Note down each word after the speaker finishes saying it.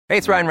Hey,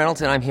 it's Ryan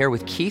Reynolds, and I'm here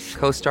with Keith,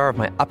 co-star of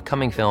my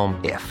upcoming film,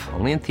 If,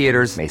 only in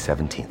theaters May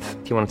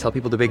 17th. Do you want to tell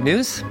people the big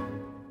news?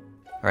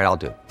 All right, I'll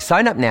do it.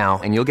 Sign up now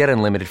and you'll get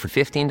unlimited for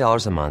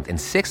 $15 a month and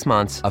 6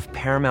 months of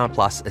Paramount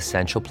Plus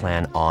Essential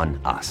Plan on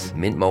us.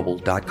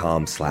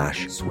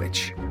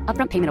 MintMobile.com/switch.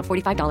 Upfront payment of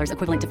 $45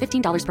 equivalent to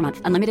 $15 per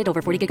month. Unlimited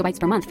over 40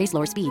 gigabytes per month. Face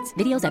lower speeds.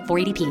 Videos at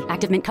 480p.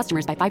 Active Mint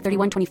customers by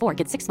 531.24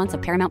 get 6 months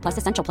of Paramount Plus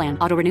Essential Plan.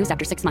 Auto renews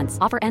after 6 months.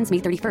 Offer ends May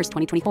 31st,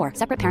 2024.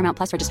 Separate Paramount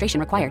Plus registration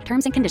required.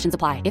 Terms and conditions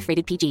apply if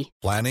rated PG.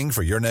 Planning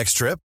for your next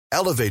trip?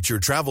 Elevate your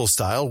travel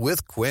style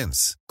with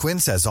Quince.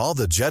 Quince has all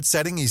the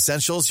jet-setting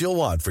essentials you'll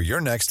want for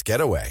your next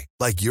getaway,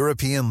 like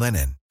European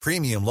linen,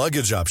 premium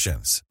luggage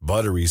options,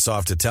 buttery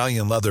soft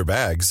Italian leather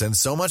bags, and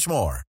so much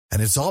more.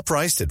 And it's all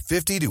priced at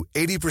 50 to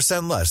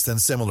 80% less than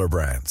similar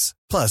brands.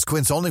 Plus,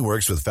 Quince only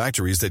works with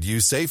factories that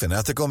use safe and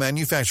ethical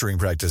manufacturing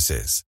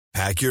practices.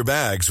 Pack your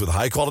bags with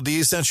high-quality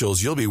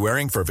essentials you'll be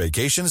wearing for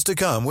vacations to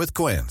come with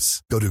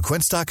Quince. Go to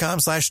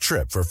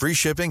quince.com/trip for free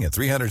shipping and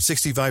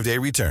 365-day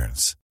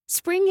returns.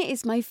 Spring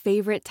is my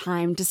favorite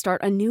time to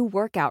start a new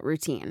workout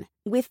routine.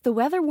 With the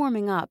weather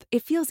warming up,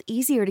 it feels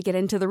easier to get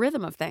into the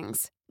rhythm of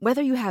things.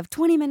 Whether you have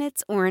 20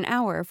 minutes or an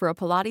hour for a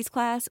Pilates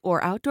class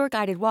or outdoor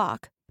guided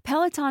walk,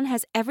 Peloton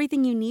has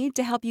everything you need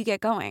to help you get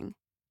going.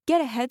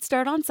 Get a head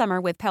start on summer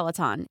with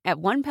Peloton at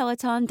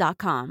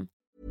onepeloton.com.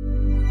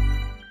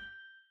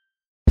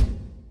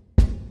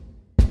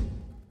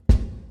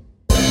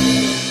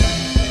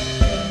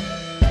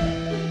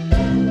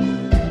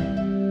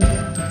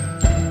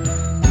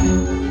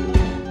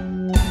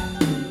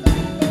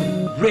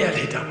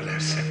 Really,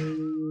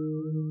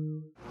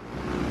 007.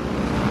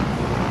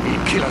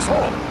 He'd kill us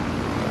all.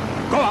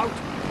 Go out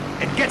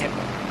and get him.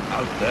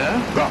 Out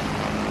there? Go.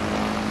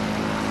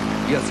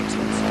 Yes,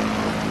 Excellency.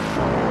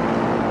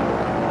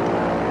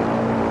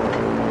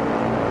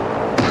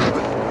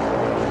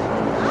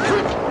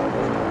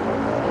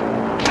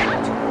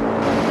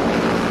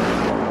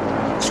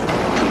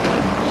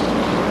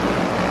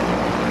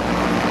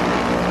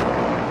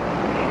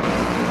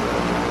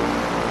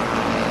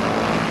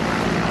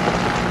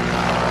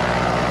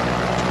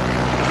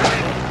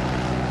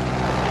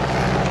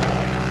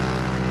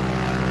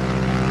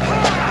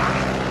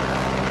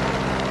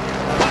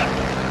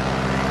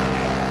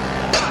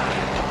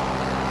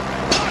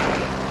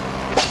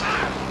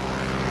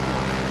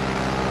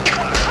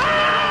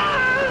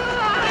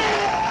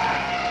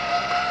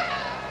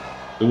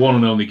 The one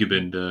and only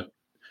Gobinder.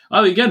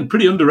 Again,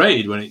 pretty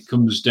underrated when it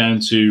comes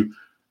down to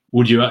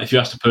if you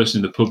asked a person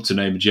in the pub to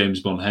name a James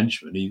Bond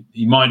henchman,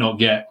 he might not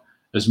get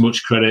as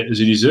much credit as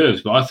he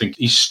deserves, but I think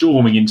he's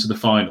storming into the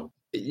final.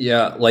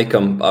 Yeah, like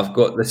him.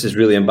 This is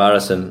really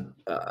embarrassing.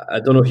 I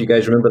don't know if you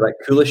guys remember that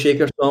Kula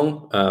Shaker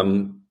song,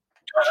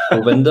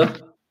 Govinda.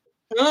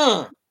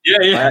 Yeah.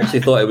 I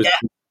actually thought it was.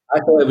 I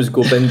thought it was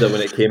Govinda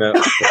when it came out.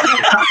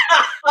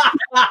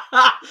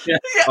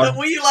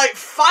 Were you like,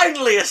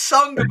 finally a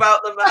song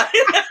about the man?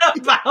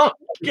 About Are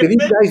these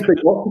guys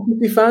big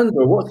Octopussy fans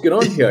or what's going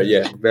on here?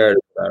 Yeah, very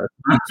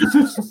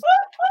embarrassing.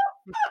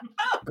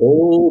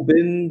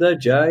 Govinda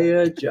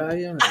Jaya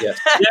Jaya. Yes.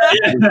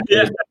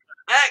 Yeah.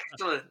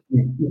 Excellent.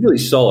 He's really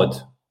solid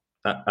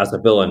as a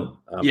villain.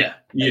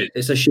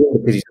 It's a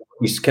shame because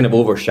he's kind of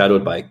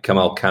overshadowed by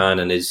Kamal Khan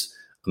and his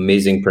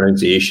amazing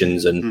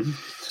pronunciations and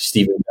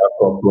Stephen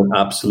Darkoff going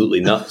absolutely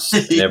nuts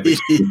in every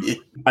scene.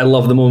 I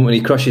love the moment when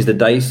he crushes the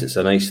dice. It's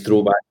a nice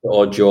throwback to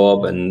Odd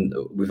Job, and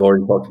we've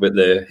already talked about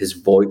his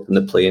voice on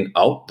the plane.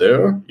 Out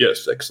there?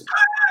 Yes, excellent.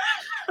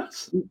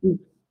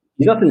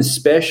 He's nothing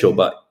special,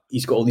 but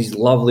he's got all these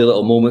lovely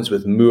little moments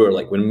with Moore.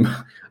 Like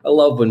I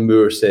love when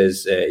Moore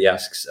says, he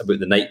asks about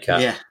the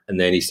nightcap, and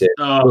then he says,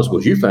 "I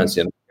suppose you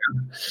fancy him."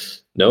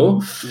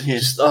 No?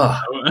 Just,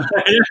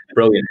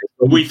 brilliant.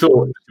 We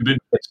thought it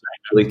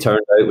really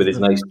turned out with his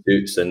nice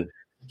suits, and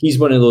he's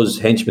one of those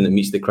henchmen that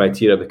meets the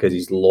criteria because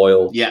he's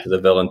loyal to the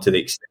villain to the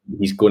extent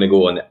he's going to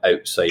go on the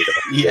outside of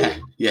it.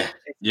 Yeah.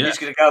 He's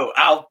going to go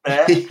out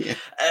there.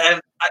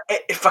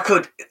 If I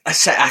could,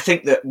 I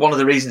think that one of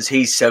the reasons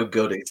he's so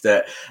good is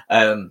that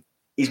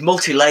he's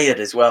multi-layered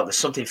as well. There's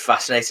something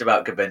fascinating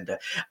about Gobinder.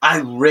 I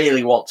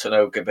really want to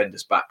know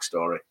Gobinder's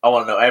backstory. I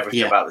want to know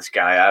everything about this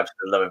guy. I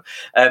absolutely love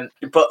him.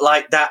 But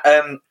like that,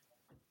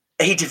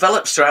 he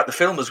develops throughout the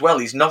film as well.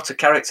 He's not a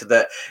character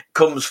that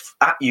comes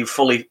at you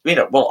fully,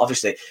 well,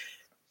 obviously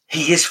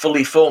he is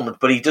fully formed,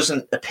 but he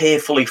doesn't appear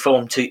fully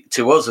formed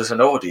to us as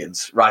an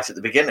audience right at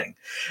the beginning.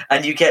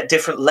 And you get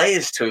different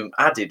layers to him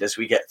added as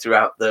we get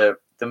throughout the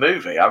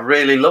movie. I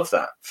really love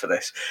that for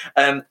this.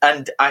 And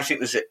I think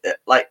there's a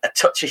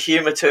touch of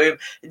humour to him.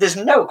 There's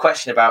no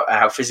question about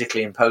how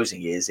physically imposing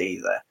he is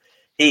either.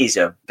 He's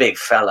a big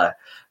fella.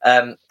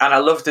 And I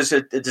love there's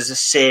a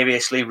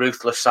seriously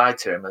ruthless side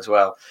to him as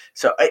well.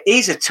 So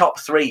he's a top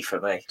 3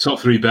 for me. Top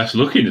 3 best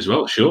looking as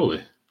well,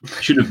 surely.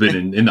 Should have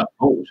been in that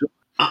poll.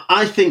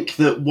 I think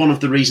that one of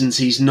the reasons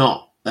he's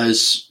not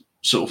as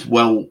sort of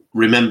well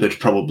remembered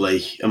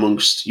probably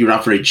amongst your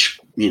average,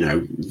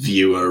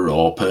 viewer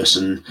or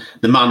person,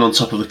 the man on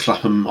top of the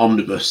Clapham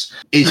omnibus,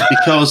 is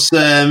because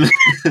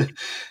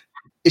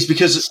It's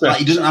because like,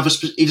 he doesn't have a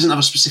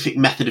specific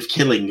method of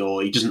killing,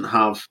 or he doesn't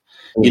have,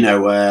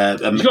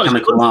 a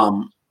mechanical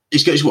arm.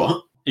 He's got his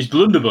what? His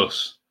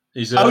blunderbuss.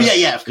 Of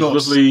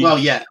course. Lovely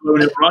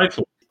colonial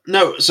rifle.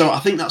 No, so I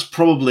think that's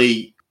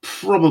probably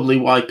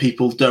why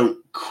people don't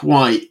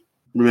quite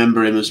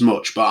remember him as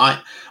much.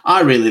 But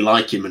I really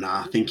like him, and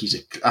I think he's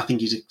a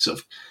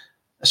sort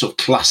of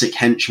classic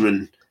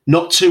henchman,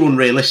 not too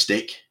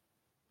unrealistic,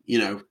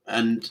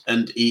 and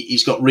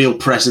he's got real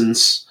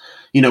presence.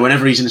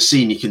 Whenever he's in a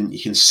scene, you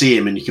can see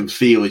him and you can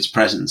feel his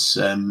presence.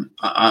 I'm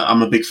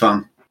a big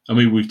fan. I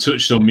mean, we've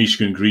touched on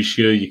Mishka and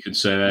Grisha. You could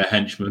say they're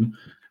henchmen.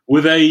 Were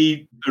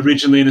they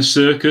originally in a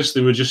circus? They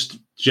were just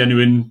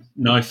genuine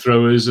knife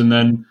throwers, and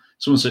then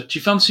someone said, "Do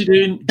you fancy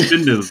doing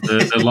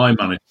the line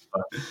manager?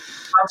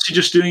 Fancy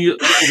just doing a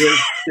little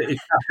bit of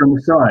cash on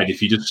the side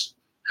if you just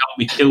help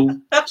me kill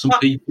some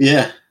people?"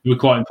 Yeah, who were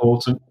quite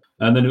important.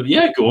 And then,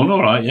 go on,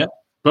 all right, yeah.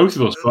 Both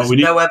of us. There's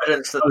no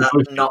evidence that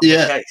that's not the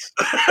case.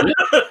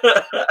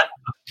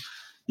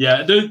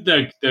 Yeah,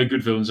 they're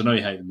good villains. I know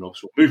you hate them, Rob.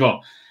 So we'll move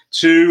on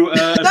to...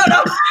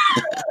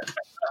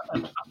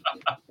 No.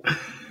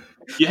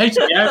 You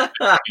hated the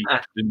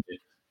outfits, didn't you?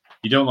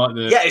 You don't like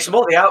the... Yeah, it's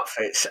more the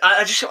outfits.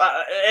 There's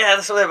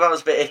something about it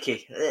was a bit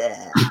icky.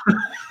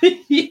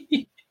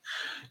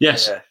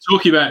 Yes,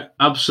 talking about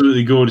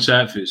absolutely gorgeous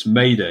outfits,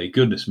 Mayday,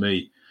 goodness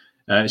me.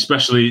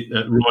 Especially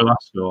at Royal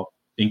Ascot,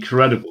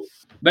 incredible.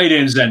 Mayday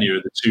and Xenia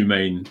are the two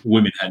main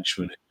women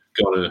henchmen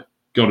who've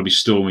got to be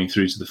storming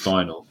through to the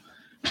final.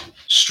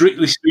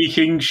 Strictly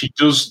speaking, she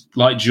does,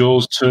 like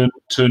Jaws, turn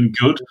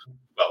good.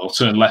 Well, or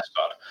turn less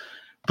bad.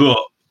 But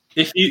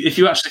if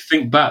you actually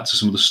think back to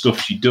some of the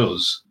stuff she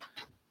does,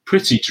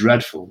 pretty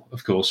dreadful,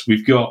 of course.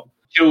 We've got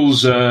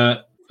kills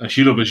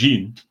Sheila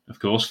Bajin,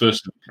 of course,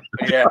 first.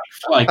 Yeah.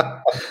 Flag.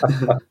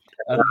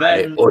 And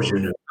then...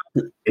 to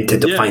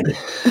define it.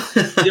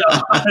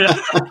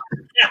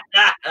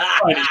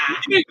 You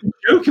make a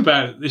joke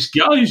about this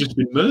guy who's just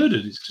been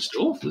murdered. It's just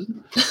awful,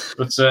 isn't it?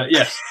 But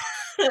yes,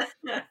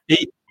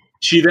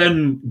 she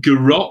then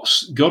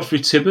garrots Godfrey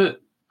Tibbett.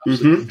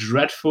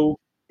 Dreadful.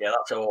 Yeah,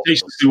 that's awful.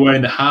 Tastelessly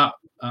wearing the hat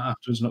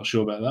afterwards. Not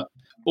sure about that.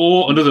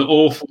 Or another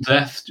awful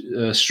death,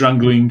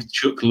 strangling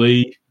Chuck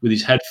Lee with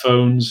his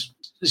headphones.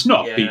 It's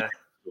not a Pete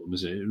film,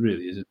 is it? It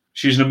really isn't.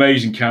 She's an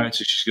amazing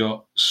character. She's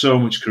got so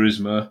much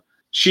charisma.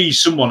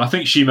 She's someone, I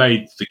think she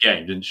made the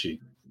game, didn't she?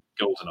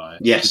 GoldenEye.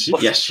 Yes,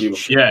 she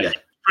was. Yeah,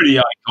 pretty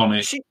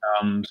iconic.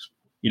 And,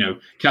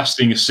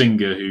 casting a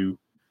singer who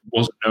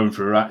wasn't known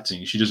for her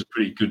acting, she does a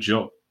pretty good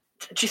job.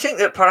 Do you think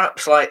that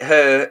perhaps like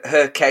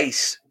her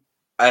case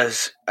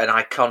as an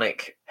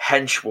iconic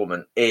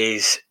henchwoman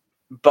is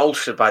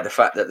bolstered by the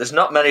fact that there's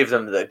not many of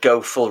them that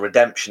go full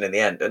redemption in the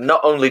end? And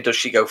not only does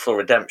she go full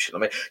redemption, I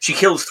mean, she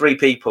kills 3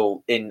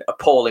 people in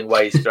appalling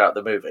ways throughout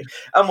the movie.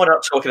 And we're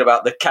not talking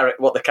about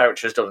what the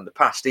character has done in the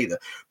past either.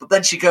 But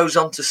then she goes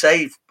on to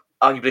save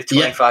arguably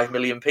 25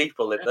 million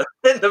people in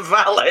the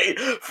valley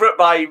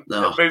by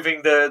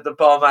moving the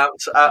bomb out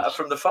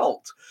from the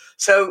fault.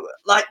 So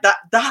like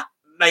that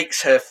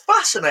makes her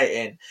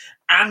fascinating,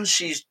 and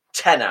she's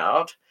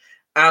tenared,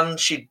 and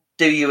she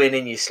do you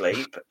in your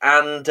sleep,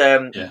 and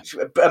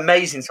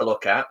amazing to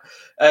look at.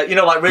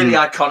 Like really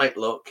iconic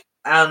look,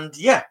 and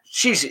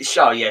she's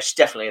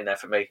definitely in there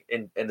for me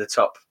in the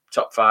top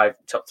 5,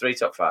 top 3,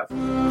 top 5.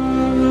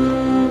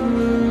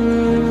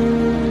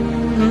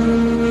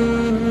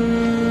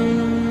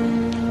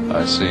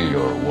 I see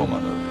you're a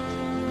woman of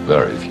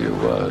very few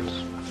words.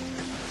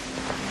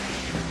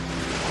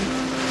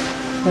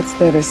 What's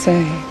there to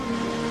say?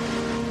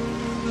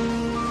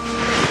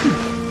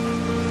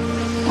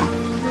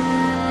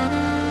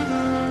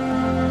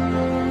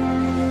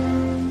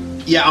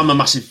 Yeah, I'm a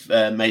massive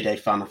Mayday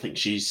fan. I think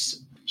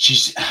she's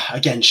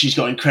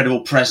got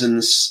incredible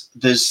presence.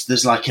 There's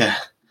a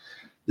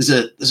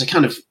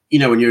kind of,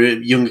 when you're a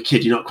younger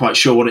kid, you're not quite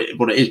sure what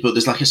it is, but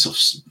there's like a sort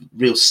of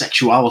real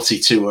sexuality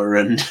to her,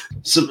 and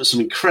some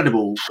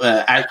incredible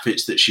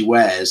outfits that she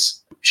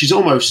wears.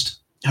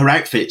 Her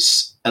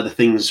outfits are the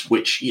things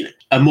which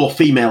are more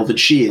female than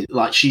she is.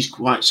 Like, she's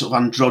quite sort of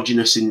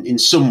androgynous in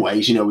some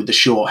ways, with the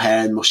short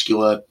hair and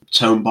muscular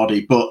toned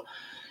body, but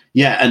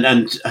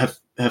and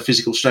her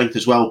physical strength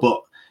as well.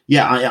 But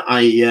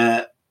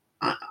I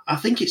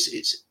think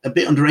it's a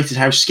bit underrated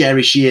how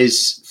scary she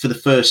is for the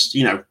first,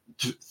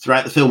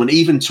 throughout the film, and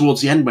even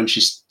towards the end when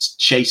she's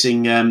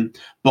chasing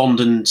Bond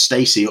and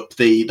Stacy up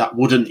that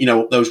wooden,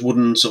 up those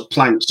wooden sort of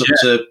planks up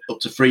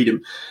to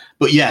freedom.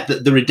 But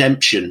the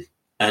redemption,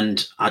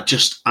 and I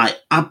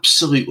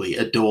absolutely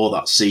adore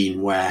that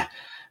scene where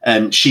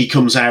she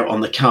comes out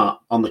on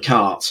the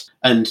cart,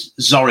 and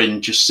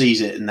Zorin just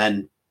sees it and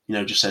then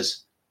just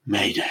says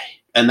Mayday,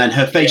 and then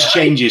her face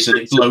changes and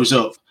it blows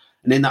up,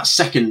 and in that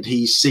second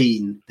he's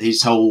seen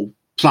his whole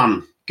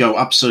plan go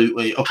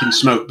absolutely up in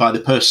smoke by the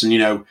person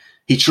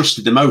he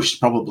trusted the most,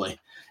 probably.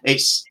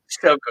 It's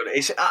so good.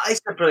 It's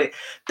brilliant.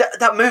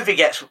 That movie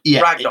gets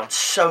ragged on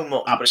so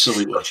much.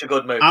 Absolutely. But it's such a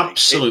good movie.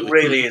 Absolutely. It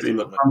really is a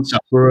good movie.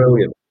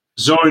 Brilliant.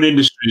 Zorin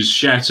Industries,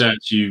 shout out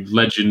to you,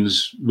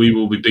 legends. We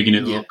will be bigging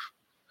it up,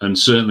 and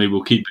certainly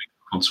we'll keep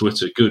on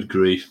Twitter. Good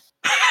grief.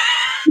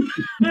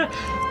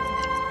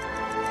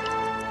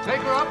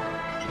 Take her up.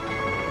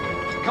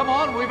 Come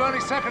on, we've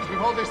only seconds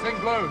before this thing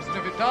blows, and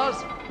if it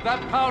does, that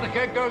powder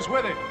keg goes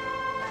with it.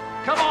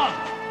 Come on!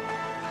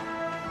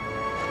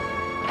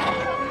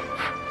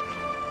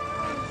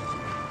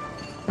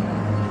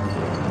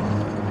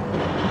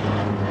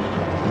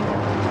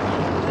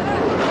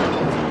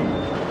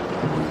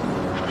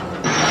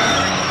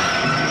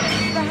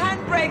 The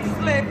handbrake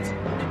slipped.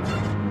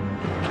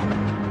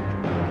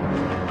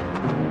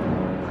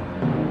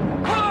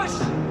 Push!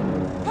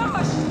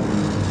 Push!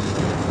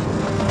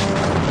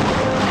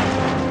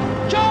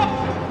 Jump!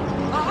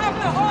 I have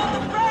to hold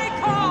the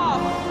brake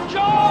off!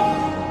 Jump!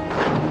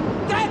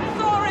 Get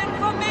Thorin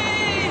for me!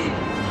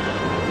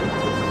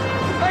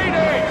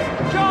 Mayday!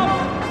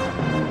 Jump!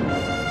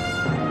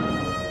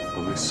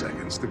 Only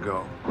seconds to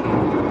go.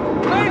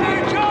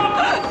 Mayday,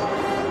 jump!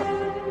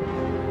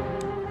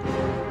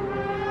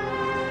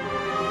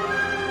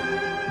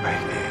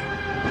 Mayday.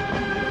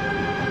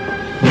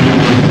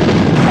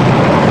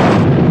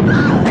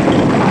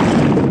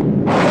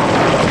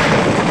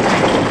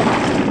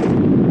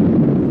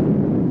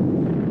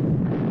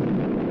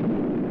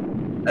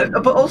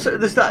 But also,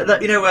 there's that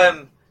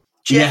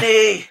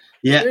Jenny.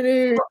 Yeah.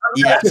 Jenny.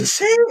 To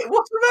see it.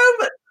 What a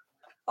moment.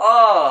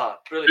 Oh,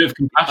 brilliant.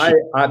 I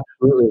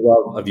absolutely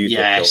love A View to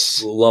a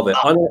Kill. Love it.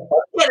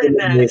 Get in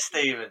there,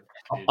 Stephen.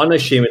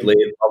 Unashamedly,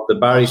 love the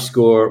Barry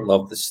score,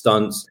 love the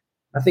stunts.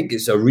 I think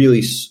it's a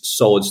really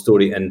solid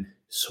story, and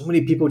so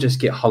many people just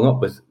get hung up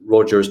with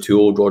Roger's too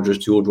old, Roger's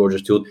too old,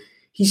 Roger's too old.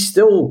 He's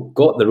still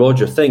got the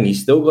Roger thing.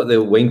 He's still got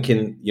the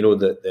winking,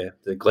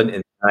 the glint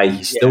in the eye.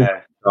 He's still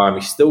got the arm.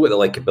 He's still got the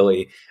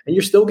likability, and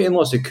you're still getting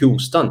lots of cool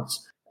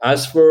stunts.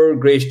 As for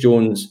Grace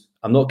Jones,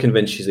 I'm not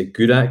convinced she's a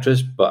good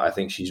actress, but I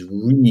think she's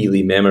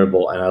really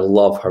memorable, and I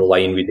love her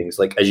line readings.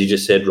 Like, as you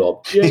just said,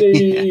 Rob,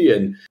 Jenny,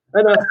 and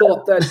I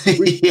thought that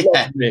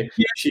loved me.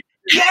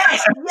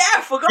 Yes,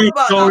 I forgot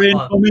about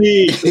that one.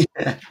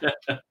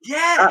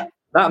 Yeah.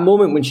 That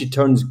moment when she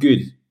turns good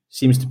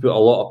seems to put a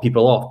lot of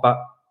people off, but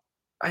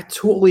I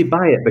totally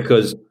buy it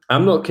because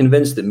I'm not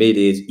convinced that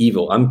Mayday is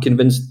evil. I'm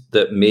convinced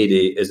that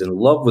Mayday is in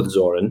love with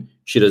Zorin.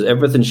 She does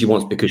everything she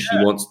wants because she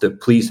wants to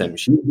please him.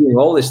 She's doing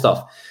all this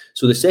stuff.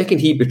 So the second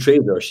he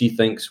betrays her, she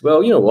thinks,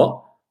 well, you know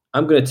what?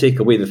 I'm going to take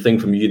away the thing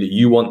from you that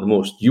you want the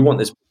most. You want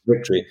this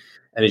victory.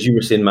 And as you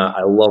were saying, Matt,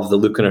 I love the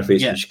look on her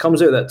face. When she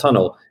comes out of that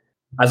tunnel,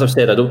 as I've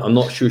said, I'm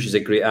not sure she's a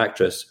great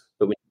actress,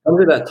 but when she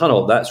comes out of that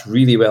tunnel, that's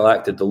really well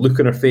acted. The look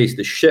on her face,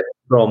 the shift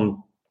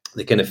from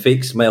the kind of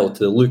fake smile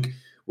to the look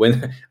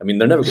when, I mean,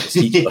 they're never going to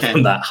see each other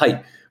from that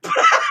height.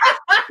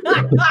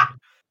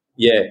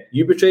 Yeah,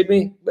 you betrayed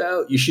me?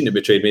 Well, you shouldn't have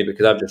betrayed me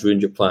because I've just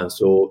ruined your plan.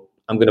 So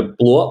I'm going to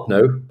blow up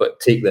now, but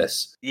take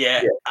this.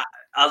 Yeah.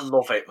 I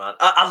love it, man.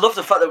 I love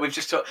the fact that we've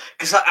just talked,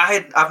 because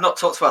I've not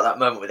talked about that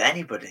moment with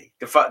anybody.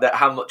 The fact that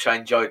how much I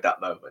enjoyed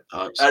that moment.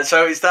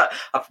 So it's that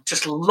I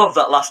just love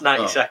that last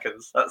 90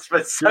 seconds. That's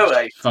been so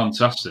ace.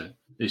 Fantastic.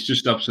 It's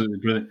just absolutely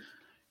brilliant.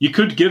 You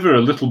could give her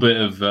a little bit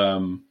of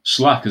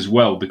slack as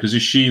well, because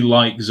is she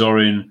like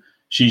Zorin?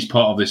 She's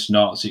part of this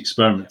Nazi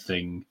experiment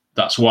thing.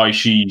 That's why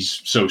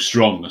she's so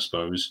strong, I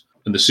suppose.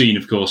 And the scene,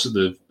 of course, at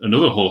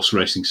another horse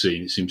racing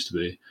scene, it seems to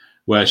be,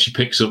 where she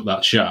picks up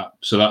that chap.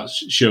 So that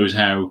shows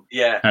how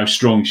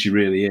strong she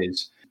really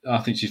is. I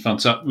think she's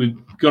fantastic. We've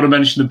got to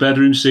mention the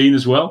bedroom scene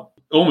as well.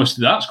 Almost,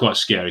 that's quite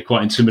scary,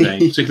 quite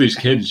intimidating, particularly as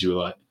kids. You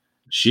were like,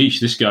 sheesh,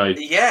 this guy.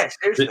 Yeah,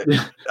 seriously.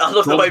 I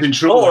love the way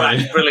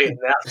Borat's brilliant in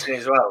that scene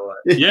as well.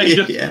 Yeah, he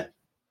does. Yeah.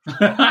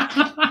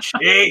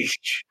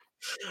 Sheesh.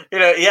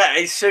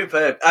 It's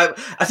superb. I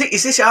think,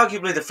 is this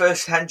arguably the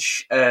first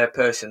hench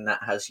person that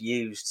has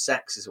used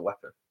sex as a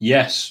weapon?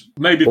 Yes.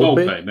 Maybe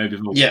Volpe. Maybe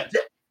Volpe.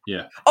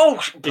 Yeah. Oh,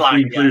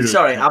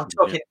 sorry, I'm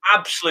talking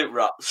absolute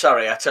rot.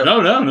 Sorry, I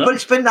totally... No. But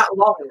it's been that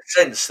long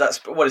since. That's,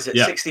 what is it,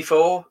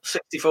 64?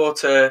 64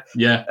 to...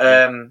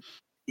 to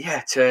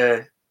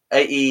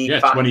 85. Yeah,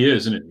 20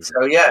 years, isn't it?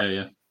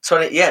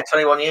 So,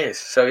 21 years.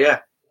 So, yeah.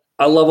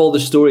 I love all the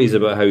stories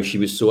about how she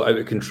was so out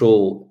of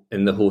control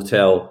in the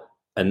hotel,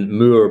 and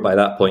Moore, by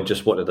that point,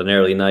 just wanted an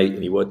early night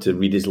and he wanted to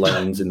read his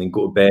lines and then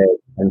go to bed.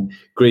 And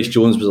Grace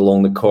Jones was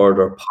along the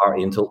corridor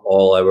partying until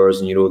all hours,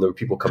 and, there were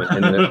people coming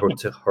in and out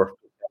to her.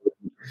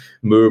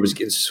 Moore was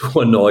getting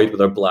so annoyed with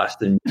her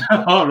blasting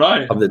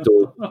on the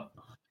door.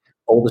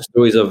 All the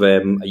stories of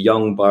a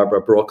young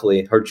Barbara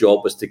Broccoli, her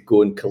job was to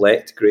go and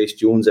collect Grace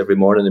Jones every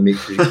morning and make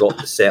sure she got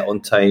the set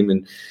on time,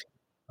 and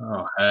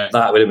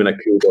that would have been a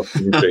cool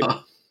documentary.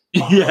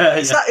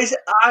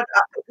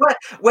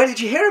 Where did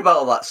you hear about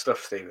all that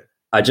stuff, Stephen?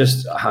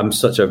 I'm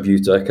such a View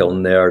to a Kill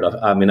nerd.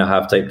 I mean, I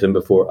have typed in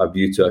before A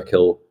View to a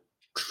Kill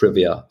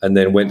trivia and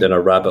then went down a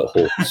rabbit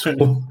hole. So.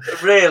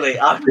 Really?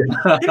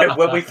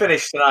 When we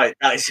finish tonight,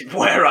 that is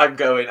where I'm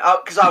going.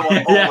 Because I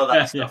want all of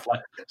that stuff.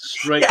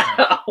 Straight.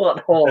 I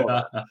want all of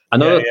that.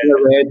 Another thing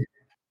I read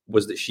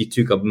was that she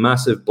took a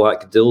massive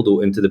black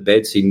dildo into the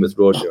bed scene with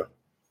Roger.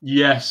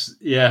 Yes,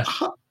 yeah.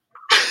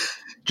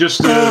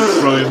 Just to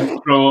throw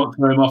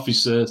him off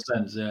his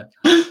sense, yeah.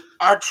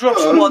 I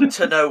just want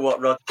to know what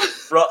Roger...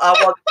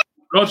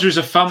 Roger is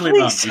a family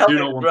man. Please We tell do me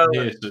not want Rowan.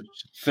 to hear such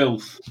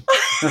filth.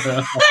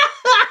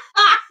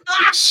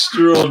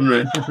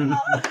 Extraordinary.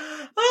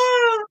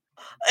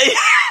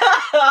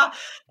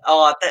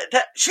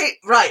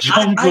 Right.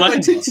 John I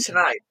went Glenn. into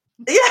tonight.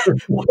 Yeah,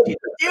 what are you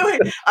doing?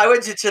 I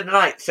went into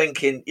tonight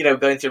thinking,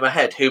 going through my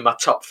head who my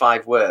top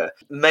 5 were.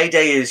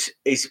 Mayday is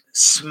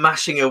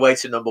smashing her way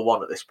to number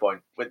 1 at this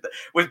point with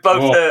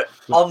both her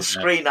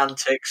on-screen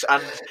antics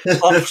and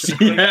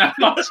off-screen.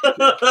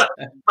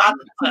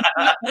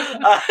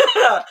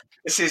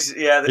 This is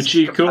And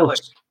she, of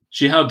course,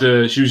 she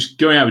was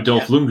going out with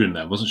Dolph Lundgren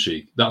then, wasn't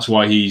she? That's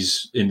why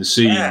he's in the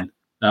scene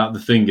at the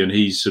thing, and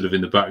he's sort of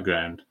in the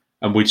background.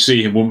 And we'd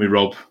see him, wouldn't we,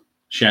 Rob?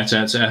 Shout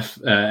out to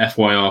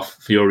FYR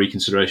for your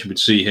reconsideration. We'd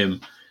see him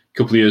a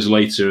couple of years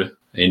later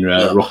in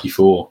Rocky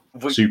IV.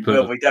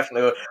 Super. We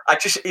definitely would. I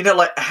just,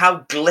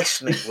 how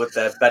glistening would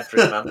their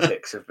bedroom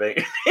antics have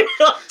been?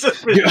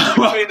 Just between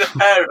the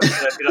pair of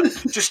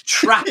them, just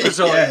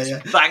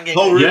trapezoids banging.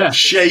 Whole room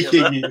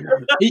shaking.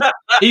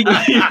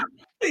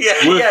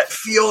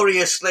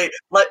 Furiously,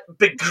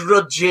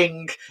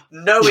 begrudging,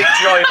 no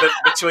enjoyment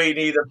between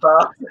either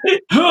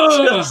party.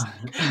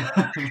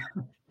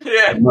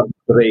 I must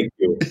break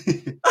you.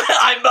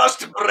 I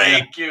must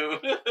break you.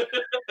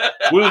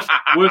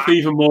 worth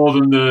even more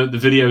than the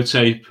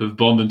videotape of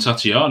Bond and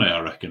Tatiana,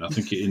 I reckon. I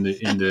think in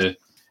the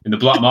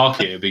black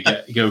market it'd be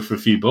go for a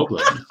few bob.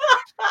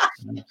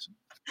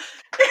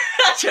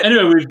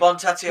 Anyway, we've Bond,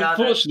 Tatiana,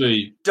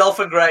 unfortunately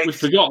Dolphin Grace. We've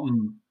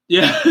forgotten.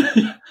 Yeah.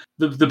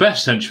 The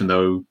best henchman,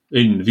 though,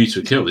 in View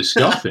to a Kill is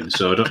Scarpin,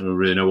 so I don't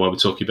really know why we're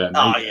talking about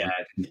him.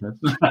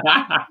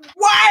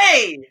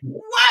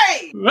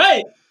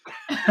 Wait!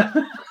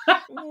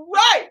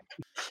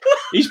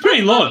 He's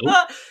pretty loyal.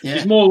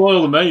 He's more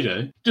loyal than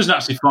Mayday. Doesn't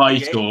actually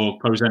fight or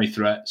pose any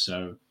threat,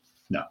 so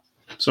no.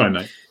 Sorry,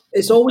 mate.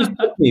 It's always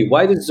took me,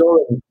 why does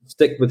Zoran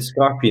stick with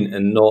Scarpion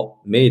and not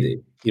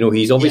Mayday?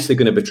 He's obviously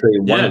going to betray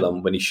one of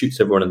them when he shoots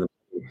everyone in the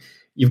mine.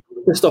 You've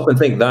got to stop and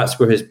think that's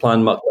where his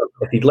plan mucked up.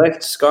 If he'd left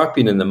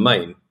Scarpion in the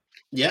mine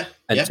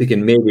and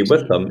taken Mayday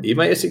with him, he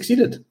might have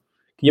succeeded. Can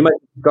you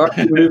imagine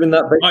Scarpion moving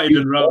that big? Might have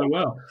been rather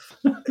well.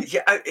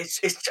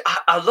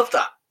 I love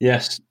that.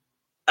 Yes.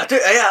 I do.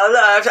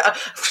 I'm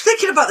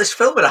thinking about this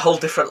film in a whole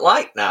different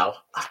light now.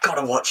 I've got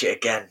to watch it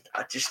again.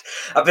 I've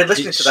been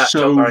listening to that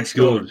John Barry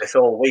score this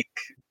all week.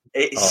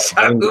 It's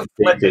so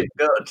flipping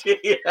good.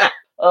 Yeah.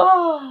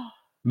 Oh.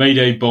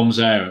 Mayday bombs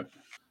out.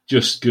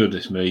 Just good,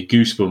 it's me.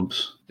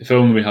 Goosebumps. If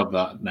only we had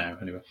that now.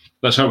 Anyway,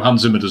 let's hope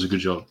Hans Zimmer does a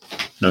good job.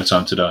 No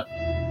Time to Die.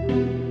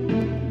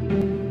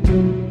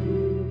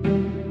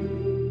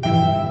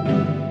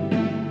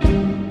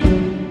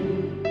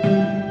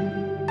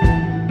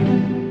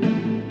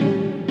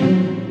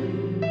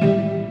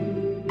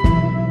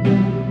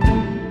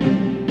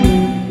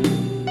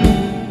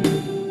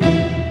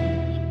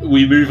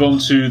 We move on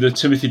to the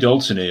Timothy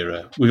Dalton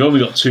era. We've only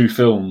got 2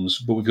 films,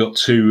 but we've got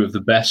 2 of the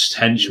best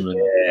henchmen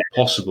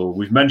possible.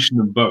 We've mentioned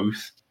them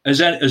both. As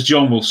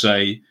John will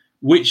say,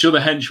 which other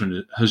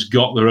henchman has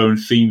got their own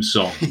theme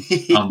song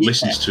and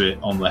listens to it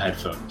on their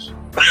headphones?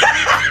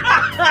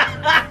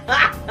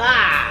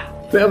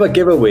 Bit of a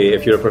giveaway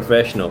if you're a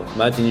professional.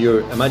 Imagine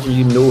you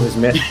know his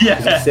method. He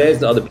says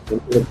that other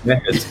people know his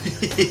method.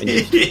 And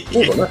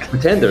you that's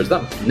Pretenders.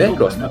 That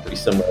Necros might be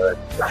somewhere.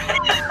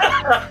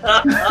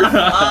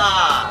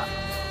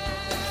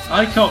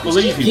 I can't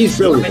believe he's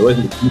brilliant, though,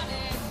 isn't he?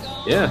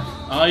 Yeah.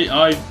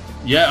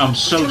 I'm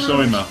so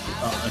sorry, Matt.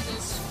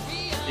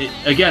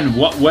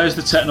 Where's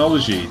the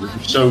technology that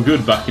was so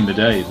good back in the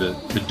day?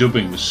 The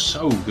dubbing was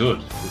so good.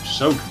 It was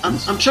so. I'm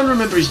trying to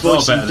remember his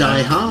voice in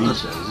Die Hard.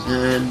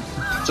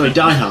 Sorry,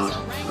 Die Hard,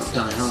 not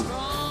Die Hard.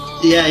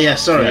 Yeah.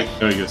 Sorry. Yeah,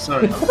 very good.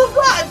 Sorry.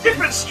 What a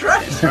different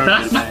stress. When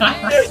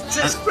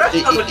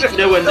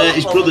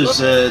his brother's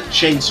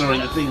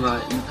chainsawing the thing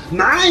like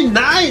 9,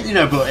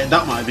 but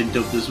that might have been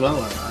dubbed as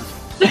well.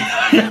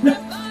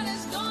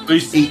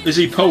 Is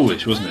he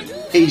Polish? Wasn't he?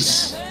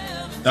 He's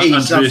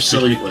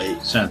absolutely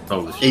sound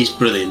Polish. He's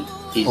brilliant.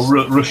 He's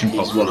Russian.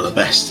 He's one of the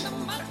best.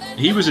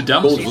 He was a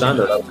dancer. Gold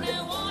standard.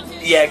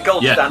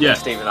 Gold standard.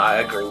 Stephen, I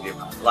agree with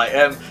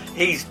him.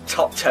 He's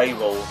top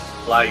table.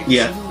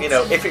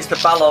 If it's the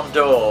Ballon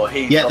d'Or,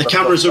 he's the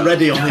cameras are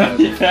ready on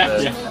him.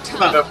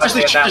 As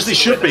they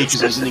should be,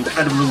 because he's an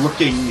incredible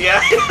looking.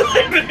 Yeah,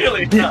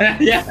 really.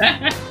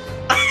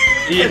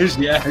 He is.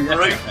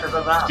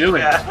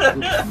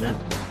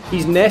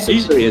 He's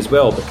necessary as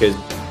well, because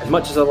as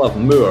much as I love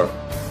Moore,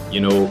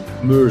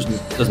 Moore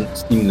doesn't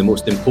seem the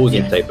most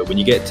imposing type, but when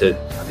you get to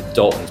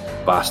Dalton's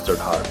bastard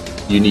heart,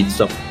 you need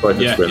something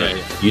further from it.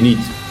 You need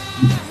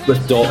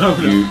with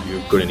Dalton,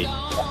 you're going to need,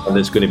 and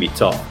it's going to be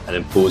tough and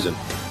imposing.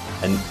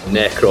 And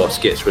Necros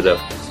gets rid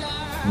of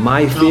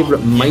my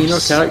favourite minor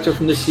character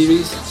from the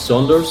series,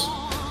 Saunders.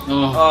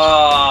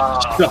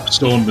 Stop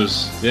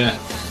Saunders. Yeah,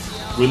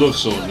 we love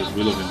Saunders.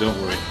 We love him. Don't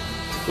worry.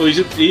 Well,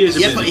 he is a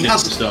bit of a dick to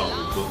start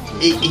with, but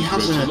he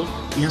has an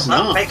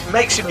arm.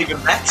 Makes him even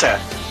better.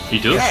 He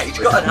does. Yeah, he's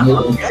got an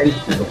arm.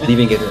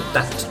 Leaving it at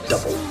that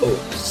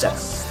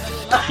 007.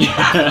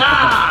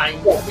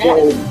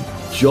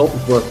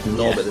 Jobsworth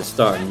knob at the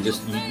start, and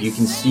you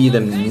can see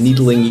them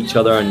needling each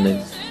other, and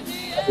then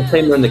at the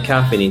time they're in the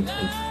cafe, and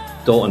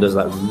Dalton does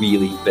that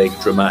really big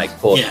dramatic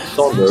pause. Yeah.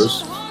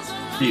 Saunders,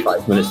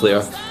 5 minutes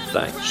later,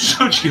 thanks.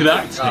 Such good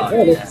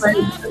acting.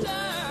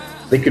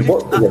 They could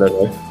work together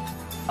though.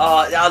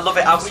 Oh, I love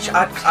it. I wish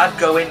I'd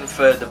go in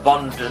for the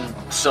Bond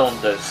and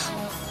Saunders,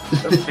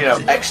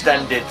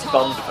 extended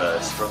Bond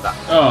verse from that.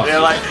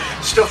 Like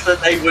stuff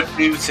that they would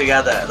do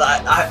together.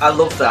 Like, I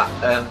love that.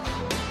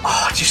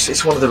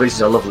 It's one of the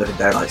reasons I love Living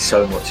Daylight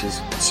so much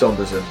is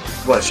Saunders and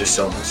it's just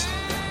Saunders.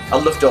 I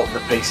loved all the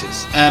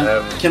pieces.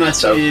 Can I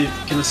tell you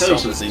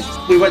something?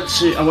 I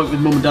went with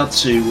Mum and Dad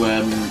to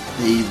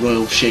the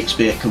Royal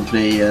Shakespeare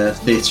Company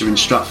Theatre in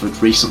Stratford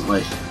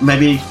recently,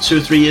 maybe 2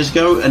 or 3 years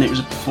ago, and it was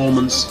a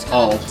performance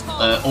of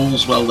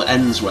All's Well That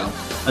Ends Well,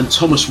 and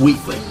Thomas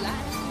Wheatley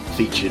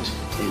featured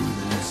in.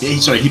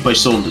 He played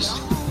Saunders.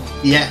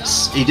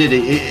 Yes, he did.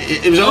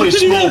 It was only a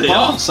small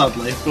part,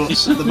 sadly, but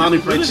the man who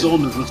played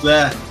Saunders was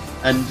there.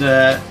 And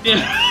I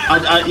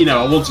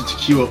wanted to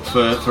queue up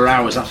for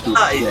hours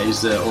afterwards.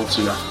 His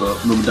autograph,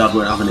 but Mum and Dad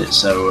weren't having it,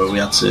 so we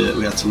had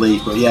to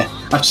leave. But yeah,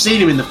 I've seen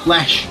him in the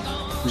flesh.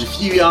 He was a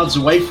few yards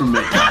away from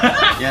me.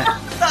 Yeah,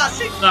 that's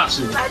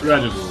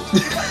incredible.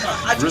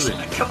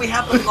 Brilliant. Can we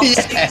have a long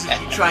scenes of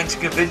you trying to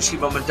convince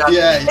your Mum and Dad?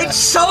 Yeah. It's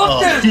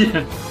Saunders.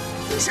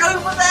 He's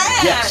over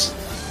there. Yes.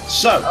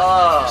 So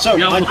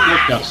another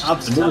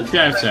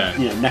shout out.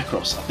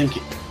 Necros. I think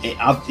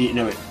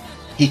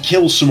he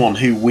kills someone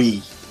who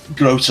we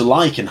grow to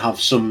like and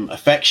have some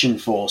affection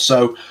for.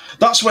 So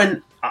that's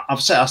when I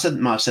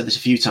might have said this a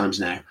few times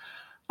now.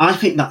 I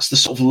think that's the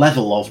sort of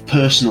level of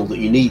personal that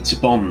you need to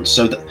bond.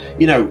 So that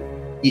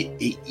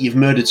you've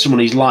murdered someone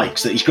he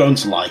likes, that he's grown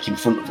to like in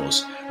front of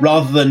us,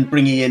 rather than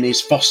bringing in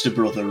his foster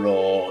brother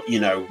or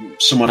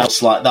someone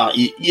else like that.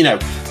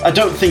 I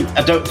don't think.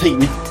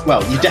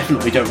 Well, you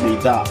definitely don't need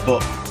that,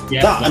 but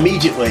that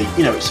immediately,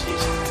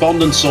 it's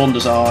Bond and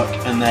Saunders arc,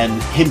 and then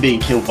him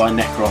being killed by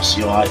Necros.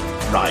 You're like,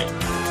 right.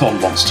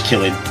 Bond wants to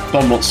kill him.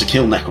 Bond wants to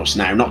kill Necros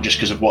now, not just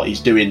because of what he's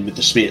doing with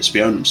the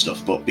Spionum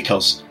stuff, but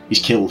because he's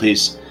killed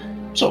his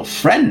sort of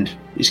friend,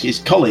 his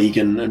colleague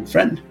and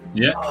friend.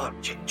 Yeah.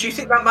 Do you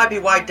think that might be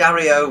why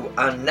Dario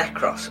and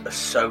Necros are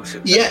so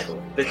successful?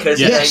 Yeah. Because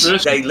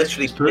they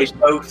literally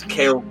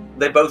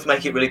they both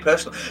make it really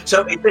personal.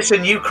 So is this a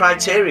new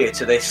criteria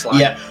to this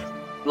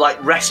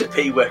like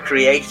recipe we're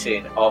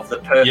creating of the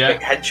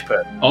perfect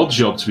henchman?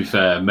 Oddjob, to be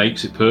fair,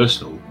 makes it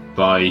personal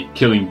by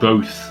killing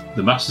both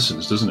the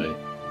Mastersons, doesn't he?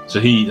 So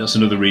that's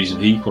another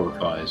reason he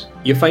qualifies.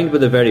 You find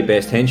with the very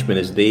best henchmen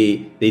is they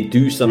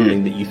do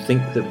something that you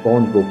think that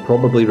Bond will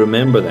probably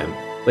remember them.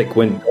 Like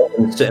when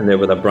Bond's sitting there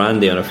with a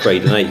brandy on a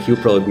Friday night, he'll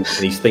probably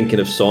he's thinking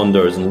of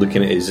Saunders and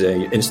looking at his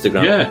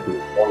Instagram. Yeah.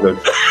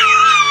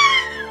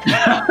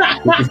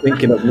 He's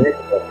thinking of Nick.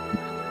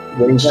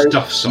 When he's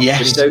out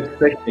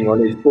fishing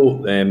on his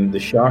boat, the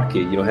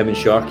Sharky, him and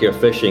Sharky are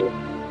fishing.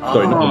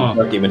 Sorry, not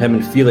Sharky, when him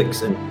and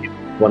Felix and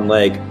one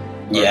leg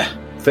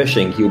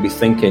fishing, he'll be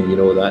thinking,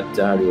 that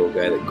Dario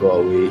guy that got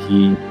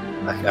away,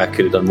 I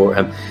could have done more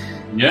to him.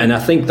 Yeah. And I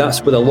think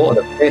that's with a lot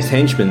of the best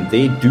henchmen,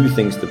 they do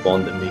things to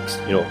Bond that makes,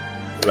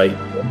 right,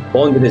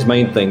 Bond in his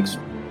mind thinks,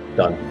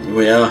 done.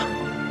 We are.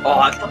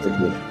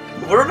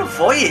 We're on a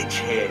voyage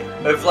here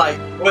of like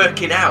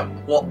working out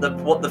what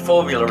the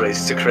formula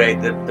is to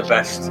create the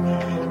best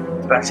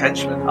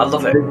henchman. I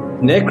love it.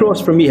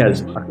 Necros for me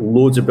has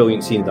loads of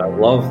brilliant scenes. I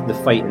love the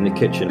fight in the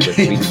kitchen with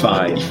Green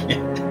 5.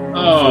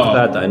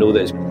 That I know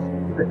that it's.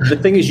 The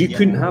thing is, you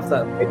couldn't have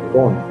that fight with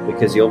Bond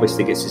because he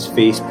obviously gets his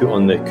face put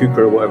on the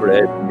cooker or whatever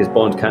it is, because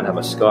Bond can't have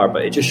a scar,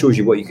 but it just shows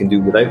you what you can do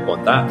without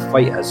Bond. That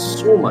fight has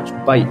so much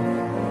bite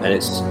and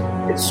it's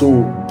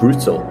so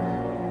brutal.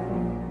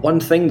 One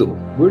thing though,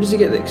 where does he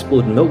get the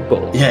exploding milk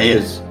bottle?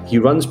 Because he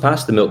runs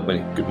past the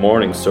milkman, good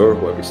morning sir,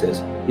 whatever he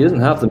says. He doesn't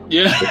have them.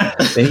 Yeah.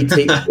 Then he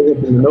takes over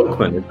from the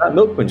milkman, and that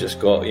milkman just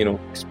got,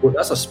 exploded.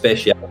 That's a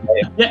special.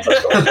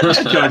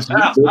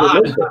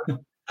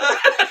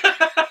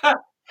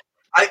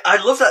 I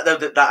love that though,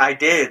 that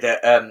idea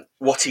that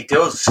what he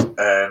does.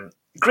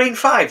 Green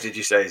 5, did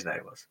you say his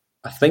name was?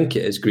 I think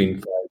it is Green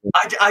 5.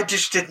 I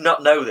just did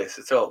not know this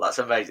at all. That's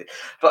amazing.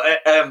 But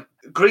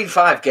Green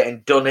 5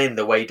 getting done in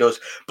the way he does,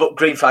 but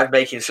Green 5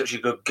 making such a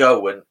good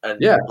go and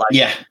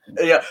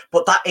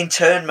but that in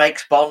turn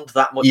makes Bond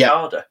that much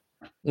harder.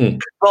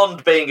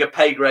 Bond being a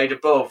pay grade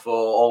above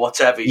or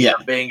whatever,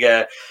 being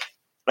a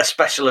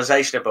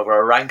specialization above or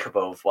a rank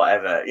above,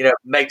 whatever,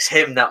 makes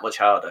him that much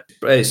harder.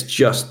 It's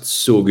just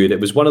so good.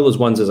 It was one of those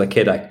ones as a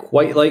kid I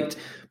quite liked,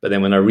 but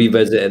then when I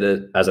revisited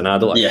it as an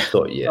adult, I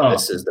thought,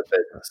 this is the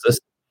business.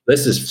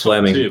 This is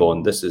Fleming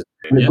Bond. This is.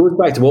 It goes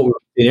back to what we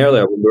were saying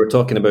earlier when we were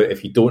talking about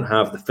if you don't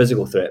have the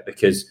physical threat,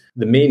 because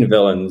the main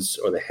villains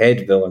or the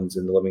head villains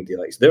in the Living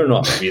Daylights, they're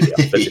not really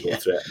a physical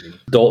threat. I mean,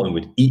 Dalton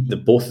would eat the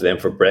both of them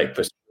for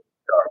breakfast.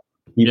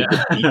 He would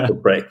eat for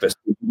breakfast.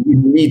 You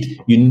need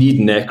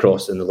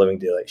Necros in the Living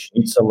Daylights.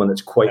 You need someone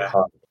that's quite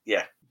hard.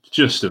 Yeah,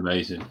 just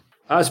amazing.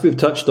 As we've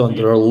touched on,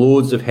 there are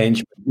loads of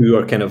henchmen who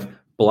are kind of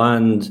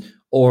bland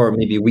or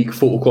maybe weak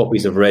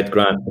photocopies of Red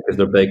Grant because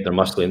they're big, they're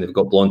muscly, and they've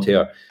got blonde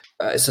hair.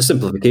 It's a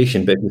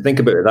simplification, but if you think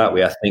about it that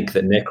way, I think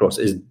that Necros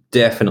is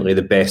definitely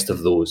the best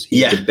of those.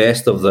 He's the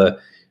best of the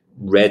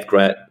Red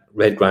Grant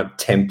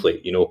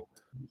template. You know,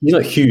 he's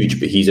not huge,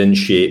 but he's in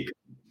shape.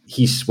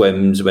 He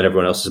swims when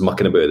everyone else is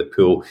mucking about at the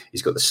pool.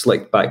 He's got the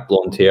slicked back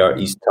blonde hair.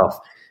 He's tough.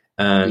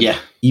 And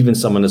even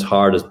someone as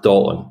hard as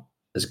Dalton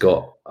has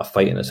got a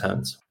fight in his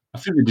hands. I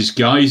think the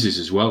disguises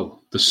as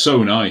well, they're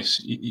so nice.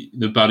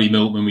 The Baddy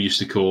Milkman, we used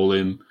to call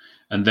him.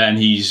 And then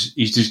he's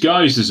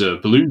disguised as a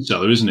balloon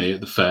seller, isn't he,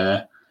 at the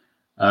fair?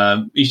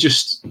 He's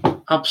just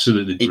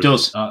absolutely brilliant. He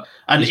does.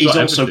 And he's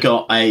also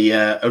got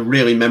a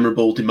really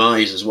memorable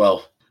demise as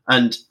well.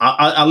 And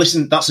I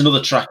listened. That's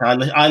another track.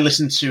 I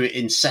listened to it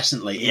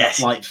incessantly.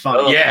 Yes, like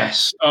fun.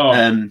 Yes.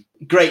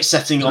 Great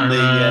setting on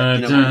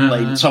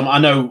the Tom. I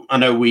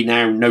know. We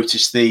now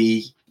notice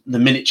the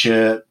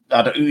miniature.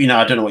 I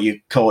don't know what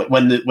you call it.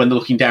 When they're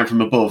looking down from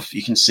above,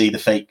 you can see the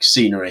fake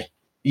scenery.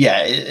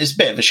 Yeah, it's a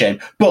bit of a shame.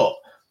 But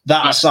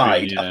that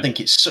aside, I think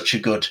it's such a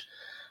good.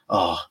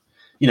 A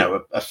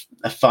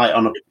fight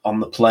on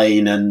the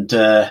plane and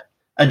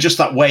just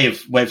that way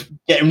of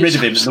getting rid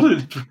of him.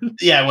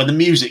 When the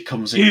music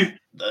comes in.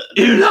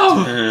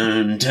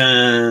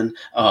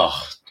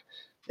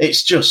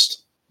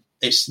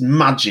 It's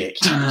magic.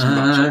 It's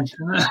magic.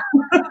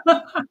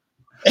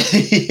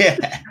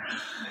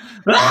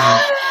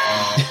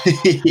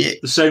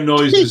 The same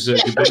noise as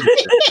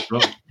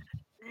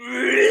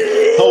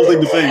holding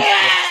the boot.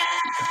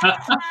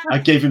 I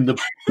gave him the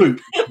boot.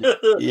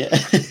 Yeah.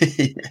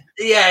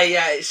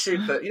 Yeah, it's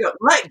super.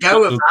 Let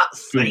go of that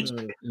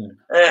thing.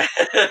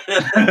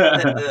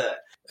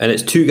 And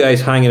it's two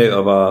guys hanging out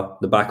of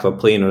the back of a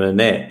plane on a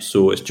net,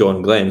 so it's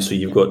John Glenn. So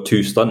you've got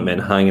two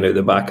stuntmen hanging out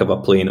the back of a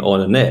plane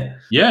on a net.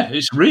 Yeah,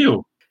 it's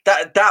real.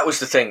 That was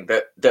the thing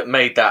that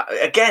made that,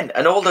 again,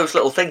 and all those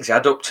little things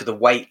add up to the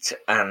weight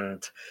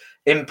and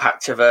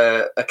impact of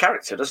a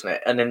character, doesn't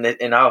it? And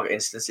in our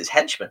instance, it's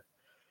henchman.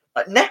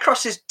 Like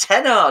Necros is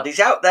 10 hard. He's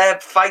out there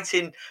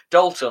fighting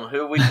Dalton,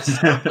 who we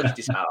established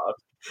is hard.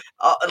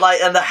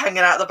 And they're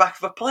hanging out the back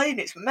of a plane.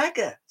 It's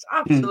mega. It's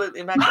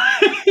absolutely mega.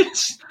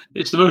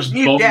 It's the most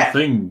Bond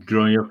thing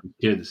growing up with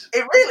kids.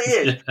 It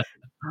really is.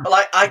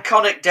 Like,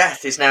 iconic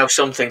death is now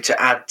something to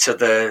add to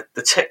the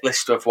tick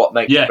list of what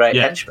makes a great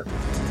henchman.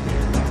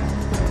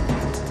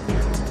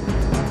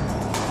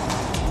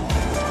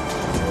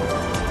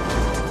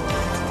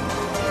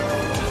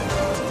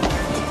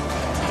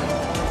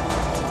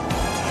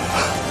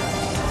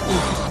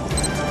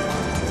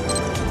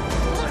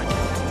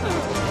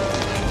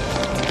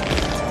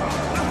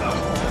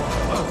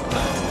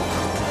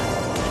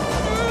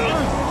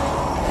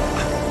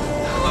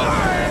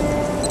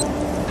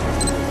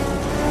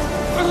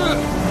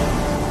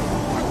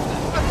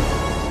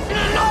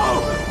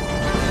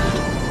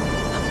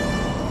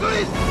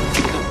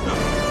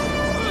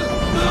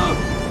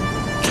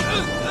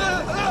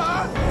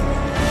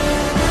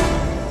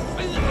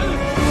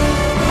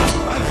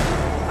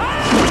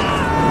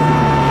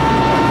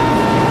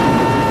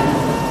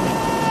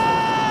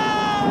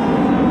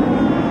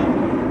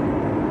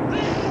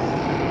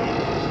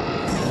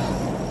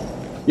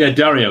 Yeah,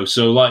 Dario.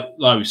 So, like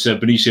we said,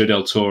 Benicio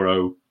del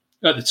Toro,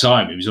 at the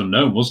time, he was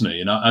unknown, wasn't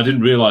he? And I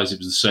didn't realise it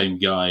was the same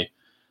guy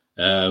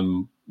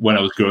when I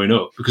was growing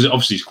up, because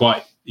obviously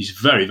he's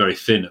very, very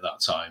thin at that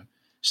time.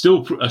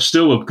 Still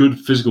a good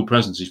physical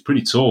presence. He's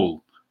pretty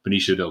tall,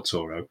 Benicio del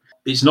Toro.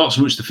 It's not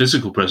so much the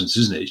physical presence,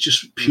 isn't it? It's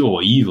just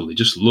pure evil. He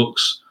just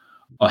looks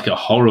like a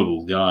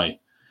horrible guy.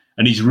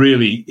 And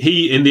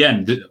in the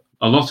end,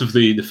 a lot of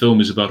the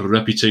film is about a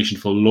reputation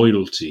for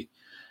loyalty.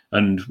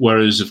 And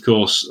whereas, of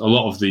course, a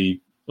lot of the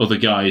other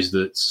guys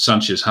that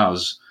Sanchez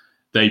has,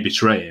 they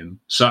betray him.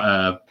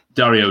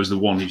 Dario is the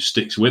one who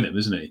sticks with him,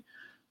 isn't he?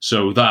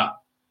 So that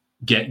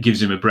gives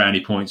him a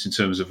brownie points in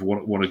terms of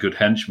what a good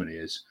henchman he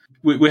is.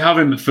 We have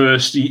him at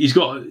first. He's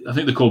got, I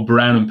think they're called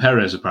Brown and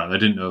Perez, apparently.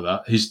 I didn't know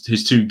that. His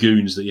two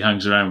goons that he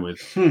hangs around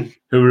with, who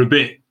are a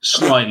bit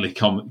slightly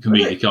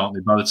comedic, aren't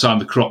they, by the time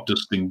the crop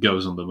dusting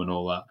goes on them and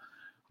all that.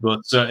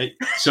 But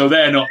so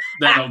they're not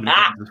going to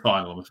get to the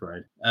final, I'm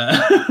afraid.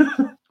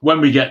 When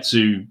we get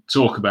to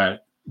talk about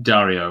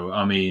Dario,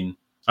 I mean,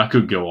 I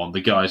could go on.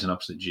 The guy's an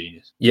absolute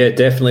genius. Yeah,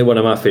 definitely one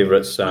of my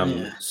favourites.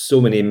 So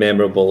many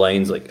memorable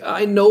lines like,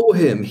 I know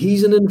him,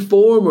 he's an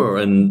informer.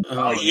 And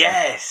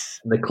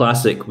yes. The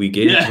classic, we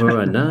gave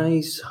her a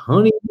nice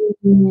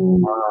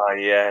honeymoon. Oh,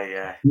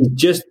 yeah. He's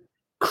just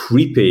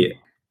creepy.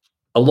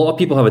 A lot of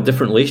people have a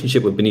different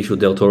relationship with Benicio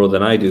del Toro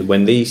than I do.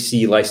 When they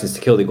see License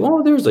to Kill, they go,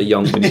 oh, there's a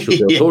young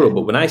Benicio del Toro.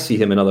 But when I see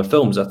him in other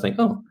films, I think,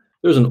 oh,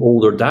 there's an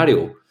older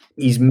Dario.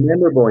 He's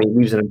memorable. He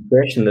leaves an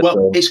impression that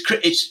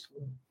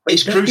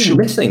it's crucial.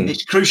 Missing.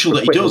 It's crucial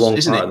that he does,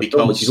 isn't it?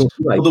 Because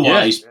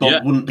otherwise,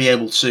 Bob wouldn't be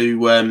able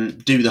to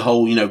do the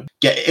whole,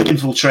 get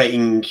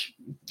infiltrating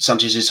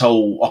Sanchez's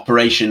whole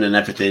operation and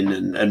everything,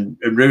 and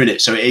ruin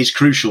it. So it is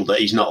crucial that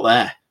he's not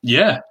there.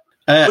 Yeah.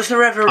 Was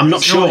there ever? I'm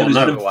not sure.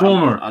 No,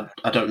 I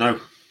I don't know.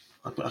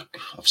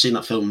 I've seen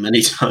that film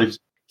many times.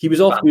 He was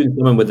off doing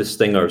something with the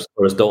Stingers,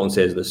 or as Dalton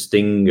says, the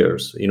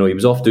Stingers. He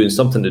was off doing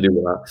something to do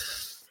with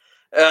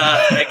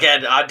that.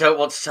 Again, I don't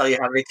want to tell you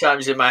how many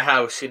times in my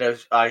house,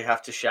 I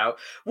have to shout,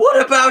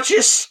 "What about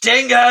your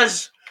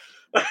Stingers?"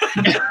 Too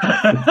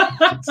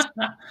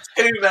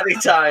many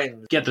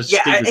times. Get the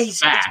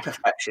Stingers back. He's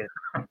perfection.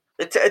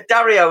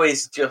 Dario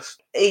is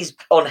he's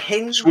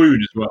unhinged. Swoon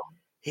as well.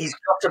 He's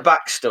got a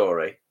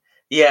backstory.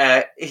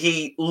 Yeah,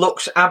 he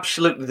looks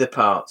absolutely the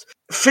part.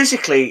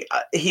 Physically,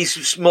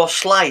 he's more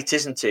slight,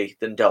 isn't he,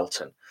 than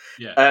Dalton?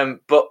 Yeah.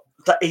 But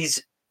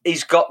he's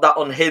got that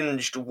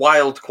unhinged,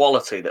 wild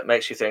quality that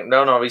makes you think,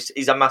 no,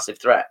 he's a massive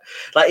threat.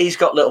 Like, he's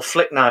got little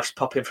flick knives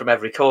popping from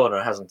every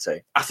corner, hasn't he?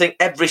 I think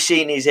every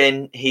scene he's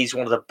in, he's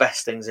one of the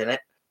best things in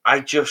it.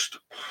 I just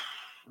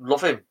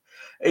love him.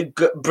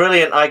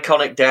 Brilliant,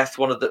 iconic death.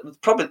 One of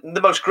probably the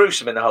most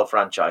gruesome in the whole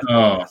franchise.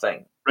 I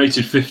think.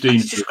 Rated 15.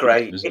 It's just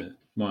great, isn't it?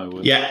 My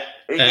word. Yeah.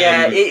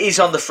 He's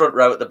on the front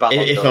row at the Ballon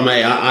d'Or. If I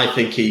may, I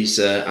think he's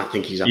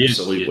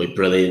absolutely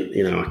brilliant.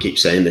 I keep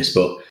saying this,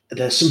 but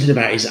there's something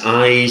about his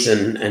eyes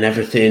and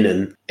everything,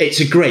 and it's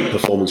a great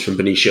performance from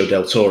Benicio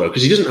del Toro,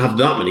 because he doesn't have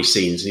that many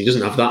scenes and he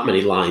doesn't have that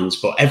many lines,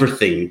 but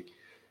everything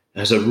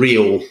has a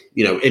real,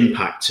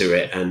 impact to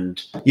it.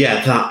 And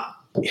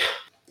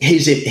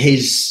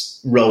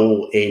his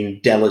role in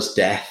Della's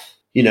death.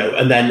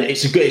 And then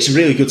it's a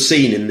really good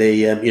scene in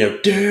the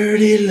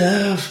dirty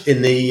love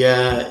in the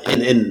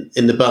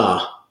in the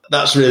bar.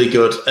 That's really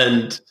good,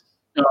 and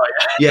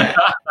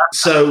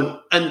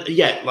So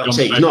like I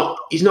say,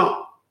 he's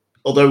not.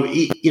 Although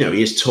he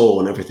is tall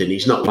and everything,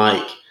 he's not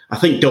like. I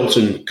think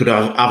Dalton could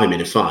have him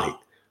in a fight,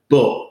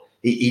 but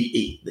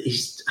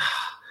he's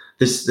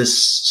there's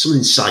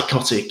something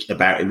psychotic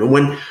about him,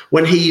 and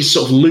when he's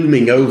sort of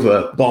looming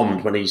over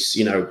Bond, when he's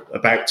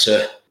about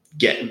to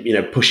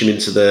push him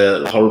into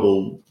the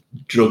horrible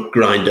drug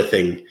grinder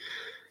thing.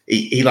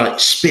 He like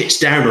spits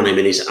down on him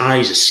and his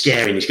eyes are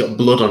scary and he's got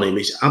blood on him.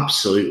 He's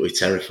absolutely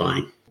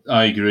terrifying.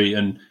 I agree.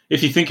 And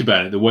if you think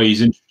about it, the way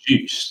he's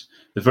introduced,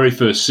 the very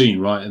first scene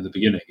right at the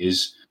beginning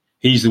is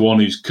he's the one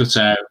who's cut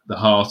out the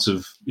heart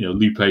of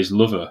Lupe's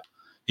lover.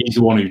 He's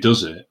the one who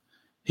does it.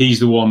 He's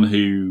the one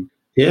who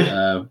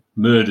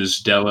murders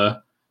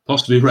Della,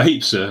 possibly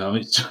rapes her. I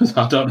mean,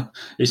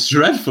 it's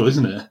dreadful,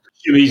 isn't it?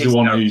 He's the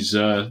one who's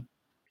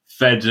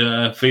fed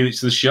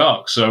Felix to the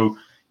shark. So,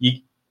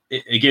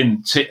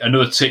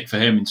 another tick for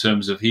him in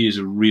terms of he is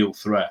a real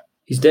threat.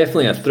 He's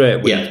definitely a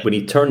threat. When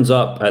he turns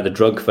up at the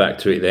drug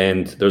factory at the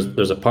end,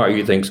 there's a part of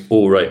you thinks,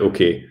 oh, right,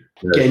 okay.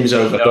 Game's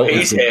over. No,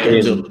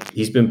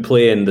 he's been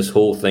playing this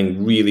whole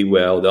thing really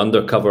well. The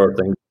undercover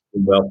thing,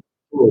 well.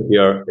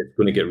 Here, it's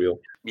going to get real.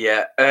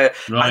 Yeah. I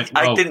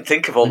didn't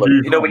think of all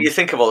the, when you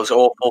think of all those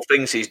awful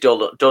things he's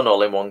done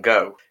all in one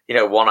go,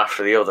 one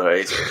after the other,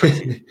 it's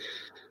pretty...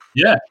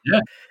 Yeah.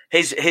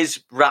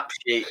 His rap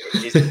sheet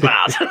is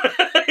bad,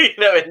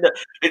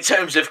 in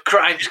terms of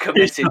crimes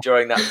committed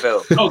during that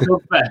film. Not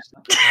God's best.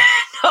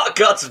 Not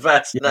God's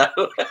best, no.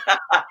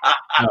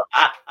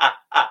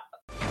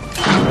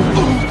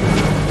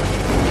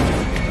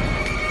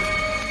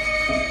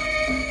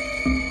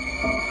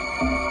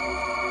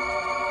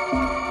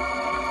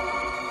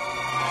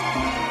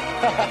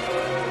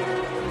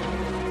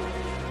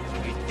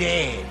 You're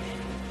dead.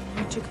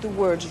 You took the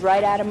words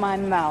right out of my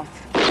mouth.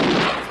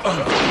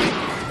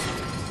 Are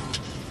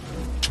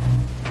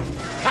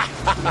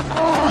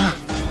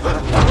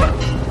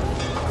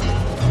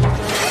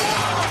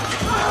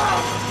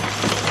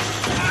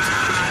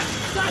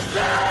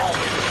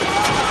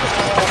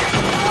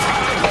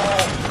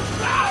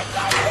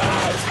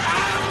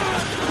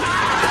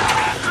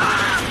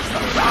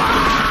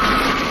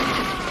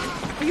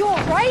you all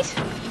right?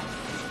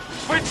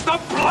 Switch the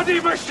bloody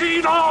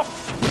machine off!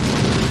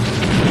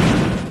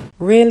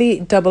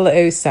 Really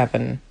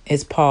 007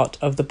 is part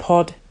of the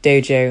Pod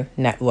Dojo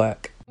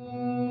network.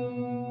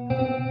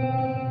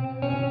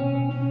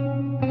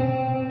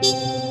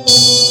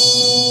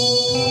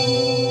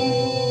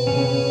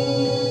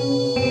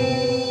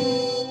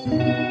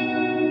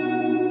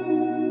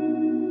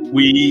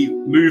 We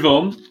move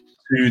on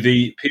to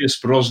the Pierce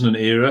Brosnan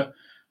era,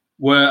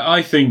 where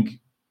I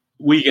think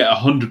we get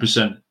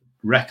 100%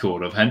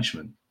 record of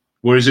henchmen.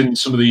 Whereas in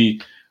some of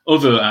the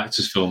other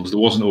actors' films, there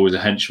wasn't always a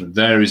henchman.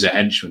 There is a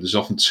henchman. There's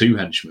often two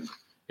henchmen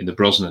in the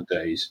Brosnan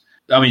days.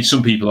 I mean,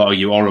 some people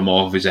argue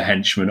Ourumov is a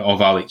henchman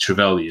of Alec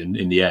Trevelyan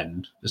in the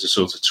end, as a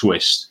sort of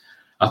twist.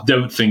 I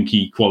don't think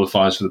he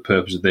qualifies for the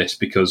purpose of this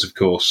because, of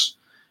course,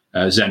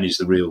 Zen is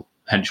the real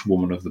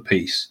henchwoman of the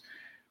piece.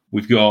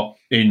 We've got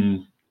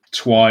in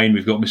Twine,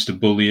 we've got Mr.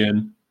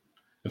 Bullion.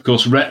 Of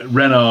course,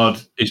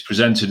 Renard is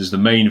presented as the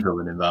main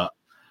villain in that,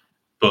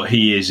 but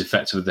he is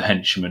effectively the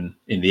henchman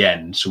in the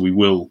end, so we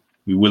will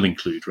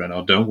include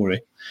Renard, don't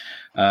worry.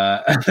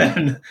 And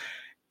then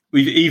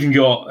we've even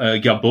got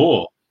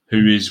Gabor,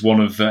 who is one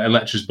of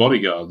Elektra's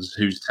bodyguards,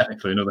 who's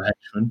technically another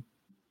henchman.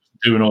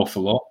 Do an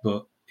awful lot,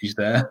 but he's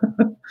there.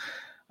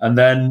 And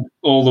then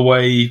all the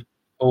way,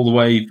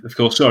 of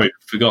course, sorry,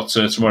 forgot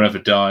Tomorrow Never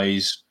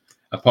Dies.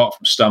 apart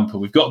from Stamper,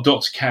 we've got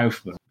Dr.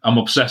 Kaufman. I'm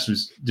obsessed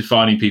with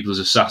defining people as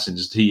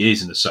assassins. He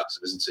is an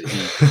assassin, isn't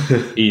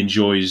he? He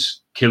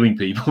enjoys killing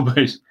people, but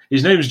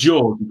his name's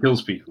George. He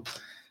kills people.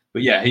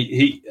 But yeah,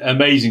 he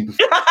amazing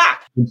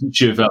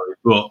performance.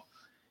 But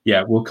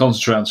yeah, we'll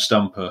concentrate on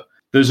Stamper.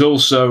 There's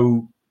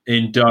also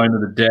in Die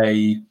Another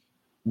Day,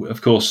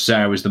 of course,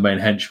 Zhao is the main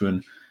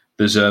henchman.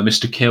 There's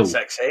Mr. Kill,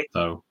 sexy,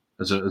 though,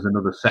 as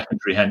another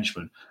secondary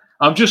henchman.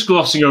 I'm just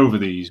glossing over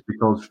these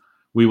because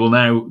we will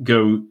now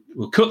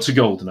we'll cut to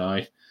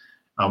GoldenEye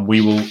and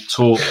we will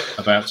talk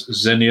about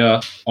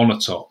Xenia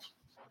Onatopp.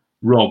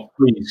 Rob,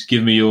 please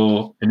give me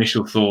your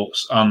initial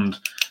thoughts. And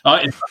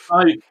I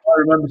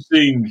remember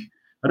seeing,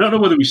 I don't know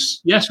whether we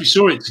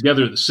saw it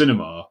together at the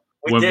cinema.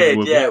 We did.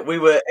 It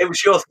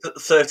was your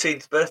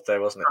 13th birthday,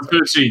 wasn't it?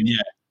 13, yeah.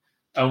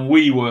 And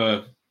we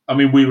were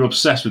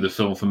obsessed with the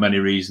film for many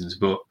reasons,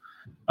 but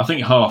I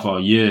think half our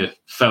year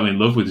fell in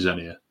love with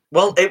Xenia.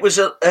 Well, it was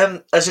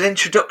as an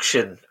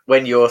introduction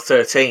when you're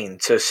 13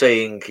 to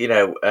seeing,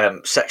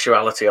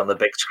 sexuality on the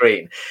big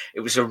screen.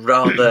 It was a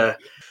rather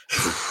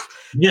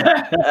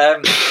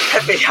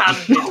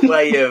heavy-handed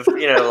way of,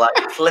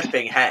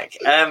 flipping heck.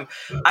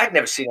 I'd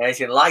never seen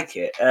anything like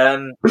it.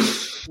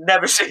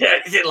 Never seen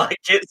anything like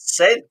it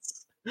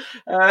since.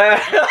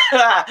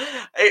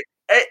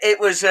 It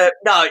was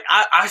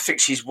I think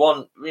she's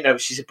one.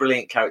 She's a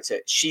brilliant character.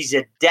 She's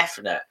a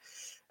definite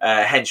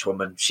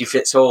henchwoman. She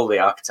fits all the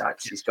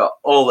archetypes. She's got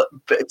all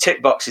the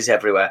tick boxes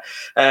everywhere.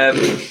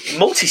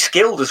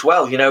 Multi-skilled as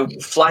well.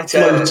 Flighter,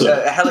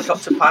 a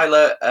helicopter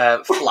pilot,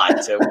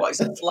 flighter. What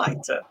is a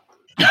flighter?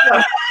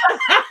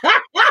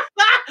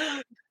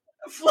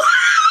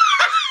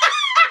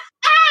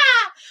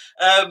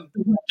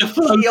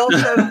 She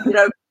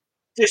also,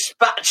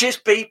 dispatches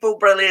people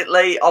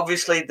brilliantly.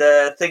 Obviously,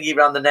 the thingy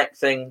around the neck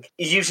thing,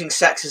 using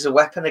sex as a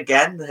weapon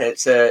again.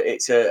 It's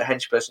a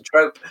henchperson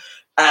trope.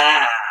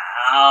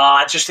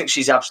 I just think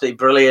she's absolutely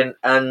brilliant.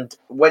 And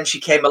when she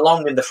came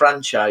along in the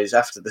franchise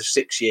after the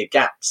 6-year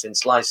gap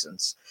since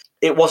license,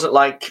 it wasn't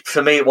like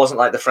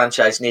the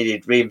franchise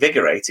needed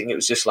reinvigorating. It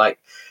was just like,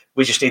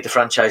 we just need the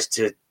franchise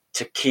to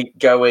keep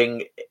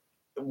going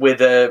with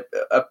a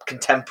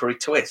contemporary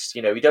twist.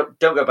 You don't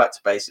go back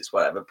to basics,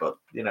 whatever, but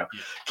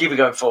keep it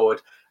going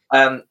forward.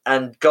 And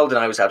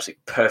GoldenEye was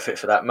absolutely perfect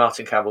for that.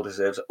 Martin Campbell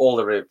deserves all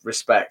the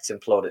respect and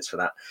plaudits for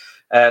that.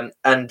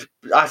 And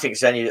I think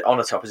Xenia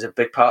Onatopp is a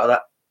big part of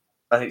that.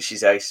 I think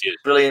she's ace. Yeah.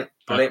 Brilliant.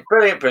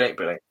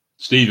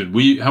 Stephen,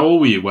 how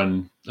old were you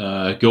when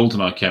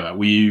GoldenEye came out?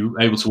 Were you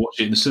able to watch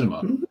it in the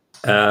cinema?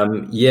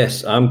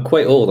 Yes, I'm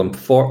quite old. I'm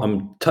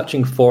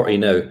touching 40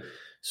 now.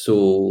 So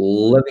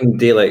Living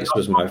Daylights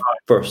was my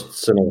first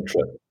cinema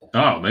trip.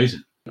 Oh,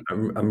 amazing.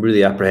 I'm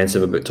really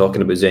apprehensive about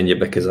talking about Xenia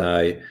because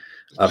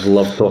I've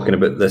loved talking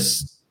about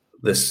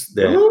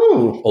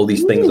all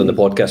these things on the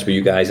podcast with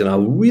you guys, and I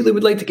really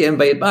would like to get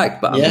invited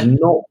back, but I'm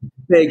not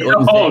big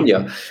on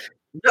Xenia.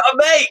 No,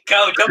 mate,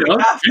 don't be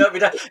daft.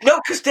 No,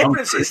 because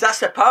differences, that's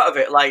the part of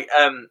it. Like,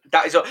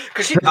 that is all.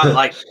 Because you can't,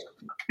 like,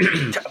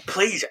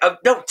 please,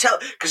 don't tell,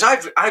 because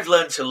I've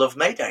learned to love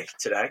Mayday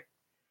today.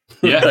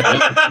 Yeah.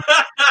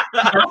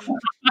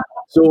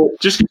 So,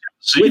 just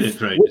seeing it,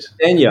 Craig. With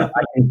Xenia,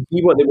 I can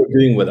see what they were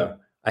doing with her.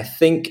 I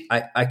think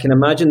I can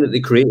imagine that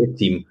the creative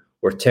team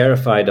were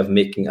terrified of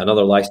making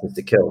another License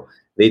to Kill.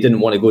 They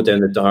didn't want to go down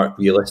the dark,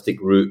 realistic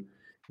route.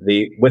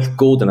 With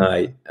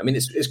GoldenEye, I mean,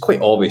 it's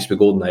quite obvious with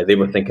GoldenEye, they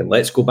were thinking,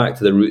 let's go back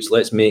to the roots,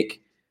 let's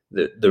make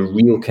the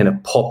real kind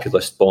of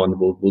populist Bond.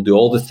 We'll do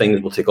all the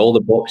things, we'll tick all the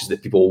boxes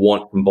that people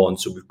want from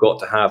Bond, so we've got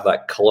to have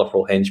that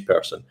colourful hench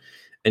person.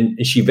 And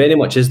she very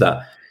much is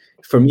that.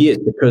 For me,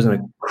 it's because of a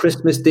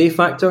Christmas Day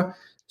factor.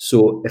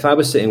 So if I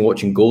was sitting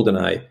watching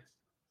GoldenEye,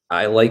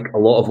 I like a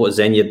lot of what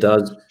Xenia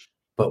does,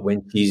 but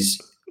when she's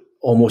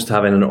almost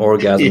having an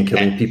orgasm,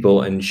 killing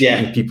people and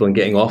shooting people and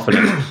getting off on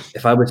it.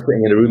 If I was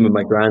sitting in a room with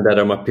my granddad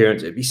or my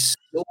parents, it'd be so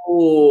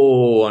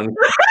uncomfortable.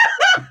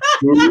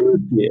 She's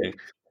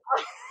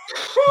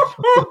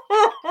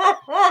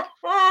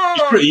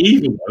pretty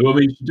evil, though. I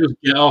mean, she does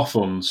get off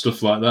on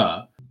stuff like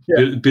that.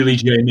 Yeah. Billy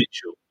J.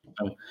 Mitchell.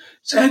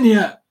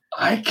 Xenia,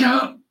 I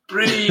can't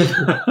breathe.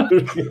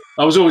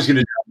 I was always going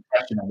to do an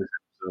impression on this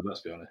episode, let's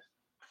be honest.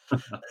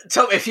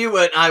 Tell me if you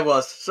weren't, I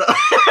was. So.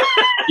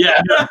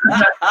 Yeah.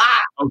 I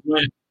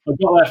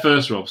got there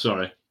first, Rob,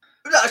 sorry.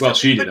 Well,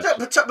 she did.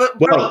 But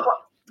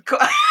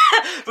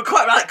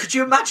quite right. Could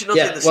you imagine us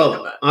in the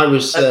cinema? I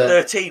was at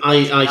 13.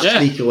 I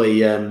sneakily.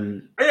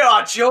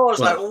 Jaws,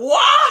 like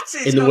what?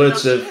 In the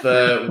words of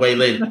Wei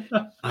Lin,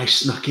 I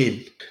snuck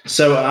in.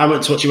 So I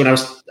went to watch it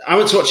I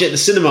went to watch it at the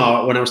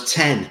cinema when I was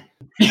 10.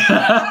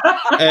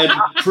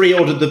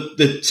 Pre-ordered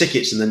the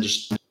tickets and then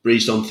just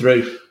breezed on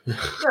through. No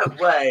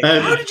way.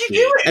 How did you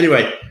do it?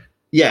 Anyway,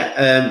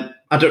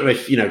 I don't know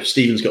if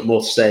Stephen's got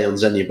more to say on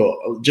Xenia, but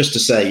just to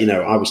say,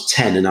 I was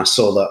 10 and I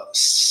saw that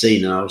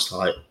scene and I was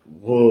like,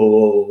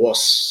 "Whoa,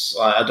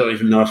 I don't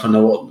even know if I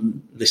know what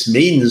this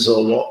means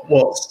or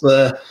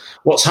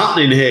what's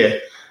happening here."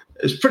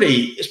 It's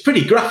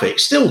pretty graphic,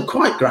 still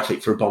quite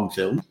graphic for a Bond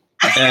film.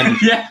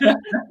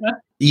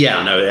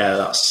 Yeah, no, yeah,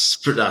 that's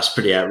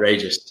pretty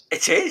outrageous.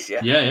 It is, yeah.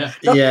 Yeah.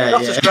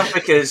 Not as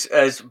graphic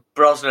as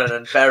Brosnan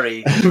and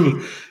Berry.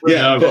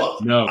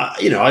 No.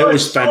 I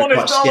always found it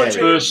quite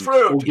scary.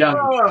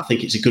 I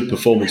think it's a good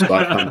performance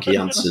by Famke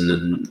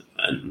Janssen,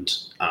 and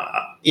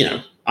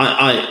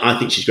I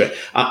think she's great.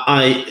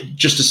 I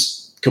just to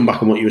come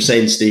back on what you were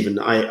saying, Stephen,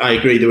 I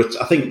agree.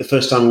 I think the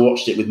first time I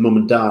watched it with Mum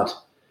and Dad,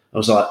 I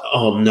was like,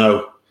 oh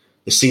no,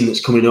 the scene that's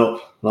coming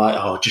up.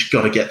 Like, just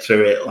got to get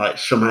through it. Like,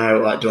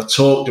 somehow, like, do I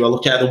talk? Do I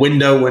look out the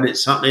window when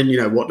it's happening?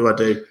 What do I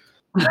do?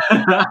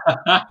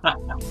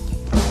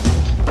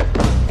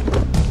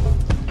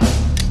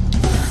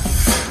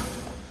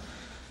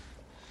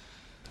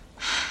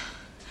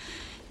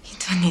 You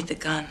don't need the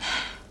gun,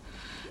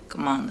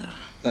 Commander.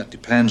 That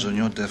depends on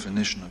your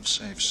definition of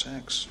safe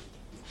sex.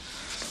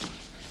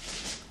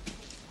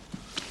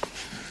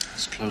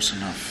 It's close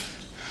enough.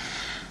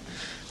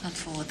 Not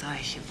for what I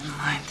have in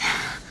mind.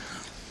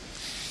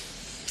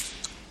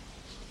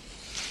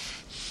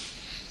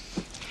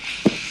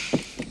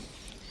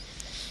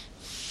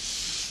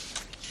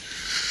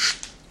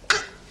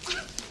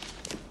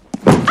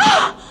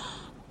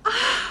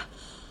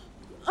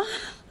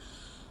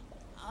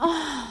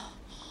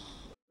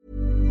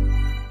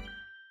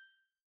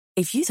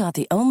 If you thought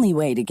the only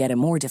way to get a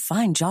more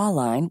defined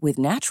jawline with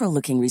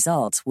natural-looking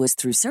results was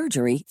through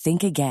surgery,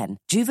 think again.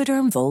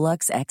 Juvederm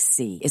Volux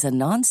XC is a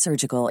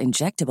non-surgical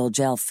injectable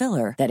gel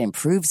filler that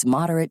improves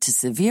moderate to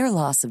severe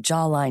loss of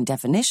jawline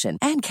definition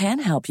and can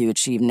help you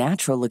achieve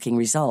natural-looking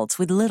results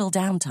with little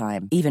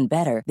downtime. Even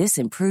better, this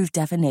improved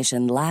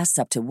definition lasts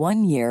up to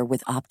 1 year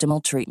with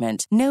optimal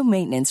treatment. No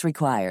maintenance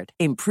required.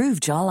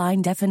 Improve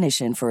jawline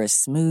definition for a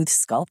smooth,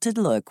 sculpted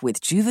look with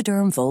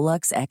Juvederm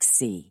Volux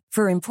XC.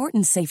 For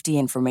important safety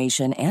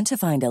information and to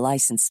find a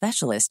licensed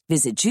specialist,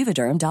 visit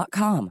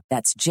Juvederm.com.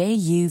 That's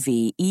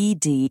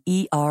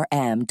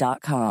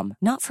JUVEDERM.com.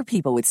 Not for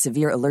people with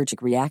severe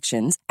allergic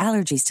reactions,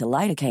 allergies to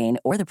lidocaine,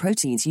 or the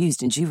proteins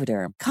used in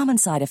Juvederm. Common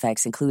side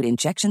effects include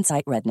injection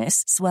site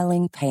redness,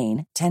 swelling,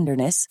 pain,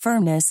 tenderness,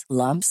 firmness,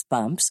 lumps,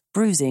 bumps,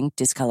 bruising,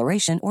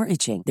 discoloration, or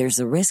itching. There's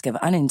a risk of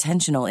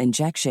unintentional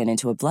injection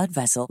into a blood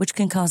vessel, which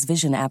can cause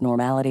vision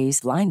abnormalities,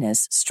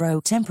 blindness,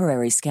 stroke,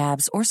 temporary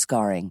scabs, or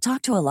scarring.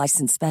 Talk to a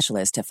licensed specialist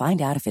to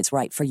find out if it's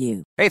right for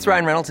you. Hey, it's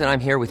Ryan Reynolds, and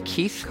I'm here with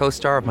Keith,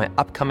 co-star of my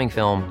upcoming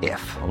film,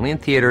 If, only in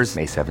theaters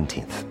May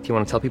 17th. Do you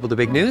want to tell people the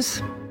big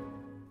news?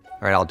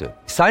 All right, I'll do it.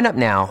 Sign up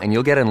now and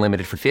you'll get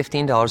unlimited for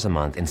 $15 a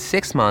month and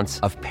 6 months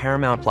of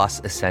Paramount Plus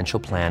Essential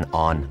Plan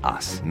on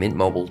us.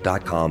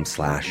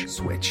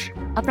 MintMobile.com/switch.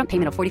 Upfront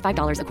payment of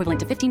 $45 equivalent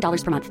to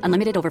 $15 per month.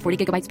 Unlimited over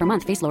 40 gigabytes per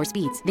month. Face lower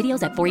speeds.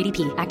 Videos at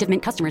 480p. Active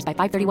Mint customers by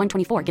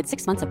 531.24 get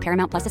 6 months of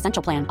Paramount Plus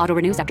Essential Plan. Auto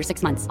renews after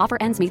 6 months. Offer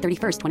ends May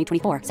 31st,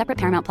 2024. Separate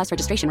Paramount Plus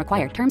registration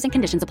required. Terms and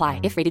conditions apply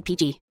if rated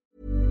PG.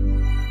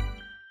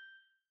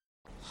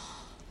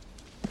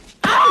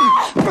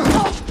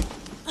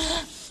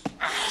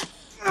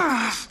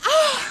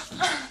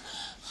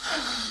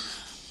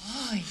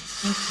 Oh, you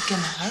think you can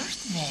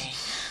hurt me?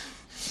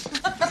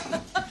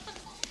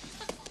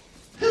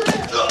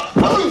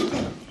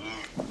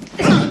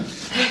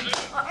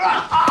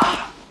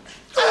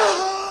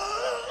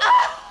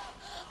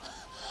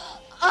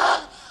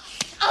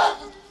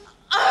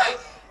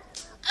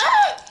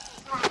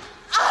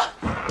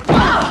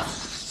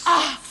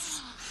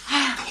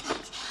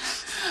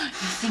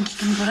 You think you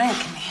can break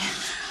me?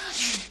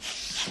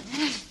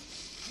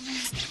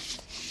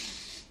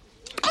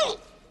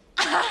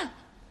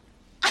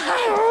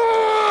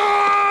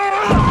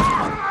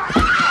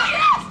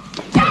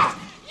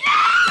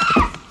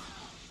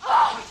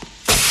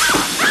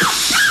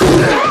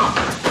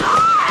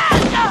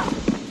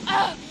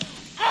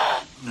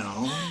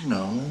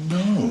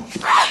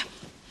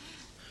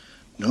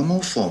 No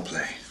more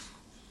foreplay.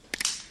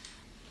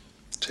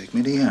 Take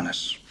me to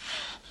Yanis.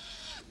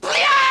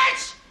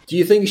 Do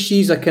you think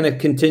she's a kind of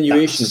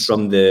continuation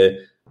from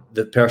the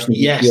person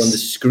you see on the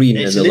screen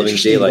in The Living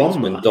Daylights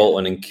when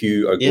Dalton and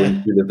Q are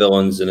going through the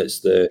villains, and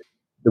it's the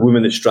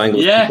woman that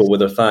strangles people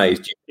with her thighs?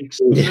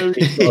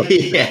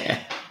 I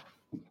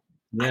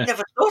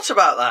never thought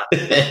about that.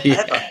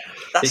 Ever.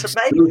 That's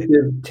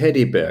amazing.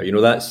 Teddy bear,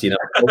 that scene.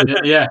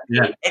 Yeah.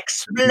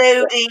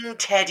 Exploding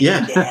teddy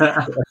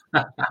bear.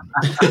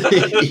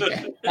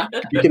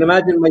 You can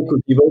imagine Michael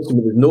G. Wilson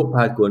with his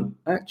notepad going,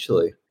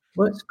 actually,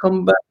 let's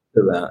come back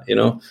to that,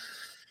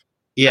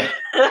 Yeah.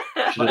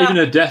 Even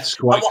her death's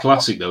quite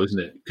classic, though, isn't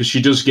it? Because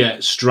she does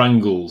get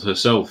strangled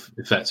herself,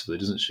 effectively,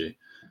 doesn't she?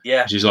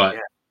 Yeah. She's like,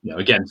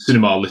 again,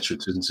 cinema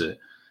literate, isn't it?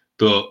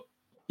 But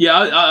yeah,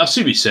 I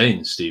see what you're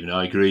saying, Stephen.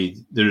 I agree.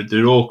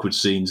 They're awkward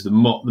scenes.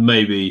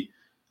 Maybe.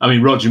 I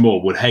mean, Roger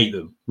Moore would hate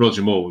them.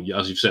 Roger Moore,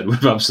 as you've said, would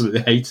have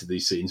absolutely hated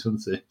these scenes,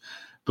 wouldn't he?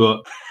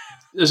 But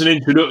as an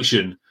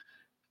introduction,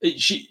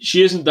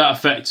 she isn't that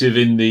effective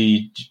in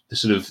the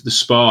sort of the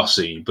spa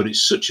scene, but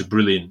it's such a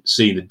brilliant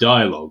scene. The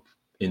dialogue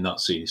in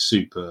that scene is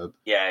superb.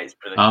 Yeah, it's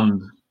brilliant.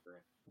 And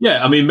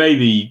yeah, I mean,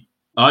 maybe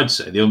I'd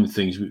say the only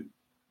thing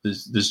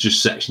is there's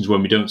just sections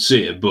when we don't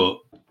see it, but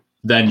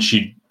then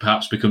she'd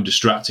perhaps become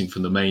distracting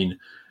from the main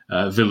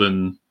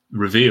villain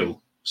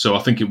reveal So I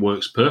think it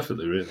works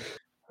perfectly, really.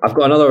 I've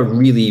got another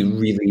really,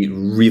 really,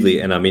 really,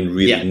 and I mean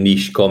really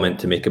niche comment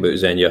to make about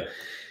Xenia.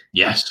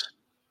 Yes.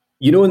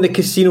 You know, in the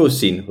casino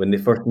scene when they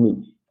first meet,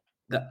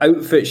 the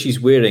outfit she's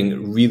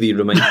wearing really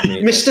reminds me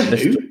of Mr.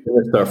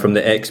 Sinister from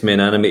the X-Men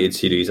animated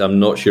series. I'm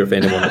not sure if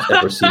anyone has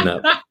ever seen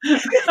that.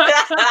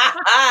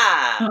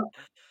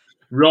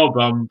 Rob,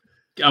 I'm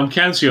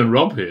counting on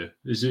Rob here.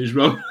 Is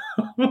Rob?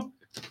 Oh,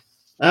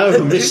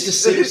 Mr.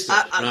 Sinister.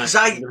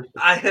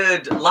 I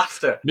heard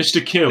laughter.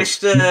 Mr. Kill.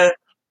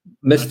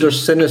 Mr.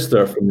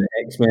 Sinister from the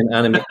X-Men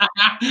animated.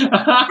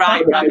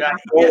 Right.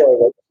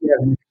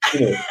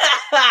 Yeah.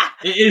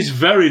 It is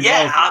very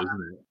novel,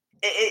 isn't it?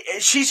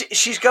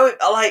 She's going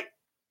like,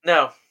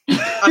 no,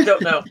 I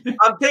don't know.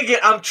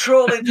 I'm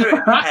trawling through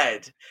in my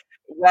head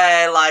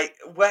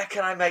where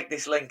can I make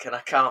this link, and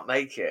I can't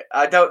make it.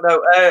 I don't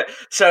know.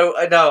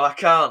 No, I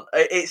can't.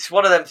 It's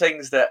one of them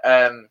things that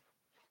I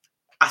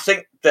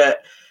think that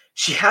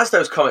she has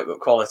those comic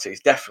book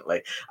qualities,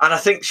 definitely, and I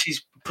think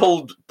she's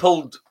pulled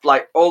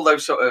like all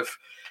those sort of.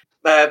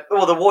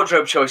 The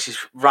wardrobe choices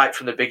right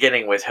from the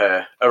beginning with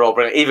her are all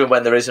brilliant, even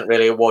when there isn't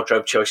really a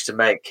wardrobe choice to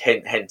make.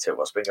 Hint at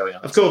what's been going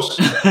on. Of course,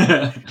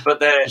 but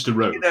they're just a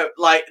road.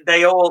 Like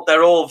they're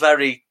all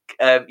very.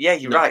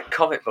 You're right,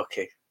 comic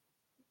booky.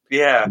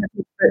 Yeah,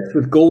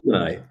 with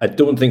Goldeneye, I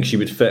don't think she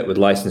would fit with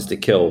License to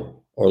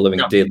Kill or Living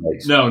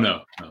Daylights. No,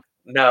 not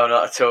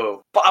at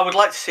all. But I would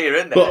like to see her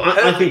in there.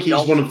 But I think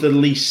he's one of the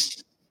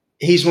least.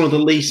 He's one of the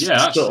least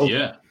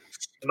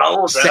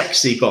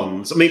sexy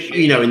Bonds. I mean,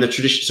 in the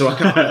tradition. So I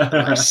can't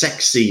like a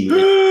sex scene. Do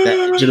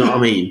you know what I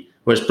mean?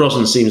 Whereas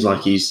Brosnan seems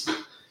like he's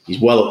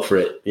well up for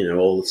it,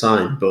 all the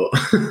time. But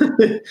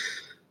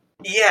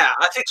yeah,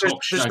 I think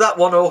there's that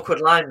one awkward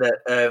line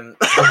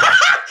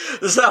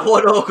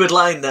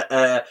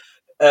that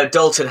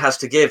Dalton has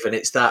to give, and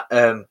it's that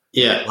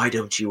why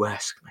don't you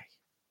ask me?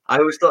 I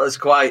always thought it was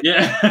quite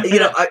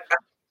I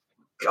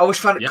always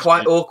found it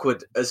quite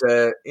awkward as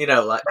a,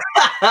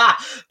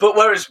 but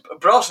whereas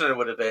Brosnan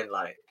would have been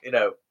like,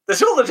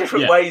 there's all the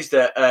different ways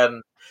that,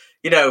 that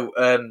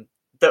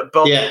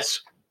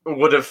Bonds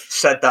would have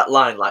said that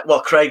line. Like,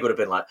 well, Craig would have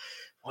been like,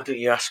 why don't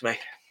you ask me?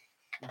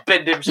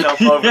 Bend himself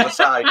over the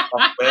side.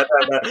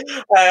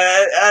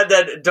 And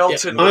then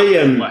Dalton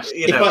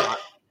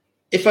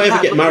if I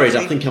ever get married,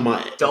 I think I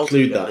might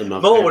include that in my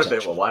More would have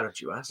been, well, why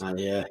don't you ask?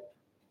 Yeah,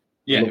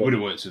 it would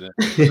have worked with it.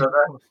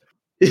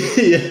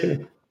 Yeah.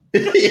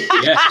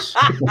 Yes.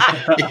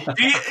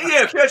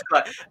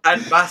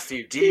 And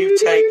Matthew, do you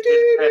take?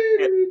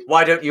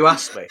 Why don't you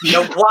ask me?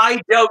 No,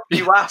 why don't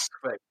you ask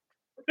me?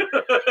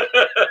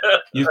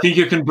 You think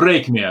you can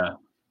break me?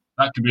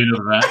 That could be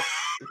another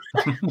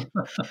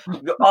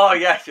Oh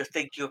yes, you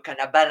think you can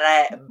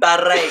barrage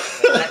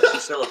the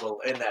next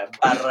syllable in there?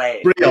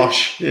 Barrage.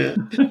 Brioche. Yeah.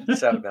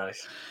 So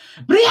nice.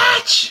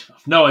 Brioche.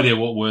 No idea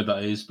what word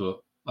that is, but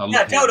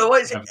I don't know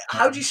what is it.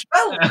 How do you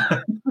spell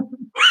it?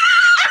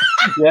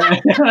 Yeah.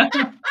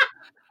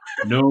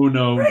 No.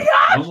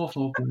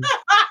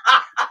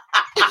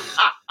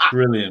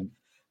 Brilliant.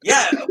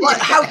 Yeah, like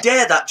how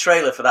dare that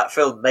trailer for that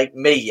film make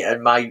me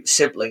and my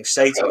siblings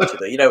say to each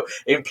other,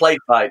 in play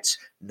fights,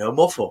 no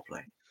more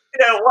foreplay.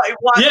 Why?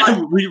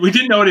 Yeah, we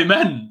didn't know what it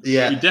meant.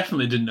 Yeah, we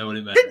definitely didn't know what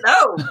it meant. Didn't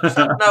know.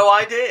 No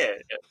idea.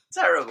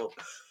 Terrible.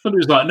 But it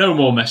was like no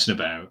more messing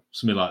about,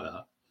 something like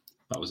that.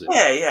 That was it.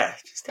 Yeah.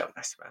 Just don't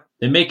mess about.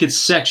 They make it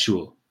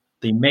sexual.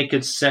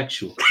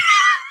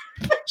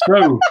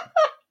 So,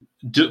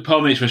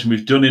 pardon the expression,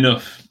 we've done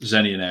enough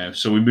Xenia now.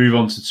 So we move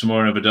on to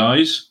Tomorrow Never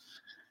Dies.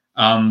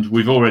 And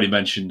we've already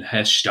mentioned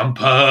Herr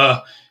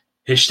Stamper.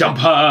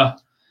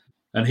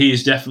 And he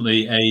is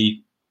definitely a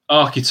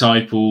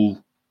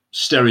archetypal,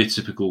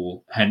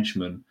 stereotypical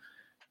henchman.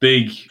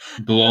 Big,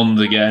 blonde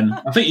again.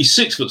 I think he's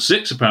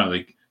 6'6",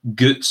 apparently.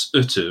 Götz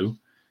Otto,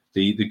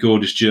 the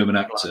gorgeous German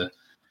actor,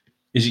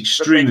 is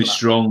extremely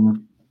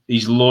strong.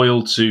 He's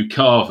loyal to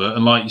Carver.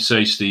 And like you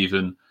say,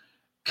 Stephen,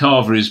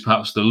 Carver is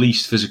perhaps the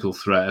least physical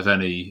threat of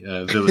any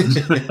villain.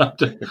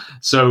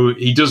 So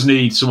he does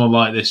need someone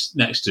like this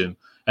next to him.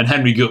 And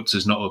Henry Götz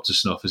is not up to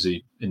snuff, is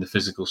he, in the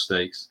physical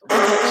stakes?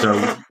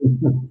 So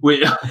we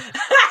get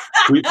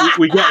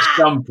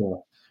Stamper.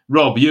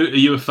 Rob, are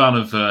you a fan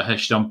of Herr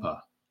Stamper?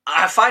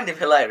 I find him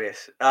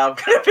hilarious. I'm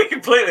going to be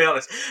completely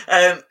honest.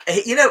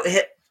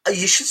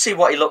 You should see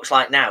what he looks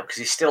like now because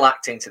he's still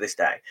acting to this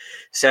day.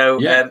 So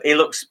he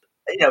looks,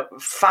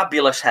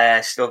 fabulous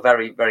hair, still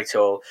very, very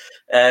tall.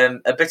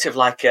 A bit of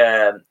like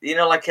a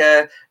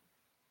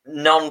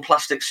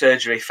non-plastic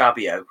surgery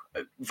Fabio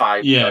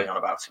vibe going on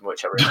about him,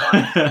 which I really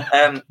like.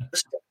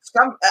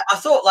 I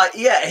thought,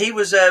 he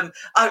was.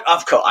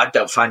 I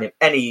don't find him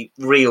any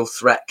real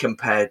threat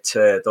compared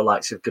to the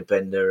likes of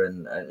Gobinder,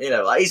 and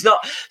he's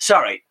not.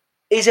 Sorry,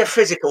 he's a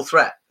physical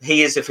threat.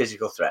 He is a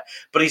physical threat,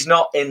 but he's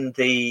not in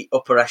the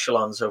upper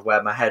echelons of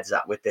where my head's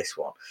at with this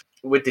one.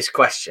 With this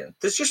question,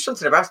 there's just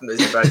something about him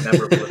that isn't very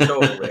memorable at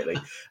all, really.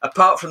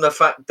 Apart from the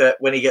fact that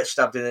when he gets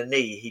stabbed in the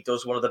knee, he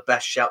does one of the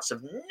best shouts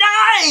of 9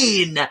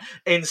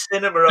 in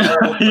cinema of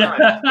all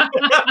time.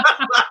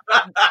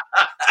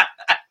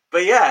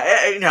 But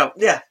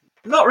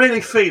Not really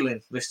feeling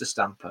Mr.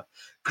 Stamper.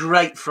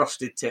 Great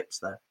frosted tips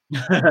there.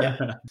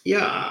 I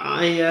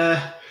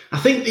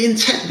think the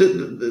intent,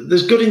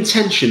 there's good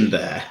intention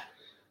there.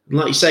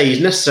 Like you say, he's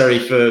necessary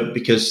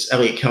because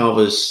Elliot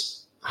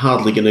Carver's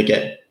hardly going to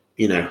get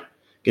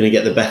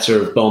the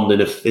better of Bond in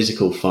a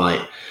physical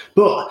fight.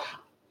 But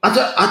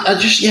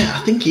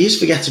I think he is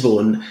forgettable,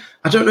 and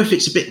I don't know if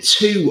it's a bit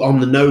too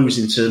on the nose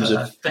in terms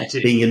of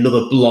being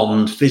another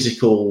blonde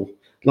physical.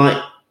 Like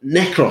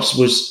Necros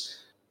was.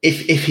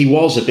 If he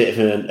was a bit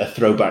of a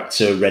throwback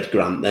to Red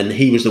Grant, then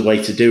he was the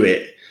way to do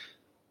it.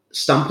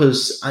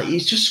 Stamper's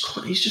he's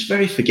just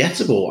very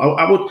forgettable.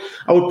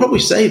 I would probably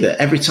say that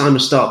every time I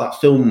start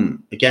that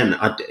film again,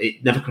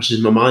 it never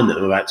crosses my mind that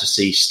I'm about to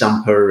see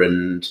Stamper,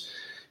 and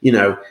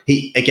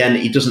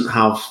he doesn't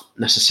have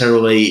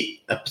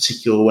necessarily a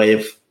particular way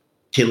of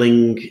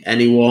killing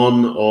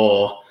anyone,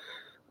 or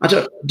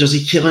does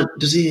he kill it?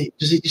 Does he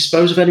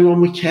dispose of anyone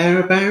we care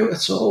about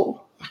at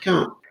all? I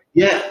can't.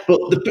 Yeah, but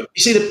the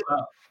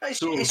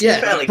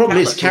problem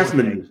is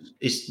Kaufman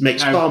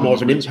makes far more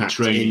of an impact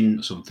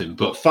in something,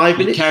 but 5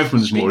 minutes.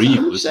 Kaufman's more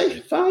evil.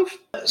 Say 5.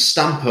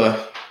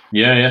 Stamper.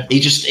 Yeah.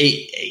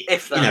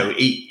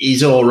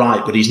 He's all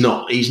right, but he's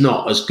not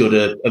as good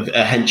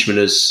a henchman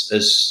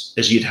as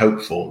you'd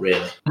hope for,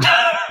 really.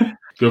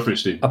 Go for it,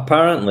 Steve.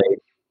 Apparently,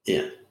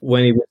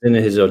 when he was in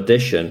his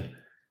audition,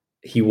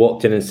 he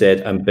walked in and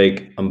said, "I'm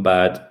big, I'm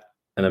bad,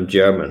 and I'm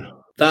German."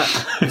 That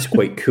is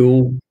quite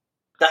cool.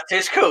 That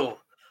is cool.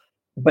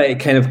 But it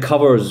kind of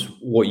covers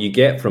what you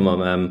get from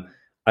him.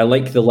 I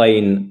like the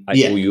line, "I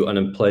owe you an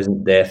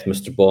unpleasant death,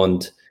 Mr.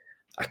 Bond."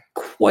 I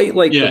quite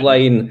like the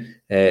line,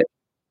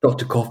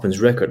 "Dr. Kaufman's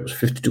record was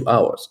 52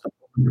 hours. I'm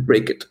going to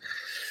break it."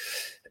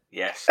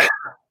 Yes.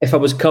 If I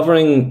was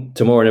covering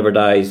Tomorrow Never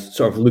Dies,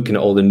 sort of looking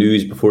at all the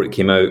news before it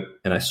came out,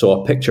 and I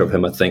saw a picture of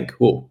him, I'd think,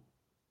 "Oh,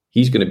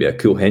 he's going to be a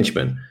cool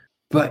henchman."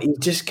 But he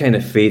just kind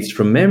of fades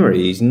from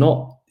memory. He's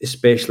not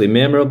especially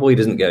memorable. He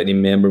doesn't get any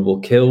memorable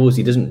kills.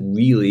 He doesn't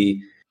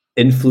really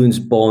influence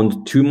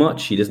Bond too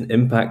much. He doesn't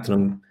impact on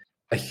him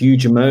a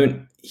huge amount.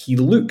 He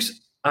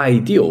looks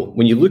ideal.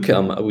 When you look at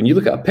him, when you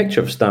look at a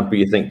picture of Stamper,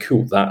 you think,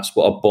 cool, that's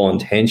what a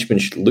Bond henchman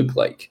should look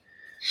like.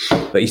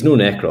 But he's no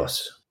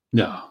Necros.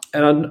 No.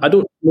 And I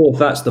don't know if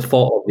that's the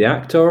fault of the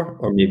actor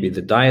or maybe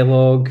the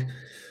dialogue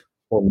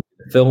or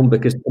the film,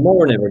 because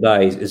Tomorrow Never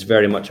Dies is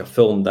very much a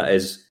film that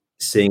is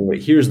saying,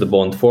 right, here's the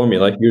Bond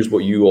formula. Here's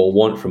what you all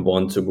want from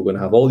Bond. So we're going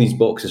to have all these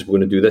boxes. We're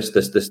going to do this.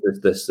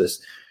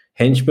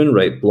 Henchman,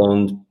 right?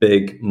 Blonde,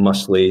 big,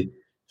 muscly,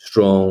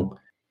 strong.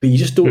 But you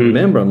just don't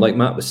remember him. Like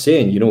Matt was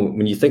saying,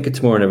 when you think of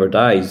Tomorrow Never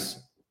Dies,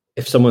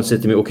 if someone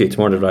said to me, okay,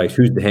 Tomorrow Never Dies,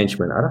 who's the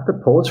henchman? I'd have to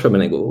pause for a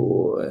minute and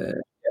go,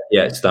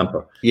 it's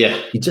Stamper. Yeah.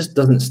 He just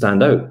doesn't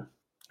stand out.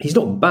 He's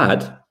not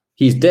bad.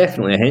 He's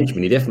definitely a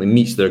henchman. He definitely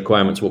meets the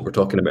requirements of what we're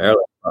talking about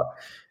earlier. But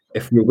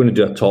if we were going to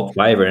do a top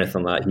 5 or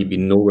anything like that, he'd be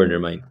nowhere in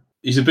your mind.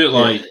 He's a bit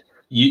like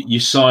you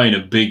sign a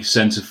big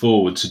centre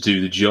forward to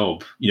do the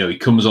job. He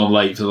comes on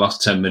late for the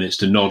last 10 minutes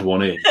to nod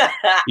one in.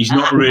 He's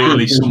not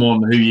really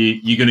someone who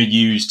you're going to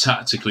use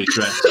tactically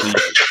throughout the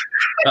season.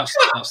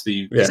 That's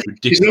the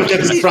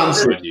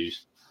ridiculous word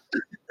use.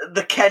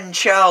 The Ken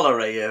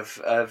Charlery of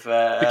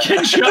the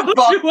Ken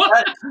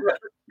Charlery.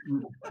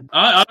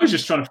 I was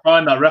just trying to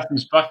find that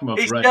reference back in my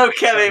brain. He's no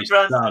Kevin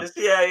Francis.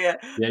 Yeah,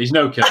 he's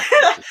no Kevin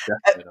Francis.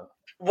 Definitely not.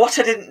 What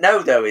I didn't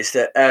know, though, is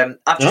that I've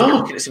just been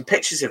looking at some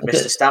pictures of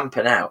Mr.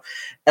 Stamper now.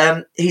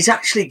 He's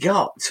actually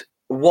got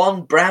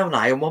one brown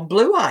eye and one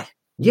blue eye.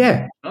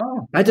 Yeah.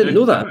 I didn't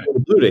know that.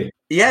 Blu-ray.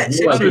 Yeah.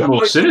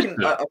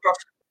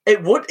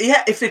 It would,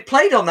 if they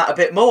played on that a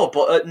bit more,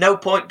 but at no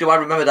point do I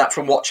remember that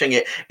from watching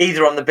it,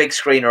 either on the big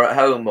screen or at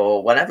home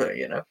or whenever,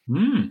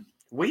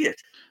 Weird.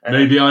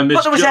 Maybe I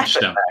misjudged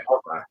Stamper.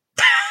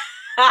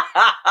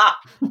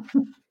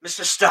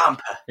 Mr.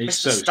 Stamper.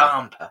 Mr.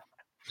 Stamper.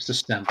 Mr.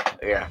 Stamper.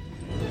 Yeah.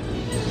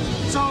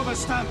 It's over,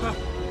 Stamper.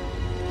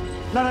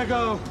 Let her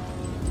go.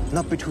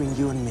 Not between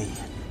you and me.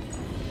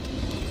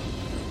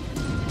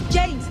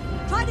 James,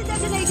 try to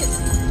detonate it.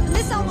 The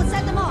missile will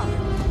set them off.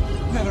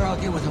 Never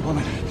argue with a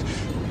woman.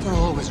 They're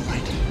always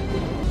right.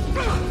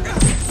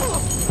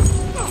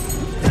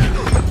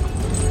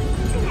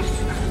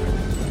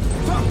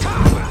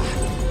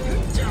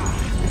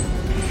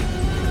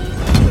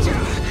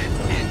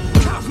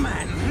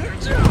 Kaufman!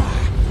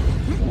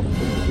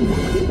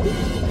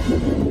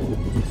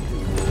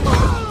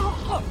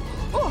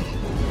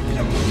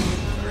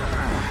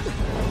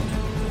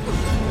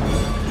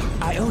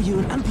 I owe you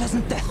an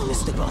unpleasant death,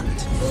 Mr. Bond.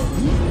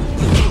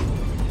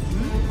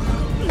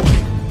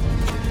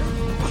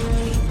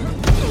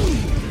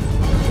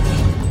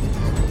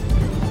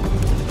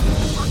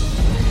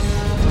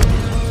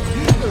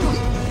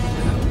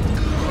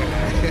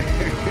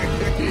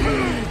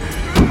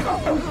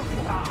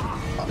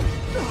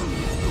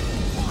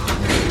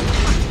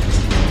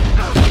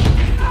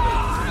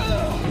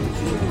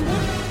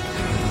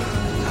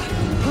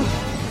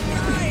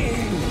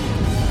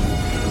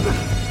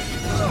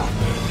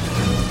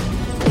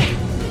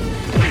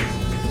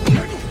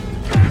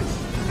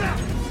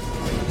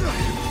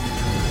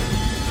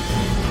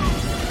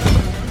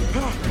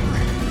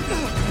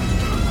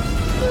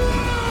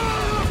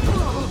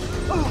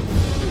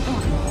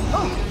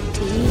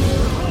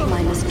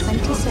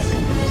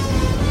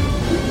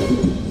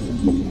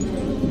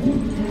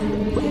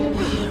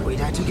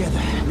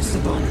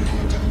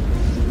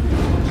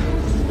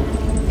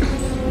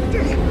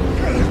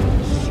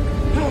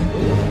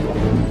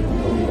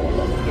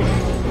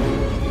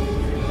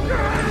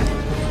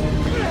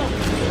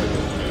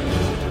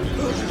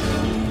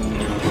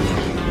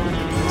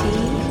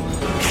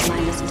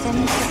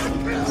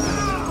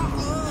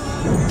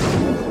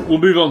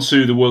 move on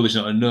to The World Is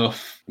Not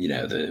Enough. You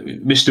know,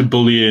 Mr.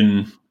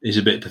 Bullion is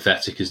a bit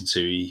pathetic, isn't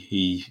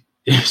he?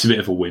 He's a bit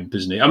of a wimp,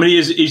 isn't he? I mean,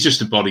 he's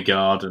just a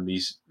bodyguard and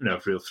he's, you know,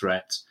 a real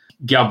threat.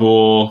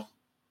 Gabor,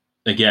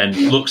 again,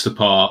 looks the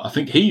part. I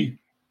think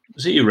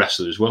was he a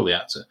wrestler as well, the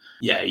actor?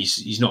 Yeah,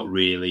 he's not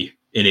really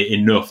in it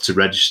enough to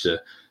register.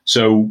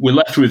 So we're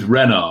left with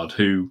Renard,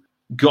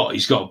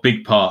 he's got a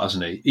big part,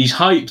 hasn't he? He's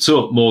hyped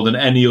up more than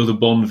any other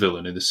Bond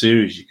villain in the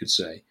series, you could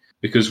say,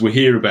 because we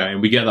hear about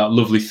him. We get that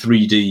lovely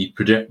 3D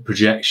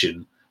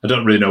projection. I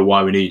don't really know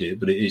why we need it,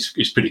 but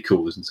it's pretty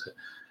cool, isn't it?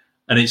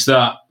 And it's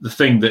the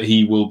thing that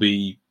he will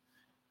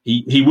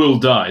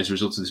die as a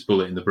result of this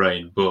bullet in the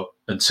brain, but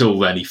until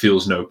then he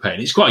feels no pain.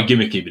 It's quite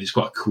gimmicky, but it's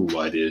quite a cool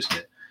idea, isn't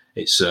it?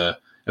 It's a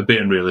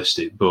bit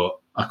unrealistic, but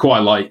I quite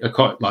like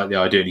the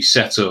idea, and he's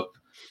set up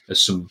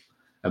as some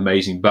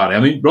amazing baddie. I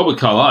mean, Robert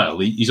Carlyle,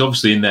 he's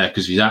obviously in there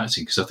because he's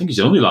acting, because I think he's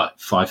only like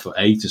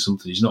 5'8" or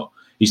something. He's not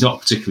a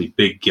particularly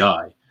big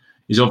guy.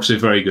 He's obviously a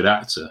very good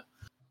actor.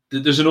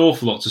 There's an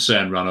awful lot to say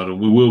on Renard, and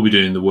we will be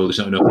doing The World Is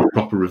Not Enough, a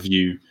proper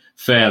review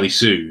fairly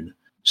soon.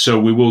 So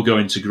we will go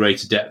into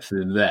greater depth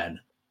than then.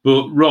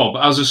 But Rob,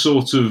 as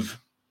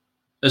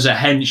a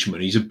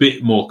henchman, he's a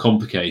bit more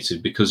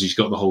complicated because he's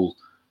got the whole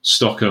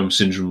Stockholm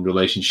Syndrome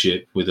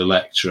relationship with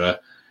Elektra,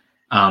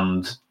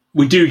 and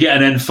we do get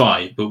an end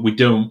fight, but we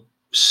don't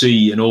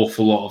see an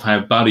awful lot of how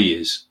bad he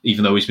is,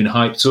 even though he's been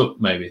hyped up,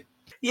 maybe.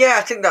 Yeah,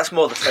 I think that's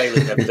more the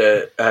failing of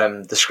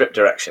the script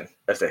direction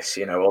of this,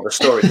 you know, or the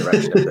story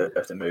direction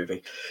of the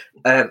movie.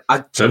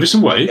 Purvis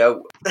and Wade.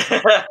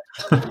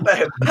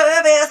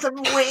 Purvis and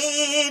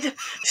Wade.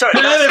 Sorry,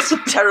 that's a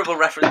terrible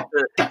reference.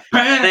 The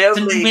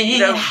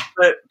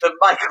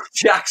Michael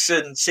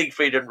Jackson,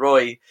 Siegfried and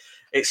Roy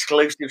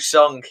exclusive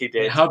song he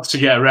did. It had to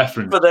get a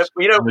reference. But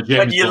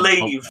when you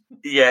leave,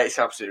 yeah, it's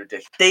absolutely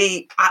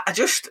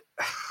ridiculous.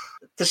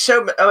 There's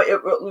so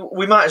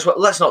we might as well.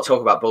 Let's not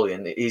talk about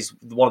Bullion. He's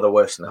one of the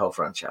worst in the whole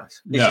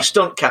franchise. It's a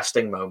stunt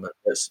casting moment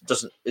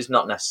is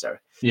not necessary.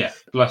 Yeah,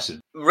 bless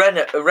him.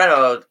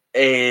 Renard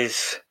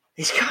he's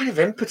kind of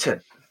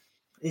impotent.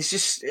 He's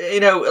just, you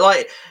know,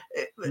 like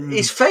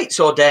his fate's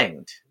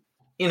ordained.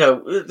 You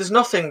know, there's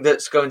nothing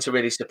that's going to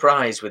really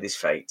surprise with his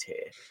fate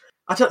here.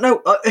 I don't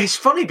know. It's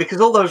funny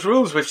because all those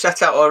rules we've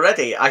set out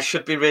already, I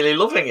should be really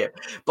loving it,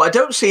 but I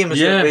don't see him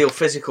as a real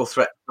physical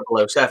threat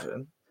to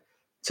 007.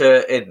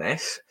 In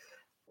this,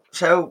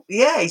 so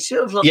yeah, he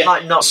sort of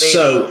like not being.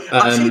 So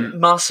I think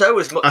Marceau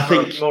is much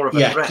more of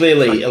a threat.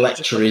 Clearly,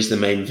 Elektra is the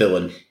main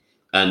villain,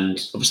 and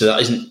obviously that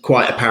isn't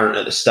quite apparent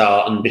at the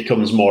start, and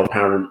becomes more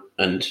apparent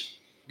and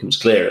becomes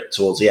clearer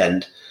towards the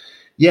end.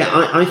 Yeah,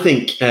 I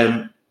think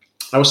I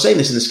was saying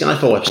this in the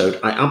Skyfall episode.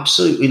 I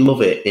absolutely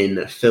love it in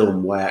a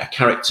film where a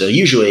character,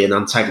 usually an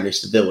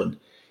antagonist, a villain,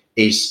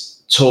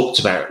 is talked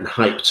about and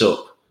hyped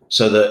up,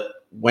 so that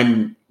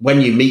when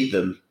you meet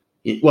them.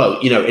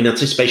 Well, you know, in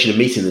anticipation of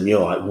meeting them,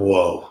 you're like,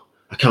 whoa,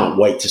 I can't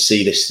wait to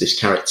see this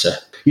character.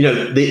 You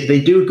know,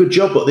 they do a good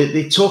job, but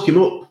they talk him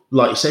up,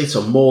 like you say,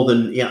 Tom, more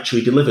than he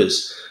actually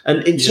delivers.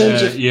 And in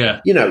terms of,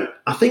 you know,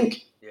 I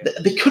think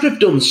they could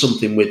have done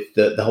something with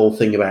the whole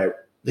thing about,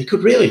 they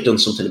could really have done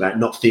something about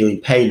not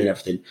feeling pain and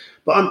everything.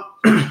 But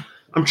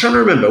I'm trying to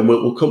remember, and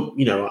we'll come,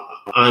 you know,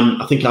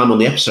 I think I'm on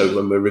the episode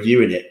when we're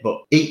reviewing it,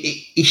 but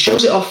he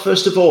shows it off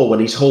first of all when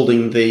he's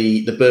holding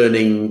the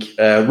burning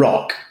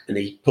rock and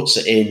he puts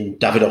it in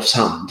Davidoff's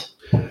hand.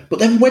 But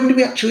then when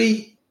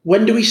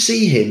do we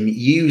see him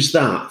use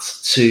that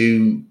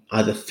to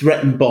either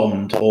threaten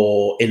Bond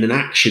or in an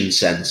action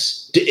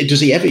sense? Does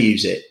he ever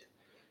use it?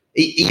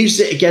 He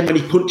uses it again when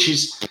he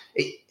punches.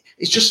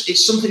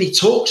 It's something he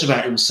talks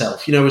about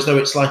himself, you know, as though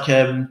it's like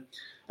a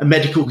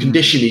medical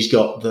condition he's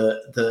got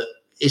that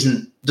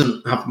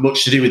doesn't have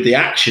much to do with the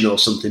action or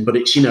something, but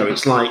it's, you know,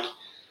 it's like,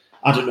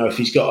 I don't know if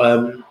he's got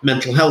a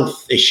mental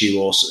health issue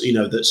or, you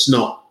know, that's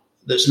not,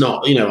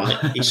 you know,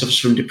 he suffers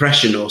from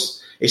depression or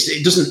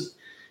it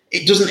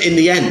doesn't in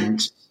the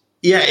end.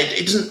 Yeah.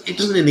 It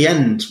doesn't in the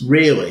end,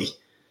 really.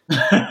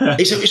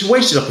 It's a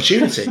wasted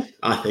opportunity.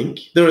 I think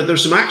there are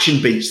some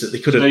action beats that they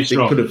could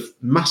have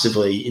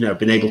massively, you know,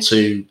 been able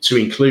to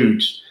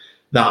include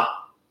that,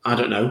 I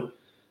don't know,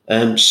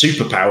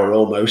 superpower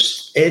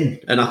almost in,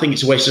 and I think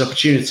it's a wasted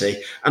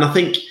opportunity. And I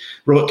think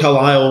Robert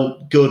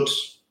Carlyle, good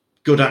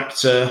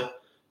actor,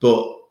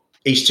 but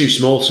he's too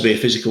small to be a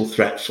physical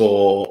threat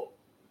for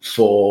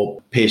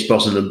Pierce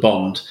Brosnan and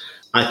Bond.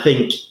 I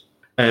think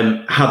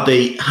had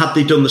they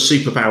done the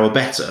superpower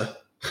better,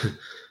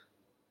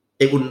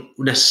 it wouldn't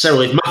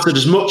necessarily have mattered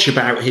as much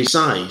about his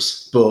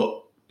size,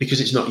 but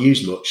because it's not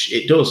used much,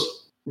 it does.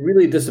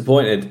 Really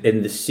disappointed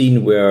in the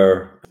scene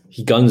where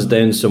he guns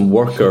down some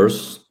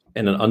workers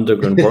in an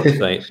underground work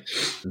site,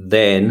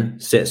 then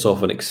sets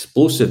off an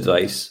explosive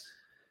device,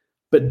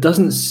 but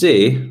doesn't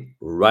say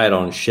right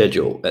on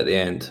schedule at the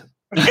end.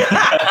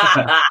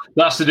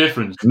 That's the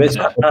difference.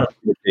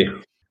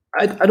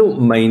 I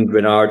don't mind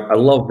Renard. I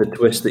love the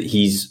twist that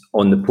he's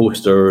on the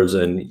posters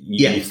and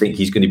you think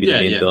he's going to be the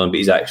main villain, but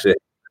he's actually,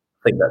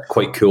 I think that's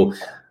quite cool.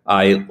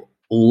 I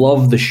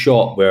love the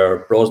shot where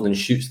Brosnan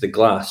shoots the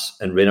glass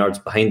and Renard's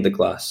behind the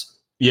glass.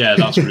 Yeah,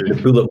 that's really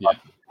the bullet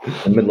in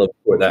the middle of the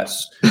court.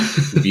 That's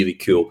really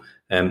cool.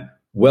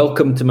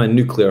 Welcome to my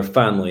nuclear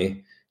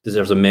family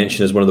deserves a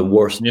mention as one of the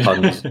worst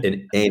puns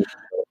in any.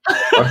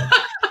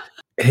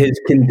 His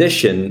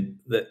condition,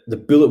 that the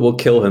bullet will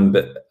kill him,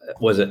 but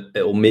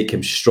it will make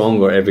him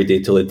stronger every day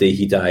till the day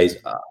he dies.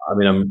 I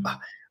mean,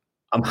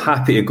 I'm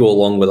happy to go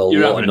along with a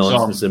lot of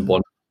nonsense in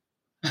Bond.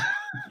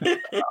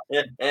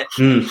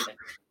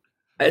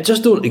 I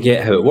just don't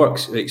get how it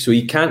works. Like, so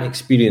he can't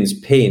experience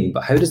pain,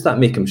 but how does that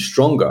make him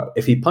stronger?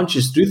 If he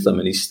punches through them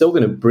and he's still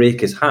going to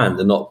break his hand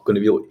and not going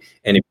to be able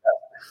any better,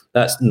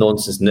 that's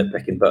nonsense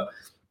nitpicking. But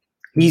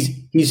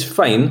he's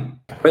fine.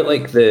 Quite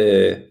like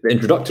the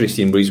introductory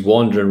scene where he's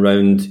wandering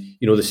around,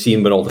 the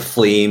scene with all the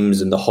flames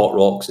and the hot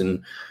rocks,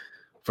 and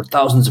for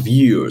thousands of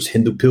years,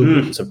 Hindu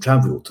pilgrims have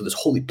travelled to this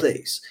holy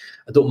place.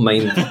 I don't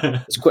mind.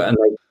 It's quite a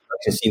nice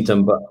action scene to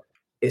him, but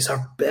it's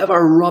a bit of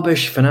a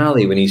rubbish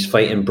finale when he's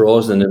fighting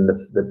Brosnan and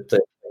the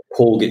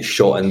pole gets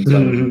shot into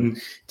him.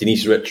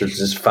 Denise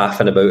Richards is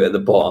faffing about at the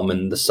bottom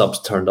and the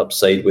sub's turned up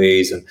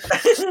sideways. And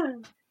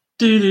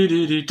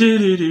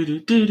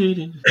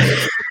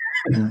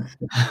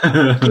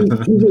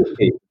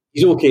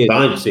he's okay.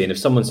 I'm saying if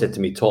someone said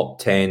to me top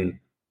 10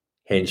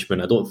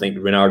 henchmen, I don't think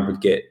Renard would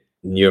get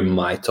near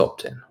my top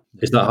 10.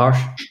 Is that harsh?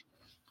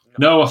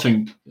 No, I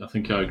think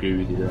I agree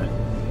with you there.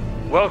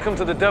 Welcome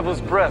to the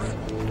Devil's Breath.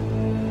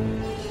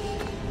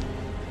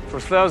 For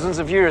thousands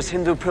of years,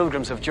 Hindu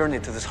pilgrims have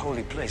journeyed to this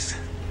holy place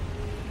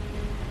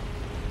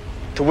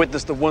to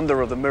witness the wonder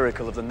of the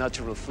miracle of the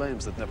natural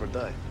flames that never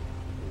die,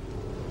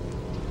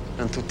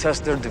 and to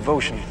test their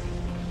devotion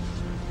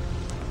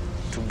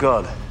to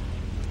God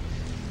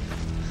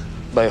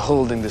by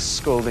holding the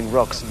scalding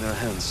rocks in their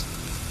hands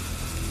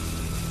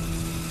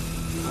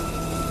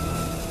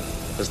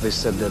as they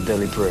said their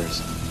daily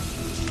prayers.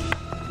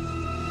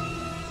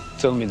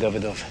 Tell me,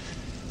 Davidov,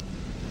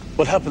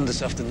 what happened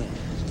this afternoon?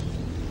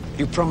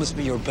 You promised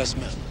me your best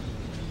man.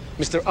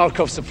 Mr.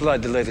 Arkov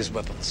supplied the latest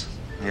weapons.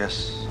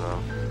 Yes,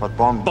 but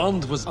Bond...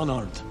 Bond was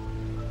unarmed.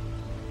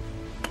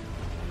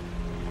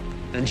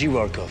 And you,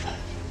 Arkov,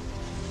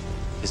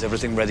 is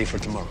everything ready for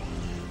tomorrow?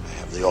 I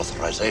have the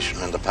authorization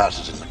and the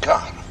passes in the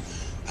car.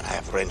 And I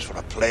have arranged for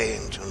a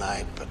plane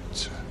tonight,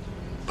 but...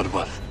 But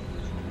what?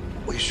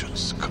 We should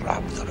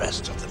scrap the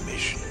rest of the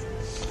mission.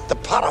 The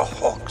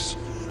Parahawks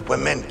were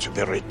meant to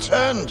be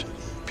returned.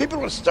 People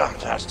will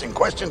start asking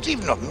questions,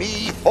 even of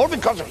me, all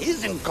because of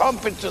his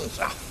incompetence.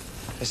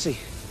 I see,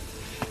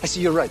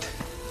 you're right.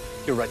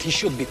 You're right, he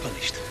should be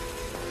punished.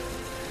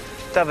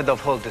 Davidov,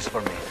 hold this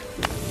for me.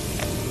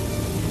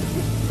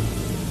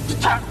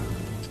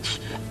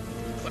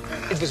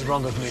 It was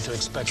wrong of me to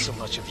expect so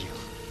much of you.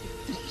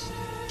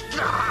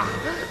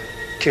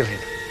 Kill him.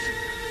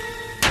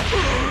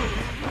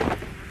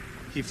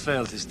 He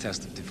failed his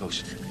test of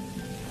devotion.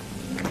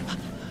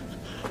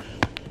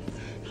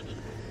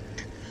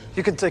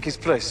 You can take his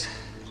place.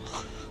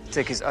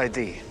 Take his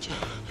ID.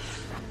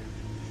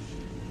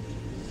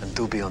 And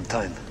do be on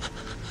time.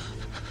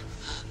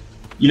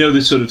 You know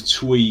the sort of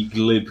twee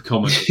glib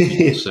comment that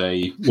people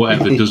say,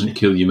 whatever doesn't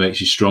kill you makes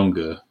you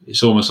stronger.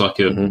 It's almost like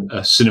a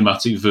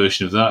cinematic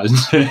version of that,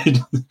 isn't it?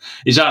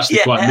 It's actually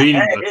quite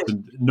meaningless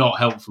and not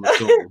helpful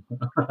at all.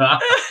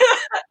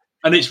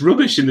 And it's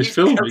rubbish in this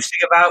film. It's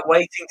about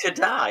waiting to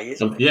die,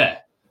 isn't it? Yeah.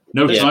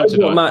 No time to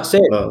die. What Matt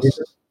said.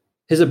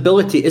 His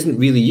ability isn't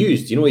really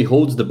used. He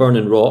holds the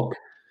burning rock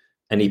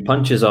and he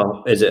punches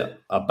a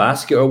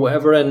basket or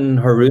whatever in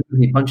her room.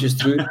 He punches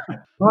through.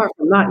 Apart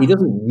from that, he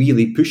doesn't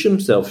really push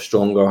himself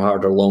stronger,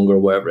 harder, longer,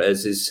 whatever it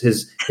is.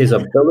 His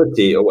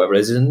ability or whatever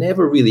it is, it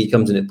never really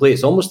comes into play.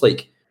 It's almost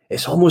like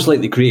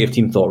the creative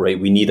team thought, right,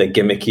 we need a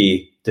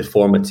gimmicky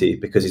deformity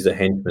because he's a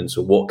henchman.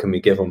 So what can we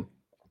give him?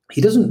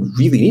 He doesn't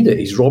really need it.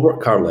 He's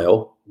Robert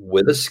Carlyle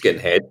with a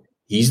skinhead.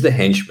 He's the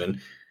henchman.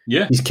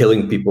 Yeah. He's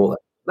killing people.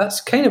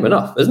 That's kind of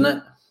enough, isn't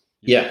it?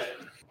 Yeah.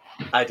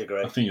 I'd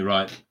agree. I think you're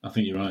right.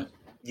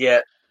 Yeah.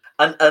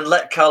 And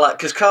let Carlyle,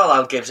 because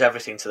Carlyle gives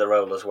everything to the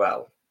role as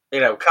well.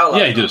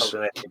 Carlyle he does.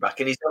 Holding anything back,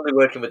 and he's only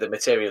working with the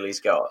material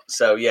he's got.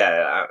 So,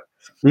 yeah.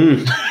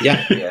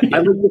 Yeah.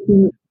 I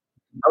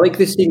like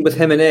this scene with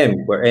him and M,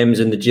 where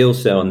M's in the jail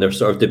cell and they're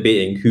sort of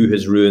debating who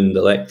has ruined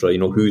Elektra,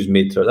 who's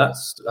made her.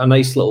 That's a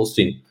nice little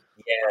scene.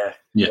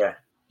 Yeah.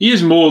 He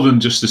is more than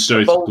just a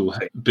stereotypical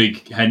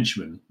big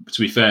henchman,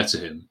 to be fair to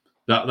him.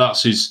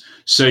 That's his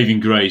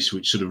saving grace,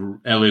 which sort of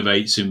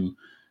elevates him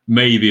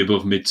maybe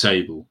above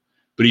mid-table.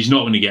 But he's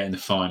not going to get in the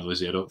final, is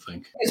he? I don't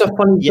think. It's a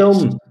fun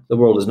film. The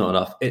World Is Not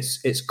Enough.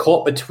 It's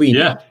caught between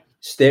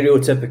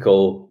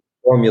stereotypical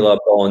formula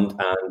Bond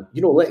and,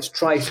 let's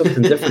try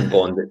something different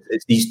Bond.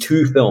 It's these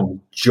two films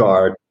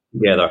jarred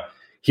together.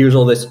 Here's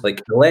all this,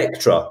 like,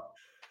 Elektra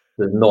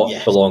does not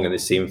belong in the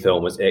same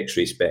film as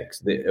X-Ray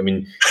Specs.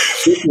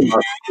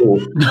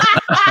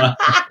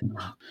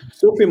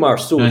 Sophie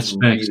Marceau is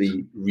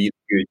really, really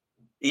good.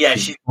 Yeah,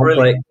 she's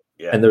brilliant.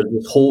 Yeah. And there's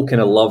this whole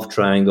kind of love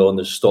triangle and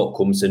there's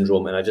Stockholm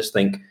Syndrome. And I just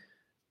think,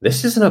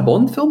 this isn't a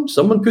Bond film?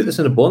 Someone put this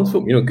in a Bond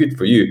film? Good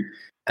for you.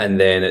 And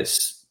then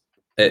it's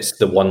It's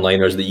the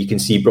one-liners that you can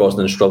see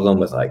Brosnan struggling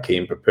with. I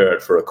came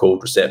prepared for a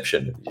cold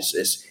reception.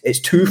 It's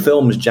two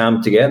films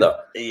jammed together.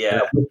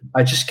 Yeah,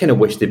 I just kind of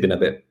wish they'd been a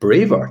bit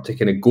braver to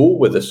kind of go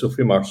with the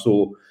Sophie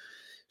Marceau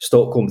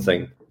Stockholm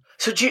thing.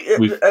 So,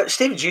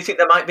 Stephen, do you think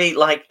there might be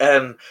like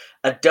a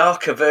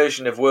darker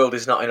version of World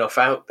Is Not Enough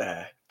out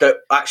there that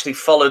actually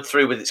followed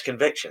through with its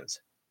convictions?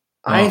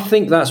 I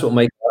think that's what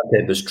Mike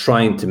Whitehead was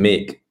trying to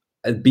make.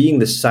 Being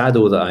the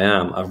sado that I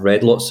am, I've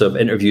read lots of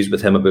interviews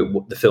with him about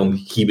what the film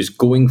he was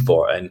going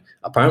for, and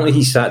apparently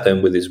he sat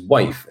down with his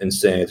wife and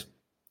said,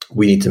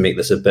 we need to make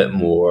this a bit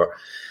more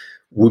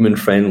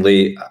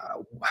woman-friendly.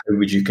 How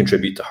would you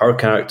contribute to her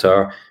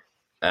character?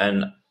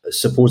 And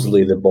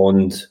supposedly the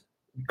Bond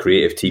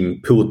creative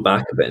team pulled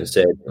back a bit and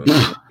said, we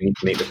need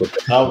to make this a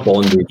bit more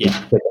Bond.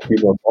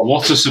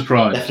 What a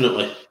surprise.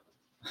 Definitely.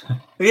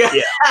 Yeah.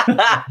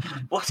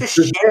 What a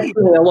shame. There's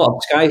definitely a lot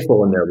of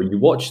Skyfall in there. When you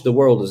watch The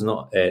World Is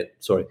Not...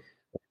 sorry.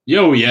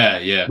 Oh,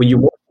 yeah. When you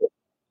watch it,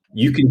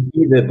 you can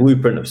see the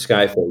blueprint of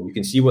Skyfall. You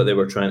can see what they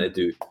were trying to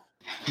do.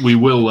 We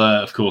will,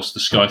 of course, the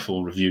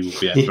Skyfall review will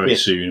be out very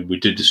soon. We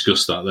did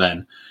discuss that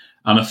then.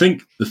 And I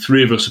think the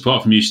three of us,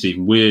 apart from you,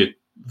 Stephen, we're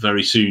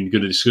very soon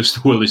going to discuss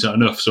The World Is Not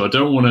Enough. So I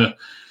don't want to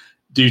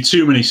do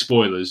too many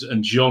spoilers.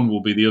 And John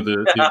will be the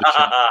other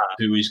chap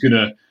who is going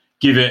to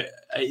give it...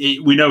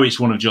 We know it's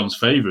one of John's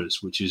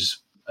favourites, which is,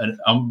 and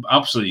I'm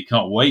absolutely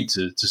can't wait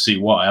to see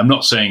why. I'm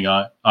not saying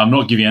I'm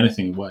not giving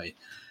anything away,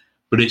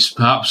 but it's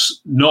perhaps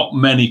not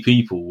many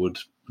people would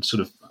sort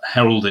of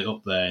herald it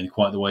up there in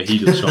quite the way he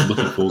does. So I'm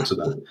looking forward to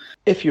that.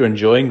 If you're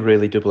enjoying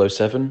Really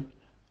 007,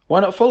 why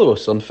not follow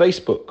us on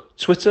Facebook,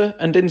 Twitter,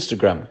 and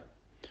Instagram?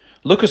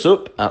 Look us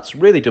up at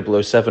Really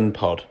 007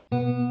 Pod.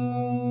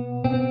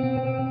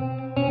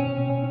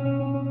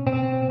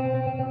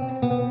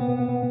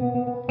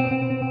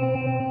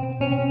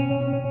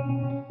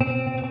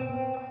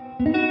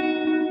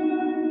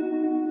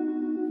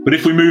 But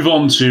if we move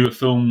on to a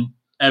film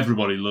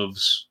everybody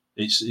loves,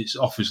 it's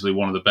obviously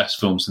one of the best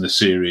films in the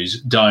series,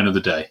 Die Another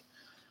Day.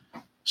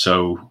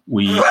 So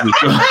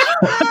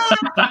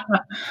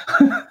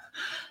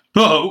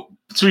but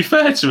to be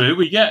fair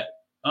to it,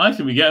 I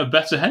think we get a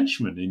better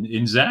henchman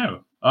in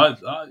Zhao.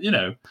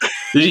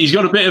 He's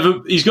got a bit of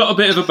a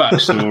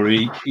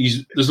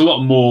backstory. There's a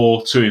lot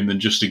more to him than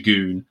just a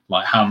goon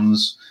like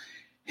Hans.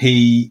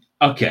 The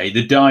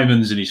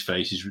diamonds in his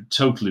face is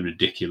totally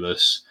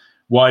ridiculous.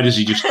 Why does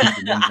he just keep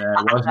them in there?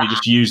 Why doesn't he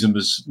just use them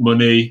as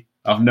money?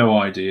 I've no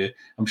idea.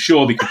 I'm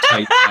sure they could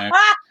take them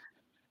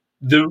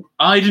out.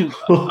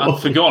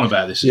 I've forgotten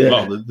about this as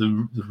well.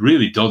 The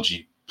really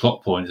dodgy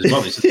plot point as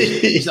well is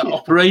that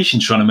operation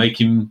trying to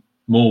make him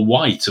more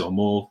white or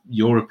more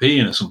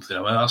European or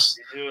something.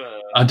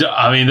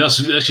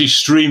 That's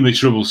extremely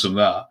troublesome.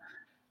 That,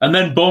 and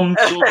then Bond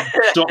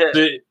sort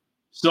of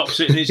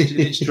stops it in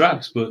its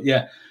tracks. But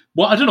yeah,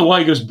 I don't know why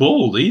he goes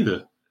bald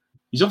either.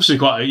 He's obviously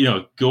quite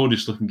a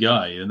gorgeous looking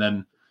guy, and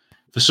then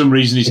for some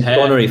reason his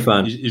hair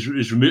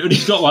is removed, and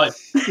he's got like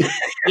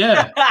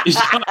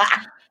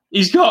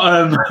he's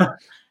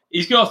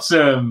got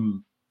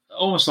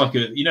almost like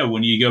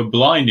when you go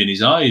blind in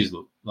his eyes,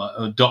 look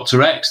like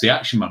Dr. X, the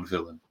Action Man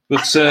villain.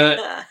 But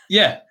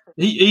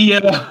he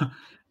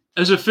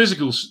as a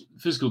physical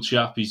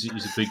chap, he's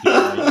a big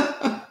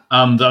guy,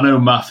 and I know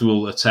Matt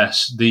will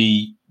attest.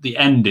 The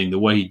ending, the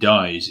way he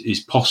dies, is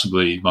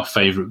possibly my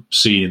favourite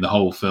scene in the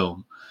whole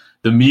film.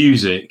 The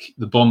music,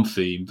 the Bond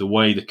theme, the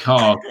way the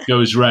car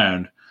goes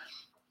round,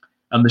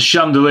 and the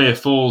chandelier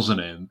falls on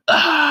him.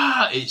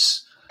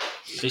 It's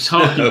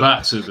harking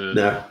back to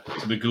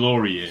the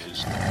glory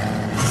years.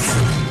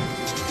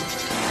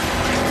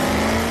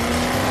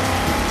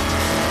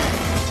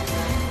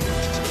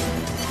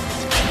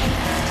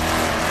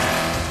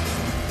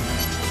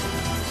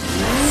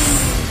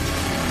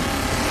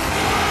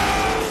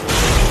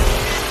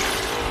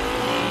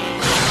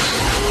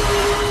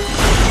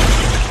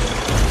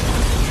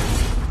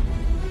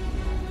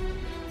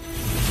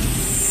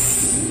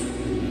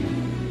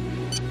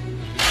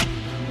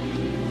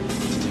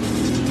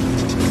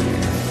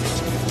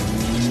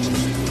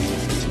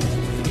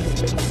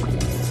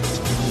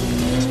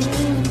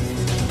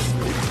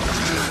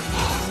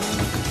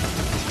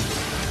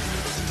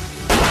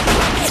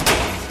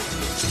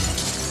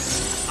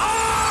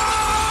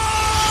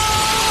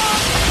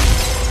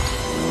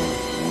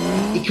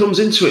 Comes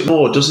into it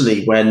more, doesn't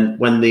he,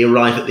 when they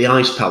arrive at the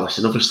Ice Palace,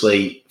 and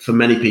obviously for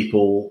many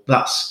people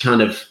that's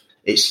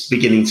it's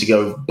beginning to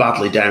go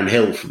badly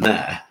downhill from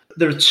there.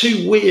 There are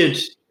two weird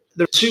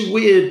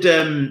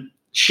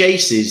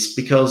chases,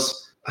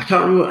 because I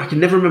can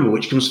never remember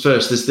which comes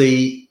first. There's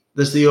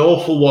the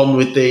awful one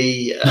with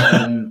the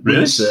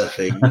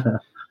windsurfing.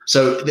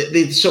 So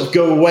they sort of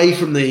go away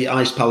from the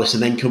Ice Palace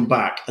and then come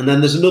back, and then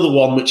there's another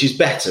one which is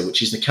better,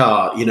 which is the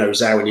car,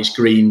 Zhao in his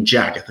green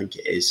Jag, I think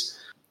it is.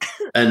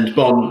 And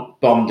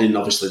Bond in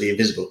obviously the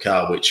invisible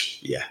car,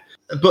 which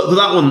but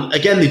that one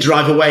again, they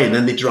drive away and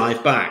then they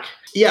drive back.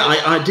 Yeah,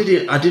 I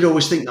did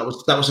always think that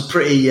was a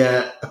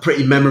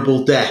pretty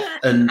memorable death.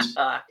 And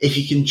if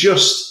you can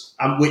just,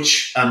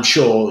 which I'm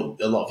sure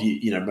a lot of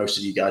you, most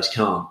of you guys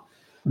can't,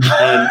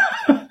 The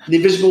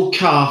invisible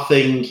car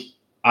thing,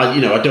 I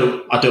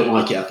don't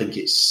like it. I think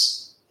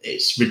it's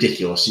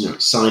ridiculous.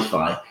 It's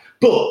sci-fi.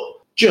 But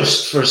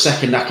just for a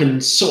second, I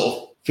can sort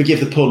of,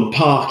 forgive the pun,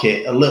 park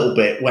it a little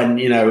bit when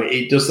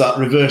it does that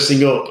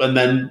reversing up, and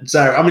then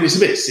Zara. I mean,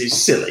 it's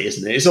silly,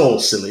 isn't it? It's all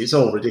silly. It's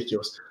all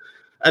ridiculous.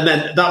 And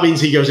then that means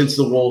he goes into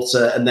the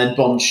water, and then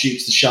Bond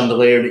shoots the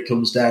chandelier, and it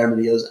comes down,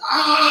 and he goes,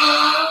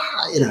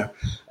 I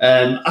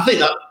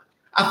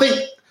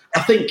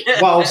think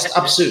whilst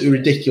absolutely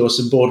ridiculous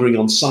and bordering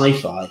on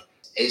sci-fi,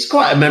 it's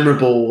quite a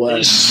memorable,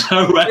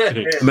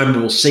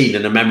 memorable scene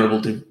and a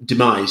memorable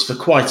demise for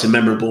quite a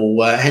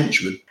memorable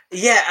henchman.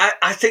 Yeah,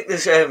 I think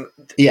there's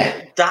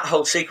that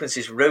whole sequence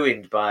is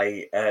ruined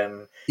by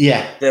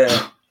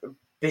the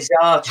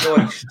bizarre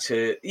choice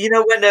to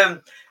when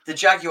the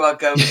Jaguar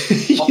goes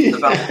off the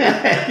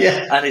balcony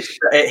and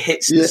it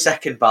hits the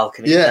second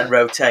balcony and then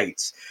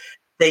rotates.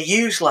 They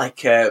use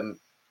like a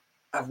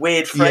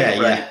weird frame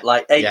rate,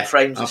 like 8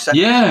 frames a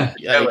second.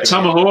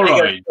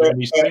 Tamahori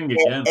doing his thing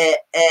again.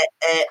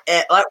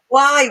 Like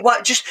why?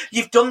 Just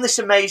you've done this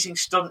amazing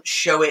stunt.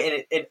 Show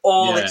it in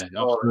all its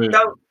glory.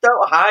 Don't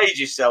hide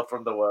yourself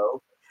from the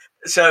world.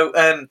 So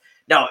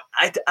no,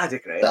 I'd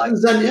agree. Like,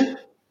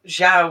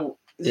 Zhao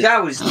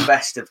is the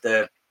best of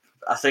the.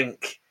 I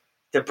think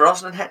the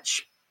Brosnan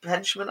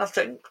henchman. I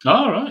think.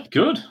 All right,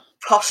 good.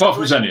 Possibly. Apart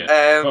from Xenia.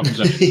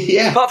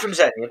 Apart from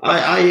Xenia.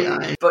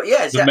 But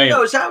yeah,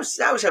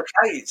 Zhao's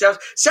okay.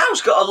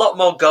 Zhao's got a lot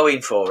more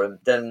going for him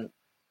than,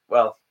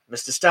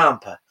 Mr.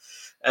 Stamper.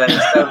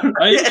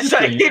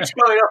 It keeps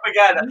coming up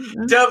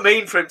again. Don't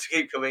mean for him to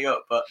keep coming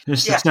up, but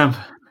Mr.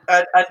 Stamper.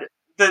 And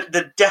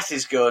the death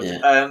is good.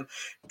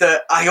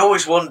 I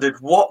always wondered,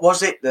 what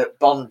was it that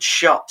Bond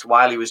shot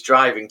while he was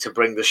driving to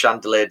bring the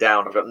chandelier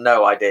down? I've got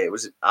no idea.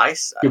 Was it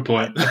ice? Good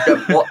point.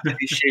 What did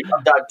he shoot?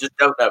 I just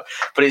don't know.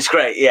 But it's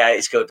great. Yeah,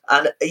 it's good.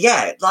 And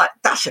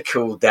that's a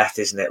cool death,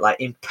 isn't it? Like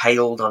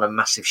impaled on a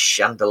massive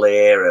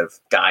chandelier of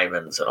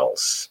diamonds and all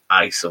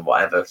ice and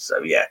whatever.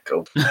 So yeah,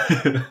 cool.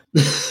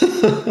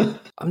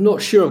 I'm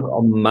not sure I've got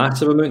a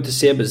massive amount to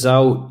say about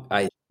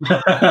Zhao.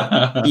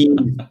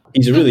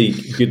 He's a really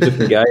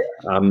good-looking guy.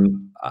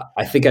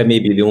 I think I may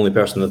be the only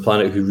person on the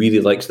planet who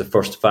really likes the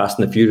first Fast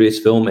and the Furious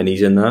film, and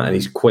he's in that, and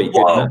he's quite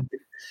good in it.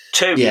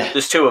 Two. Yeah.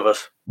 There's 2 of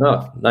us.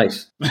 Oh,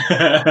 nice.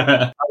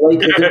 I like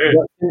the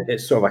introduction.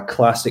 It's sort of a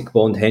classic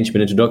Bond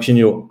henchman introduction.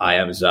 I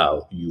am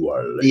Zhao. You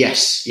are Link.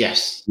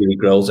 Yes. Really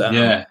grills it.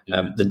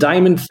 The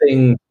diamond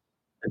thing.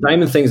 The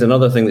diamond thing is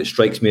another thing that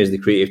strikes me as the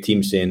creative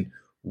team saying,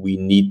 we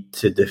need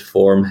to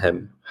deform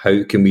him.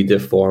 How can we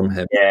deform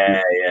him?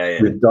 Yeah.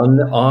 We've done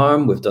the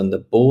arm, we've done the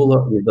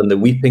bowler, we've done the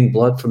weeping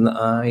blood from the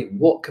eye.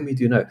 What can we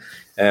do now?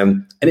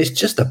 And it's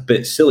just a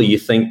bit silly. You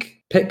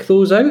think, pick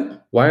those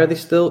out? Why are they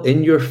still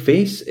in your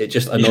face? It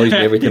just annoys me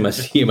every time I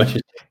see him.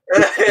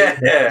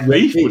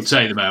 Rafe would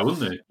take them out,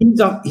 wouldn't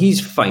he? He's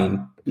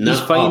fine.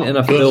 He's fine in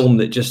a film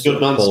that just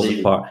sort of falls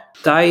apart.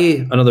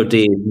 Die Another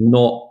Day,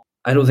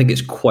 I don't think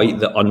it's quite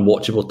the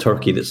unwatchable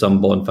turkey that some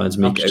Bond fans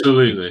make.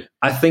 Absolutely.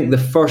 I think the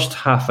first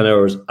half an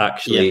hour is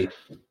actually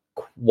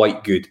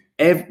quite good.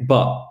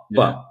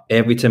 But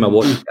every time I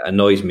watch it, it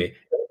annoys me.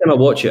 Every time I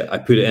watch it, I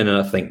put it in and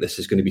I think this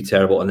is going to be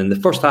terrible. And then the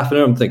first half an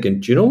hour, I'm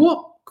thinking, do you know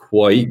what?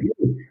 Quite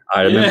good.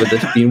 I remember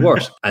this being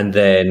worse. And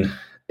then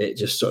it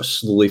just sort of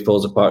slowly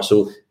falls apart.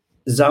 So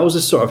Zhao's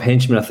a sort of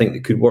henchman, I think,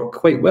 that could work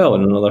quite well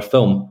in another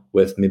film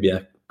with maybe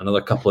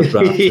another couple of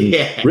drafts.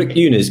 Rick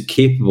Yune is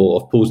capable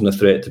of posing a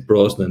threat to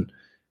Brosnan,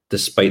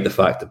 despite the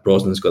fact that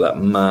Brosnan's got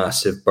that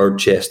massive bird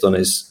chest on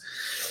his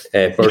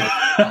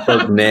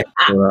bird neck.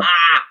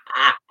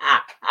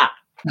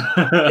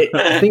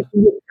 I think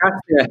when you're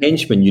casting a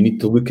henchman, you need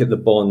to look at the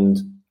Bond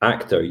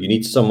actor. You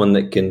need someone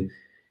that can.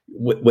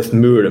 With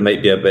Moore, it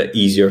might be a bit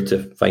easier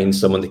to find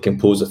someone that can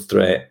pose a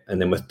threat,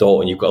 and then with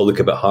Dalton, you've got to look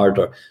a bit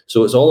harder.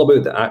 So it's all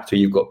about the actor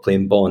you've got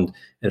playing Bond.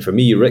 And for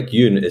me, Rick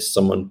Yune is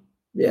someone.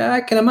 Yeah,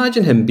 I can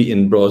imagine him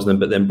beating Brosnan,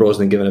 but then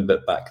Brosnan giving a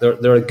bit back.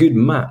 They're a good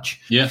match.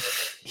 Yeah,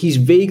 he's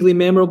vaguely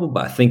memorable,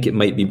 but I think it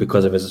might be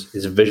because of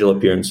his visual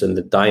appearance in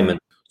The Diamond.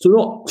 So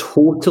not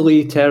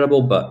totally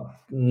terrible, but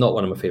not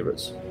one of my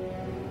favourites.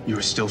 You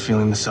are still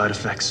feeling the side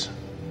effects.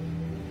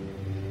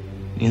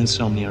 The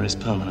insomnia is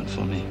permanent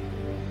for me.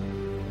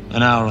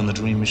 An hour on the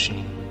dream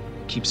machine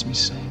keeps me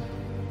sane.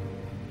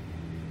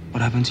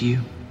 What happened to you?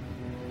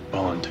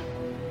 Bond.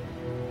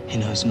 He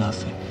knows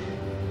nothing.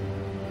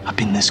 I've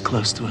been this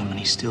close to him and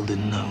he still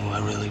didn't know who I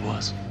really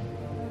was.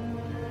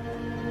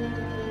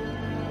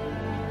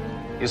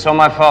 You saw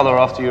my father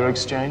after you were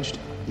exchanged?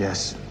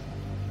 Yes.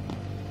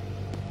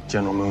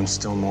 General Moon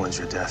still mourns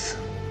your death.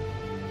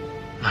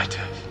 My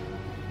death.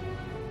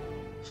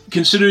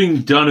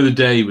 Considering Dawn of the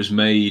Day was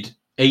made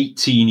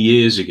 18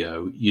 years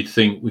ago, you'd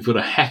think we've got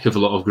a heck of a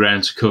lot of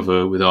ground to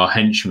cover with our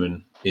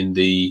henchmen in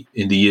the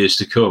years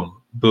to come.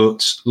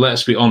 But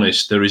let's be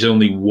honest, there is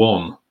only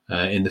one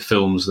in the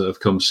films that have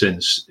come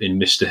since in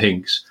Mr.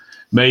 Hinks.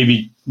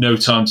 Maybe No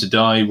Time to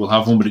Die will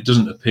have one, but it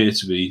doesn't appear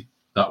to be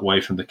that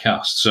way from the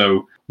cast.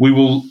 So we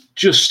will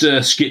just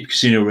skip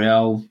Casino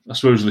Royale. I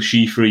suppose Le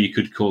Chiffre, you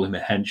could call him a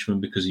henchman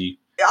because he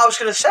I was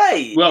going to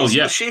say, well, is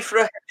yeah. Le Chiffre a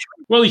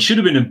henchman? Well, he should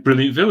have been a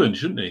brilliant villain,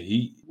 shouldn't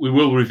he? We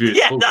will review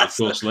it, of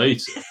course,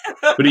 later.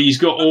 But he's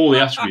got all the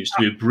attributes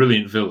to be a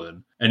brilliant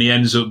villain, and he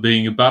ends up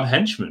being a bad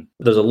henchman.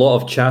 There's a lot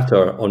of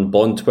chatter on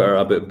Bond Twitter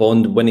about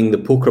Bond winning the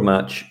poker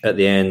match at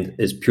the end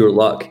is pure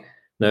luck.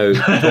 Now,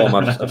 Tom,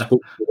 I've spoken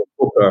to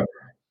poker.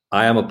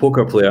 I am a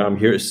poker player. I'm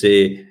here to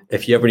say,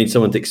 if you ever need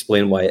someone to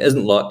explain why it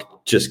isn't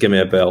luck, just give me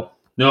a bell.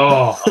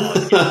 No.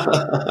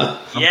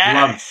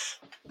 Yes.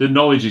 The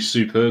knowledge is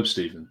superb,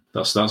 Stephen.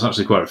 That's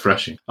actually quite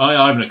refreshing.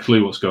 I haven't a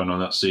clue what's going on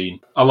in that scene.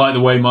 I like the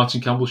way Martin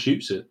Campbell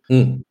shoots it.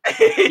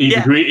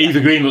 Eva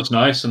Green looks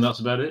nice, and that's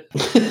about it.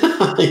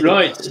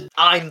 Right.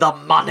 I'm the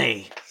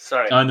money.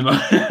 Sorry. I'm the money.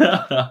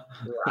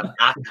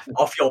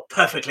 Off your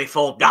perfectly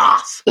full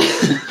gas. Are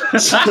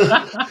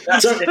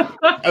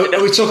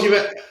we talking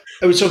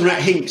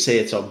about Hinks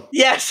here, Tom?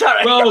 Yeah,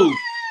 sorry. Well,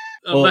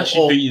 unless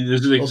you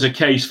think there's a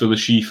case for Le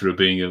Chiffre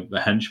being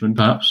a henchman,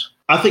 perhaps.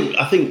 I think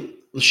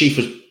Le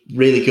Chiffre's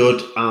really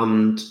good,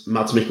 and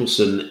Mads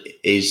Mikkelsen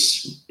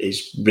is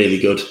really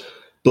good,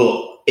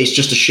 but it's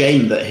just a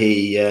shame that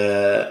he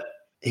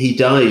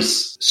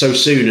dies so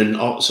soon and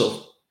sort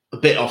of a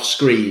bit off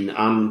screen.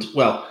 And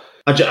well,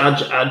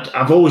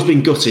 I've always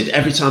been gutted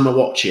every time I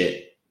watch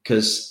it,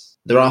 because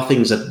there are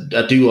things I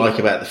do like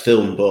about the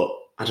film, but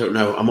I don't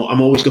know. I'm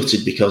always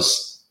gutted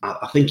because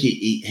I think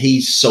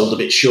he's sold a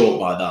bit short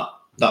by that.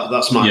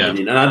 That's my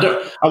opinion, and I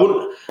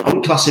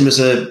wouldn't class him as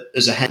a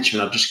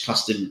henchman. I've just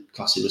class him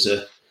as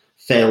a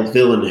failed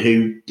villain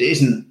who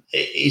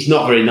he's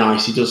not very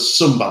nice. He does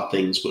some bad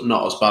things, but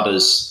not as bad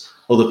as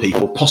other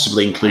people,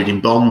 possibly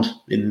including Bond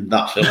in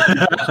that film.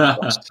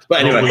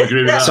 But anyway,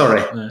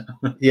 sorry.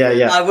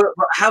 Yeah.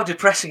 How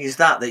depressing is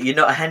that you're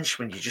not a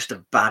henchman, you're just a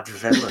bad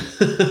villain?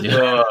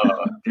 Oh,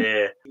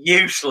 dear.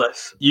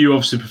 Useless. You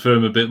obviously prefer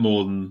him a bit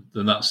more than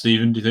that,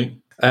 Stephen, do you think?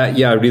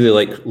 Yeah, I really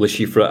like Le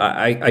Chiffre.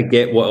 I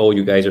get what all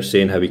you guys are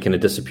saying, how he kind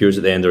of disappears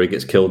at the end or he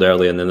gets killed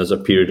early, and then there's a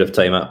period of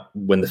time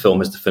when the film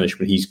has to finish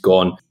when he's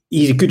gone.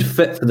 He's a good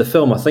fit for the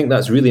film. I think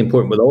that's really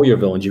important with all your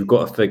villains. You've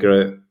got to figure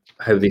out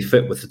how they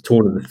fit with the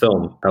tone of the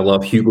film. I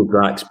love Hugo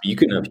Drax, but you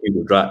couldn't have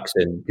Hugo Drax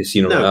in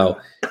Casino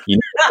Royale. You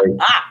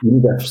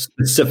need a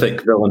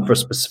specific villain for a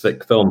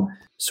specific film.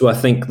 So I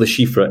think Le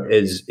Chiffre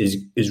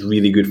is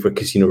really good for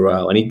Casino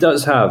Royale, and he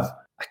does have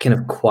a kind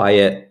of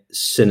quiet,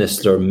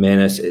 sinister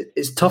menace.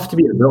 It's tough to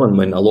be a villain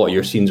when a lot of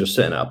your scenes are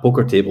sitting at a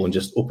poker table and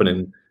just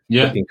opening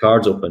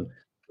cards open.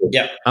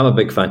 Yeah, I'm a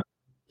big fan.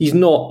 He's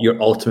not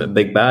your ultimate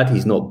big bad.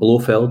 He's not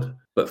Blofeld,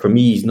 but for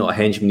me, he's not a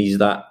henchman. He's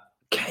that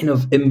kind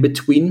of in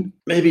between.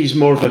 Maybe he's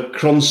more of a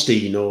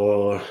Kronstein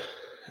or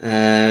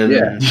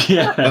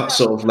that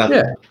sort of level.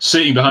 Yeah.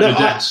 Sitting behind the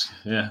desk.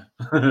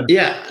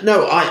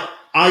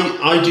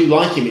 I do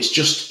like him. It's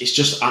just it's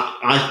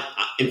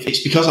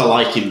because I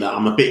like him that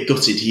I'm a bit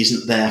gutted he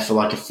isn't there for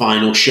like a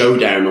final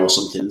showdown or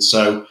something.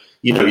 So,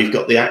 you've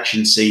got the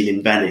action scene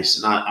in Venice,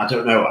 and I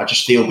don't know, I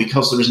just feel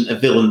because there isn't a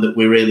villain that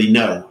we really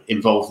know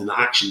involved in the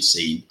action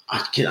scene,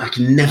 I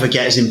can never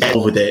get as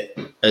involved with it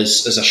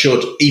as I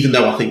should, even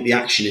though I think the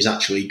action is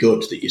actually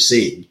good that you're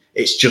seeing.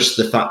 It's just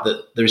the fact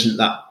that there isn't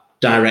that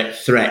direct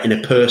threat in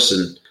a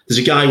person. There's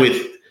a guy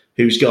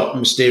who's got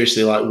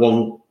mysteriously like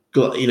one,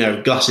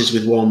 glasses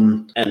with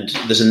one, and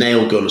there's a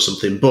nail gun or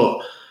something,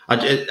 but I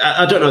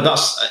don't know.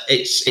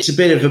 It's a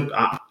bit of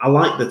I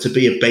like there to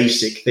be a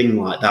basic thing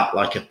like that,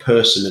 like a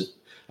person,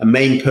 a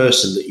main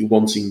person that you're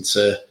wanting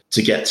to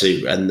get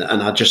to, and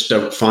I just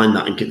don't find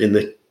that in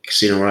the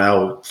Casino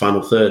Royale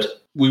final third.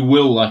 We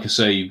will, like I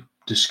say,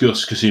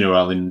 discuss Casino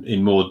Royale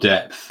in more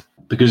depth,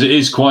 because it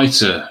is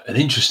quite an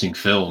interesting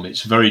film.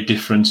 It's very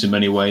different in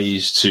many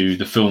ways to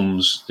the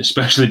films,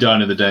 especially Die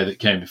Another Day, that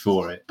came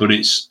before it. But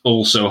it's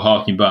also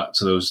harking back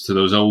to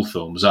those old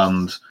films,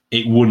 and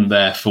it wouldn't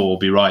therefore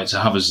be right to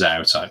have a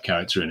Zhao type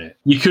character in it.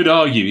 You could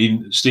argue,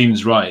 even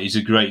Stephen's right, he's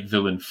a great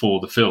villain for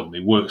the film.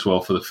 It works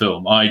well for the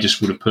film. I just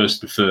would have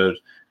personally preferred,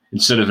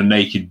 instead of a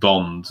naked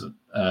Bond,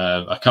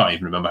 I can't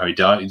even remember how he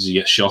died. Does he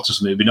get shot or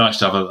something? It'd be nice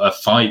to have a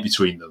fight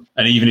between them.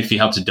 And even if he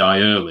had to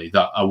die early,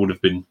 that I would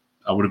have been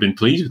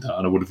pleased with that,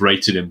 and I would have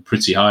rated him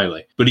pretty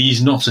highly. But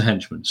he's not a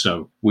henchman.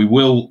 So we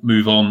will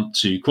move on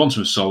to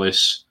Quantum of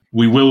Solace.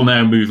 We will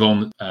now move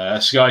on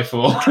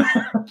Skyfall.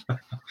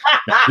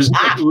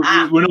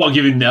 We're not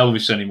giving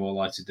Elvis any more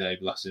light today,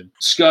 bless him.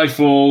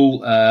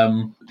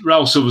 Skyfall.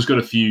 Raoul Silver's got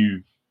a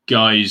few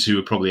guys who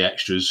are probably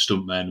extras,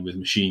 stuntmen with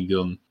machine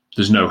gun.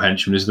 There's no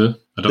henchman, is there?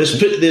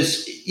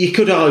 You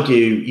could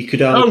argue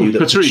that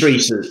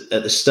Patrice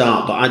at the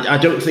start, but I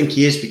don't think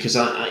he is, because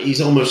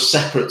he's almost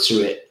separate to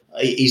it.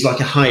 He's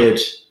like a hired,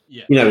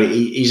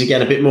 he's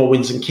again a bit more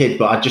Winston Kidd,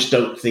 but I just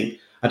don't think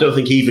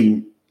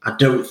you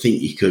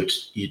could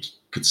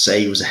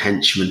say he was a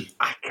henchman.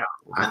 I can't.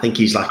 I think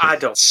he's like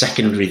a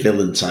secondary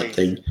villain type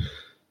thing.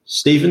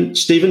 Stephen,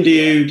 do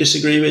you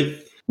disagree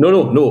with?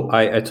 No.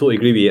 I totally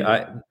agree with you.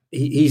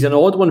 He's an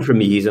odd one for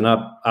me. He's an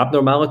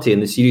abnormality in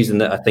the series, in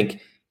that I think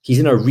he's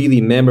in a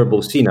really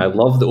memorable scene. I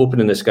love the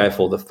opening of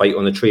Skyfall. The fight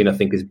on the train, I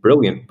think, is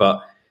brilliant.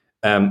 But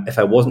if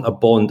I wasn't a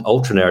Bond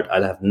ultra nerd,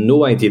 I'd have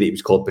no idea that he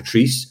was called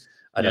Patrice.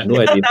 I'd have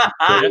no idea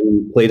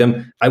who played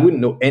him. I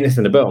wouldn't know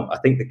anything about him. I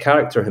think the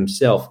character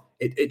himself,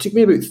 it took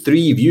me about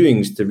 3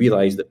 viewings to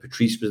realise that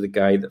Patrice was the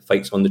guy that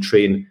fights on the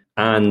train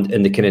and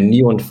in the kind of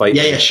neon fight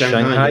in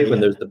Shanghai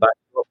when there's the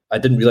backdrop. I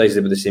didn't realise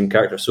they were the same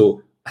character.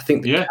 So I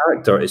think the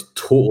character is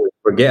totally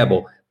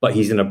forgettable, but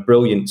he's in a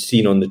brilliant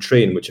scene on the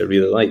train, which I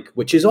really like,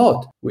 which is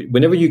odd.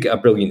 Whenever you get a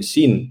brilliant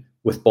scene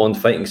with Bond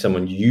fighting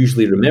someone, you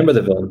usually remember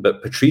the villain,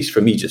 but Patrice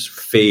for me just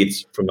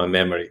fades from my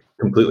memory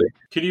completely.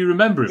 Can you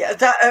remember him?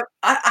 Yeah,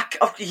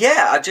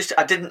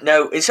 I didn't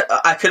know.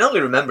 I can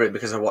only remember him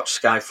because I watched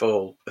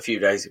Skyfall a few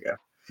days ago.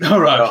 All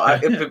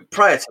right. So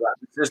prior to that,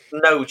 there's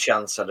no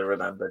chance I'd have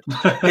remembered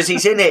because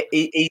he's in it.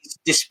 He's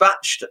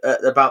dispatched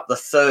at about the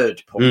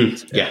third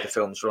point of the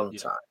film's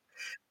runtime,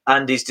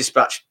 and he's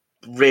dispatched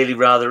really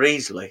rather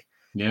easily.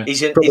 Yeah,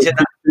 he's in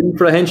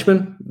for a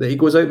henchman that he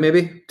goes out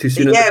maybe too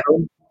soon. Yeah,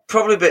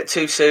 probably a bit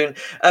too soon.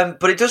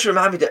 But it does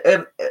remind me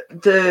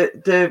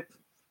that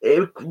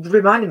it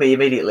reminded me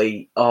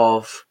immediately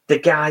of the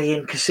guy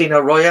in Casino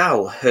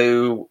Royale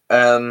who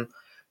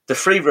the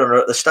free runner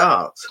at the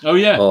start. Oh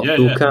yeah,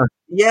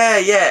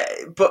 yeah.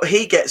 But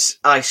he gets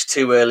iced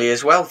too early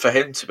as well for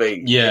him to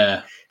be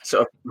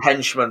sort of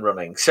henchman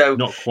running. So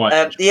not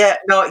quite. It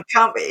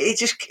can't be.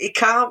 It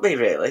can't be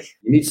really.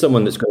 You need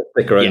someone that's going to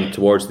stick around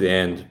towards the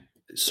end.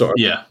 Sort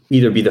of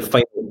either be the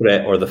final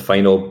threat or the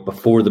final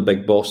before the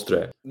big boss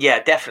threat.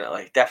 Yeah,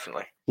 definitely.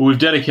 Well, we've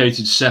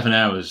dedicated 7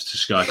 hours to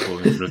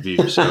Skyfall in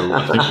review, so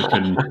I think we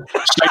can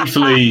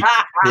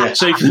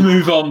safely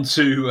move on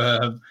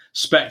to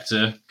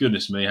Spectre.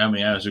 Goodness me, how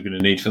many hours we're going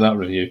to need for that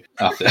review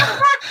after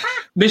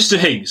Mr.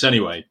 Hinks.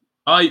 Anyway,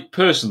 I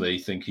personally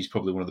think he's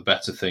probably one of the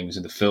better things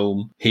in the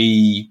film.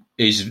 He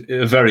is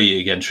a very,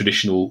 again,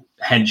 traditional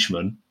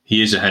henchman.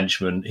 He is a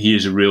henchman. He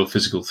is a real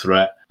physical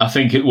threat. I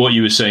think what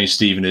you were saying,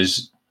 Stephen,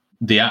 is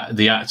the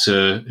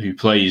actor who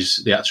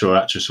plays the actor or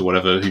actress or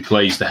whatever who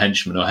plays the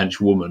henchman or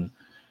henchwoman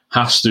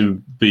has to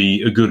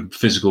be a good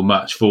physical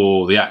match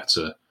for the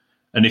actor.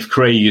 And if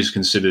Craig is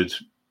considered,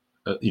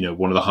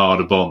 one of the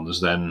harder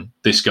Bonds, then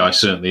this guy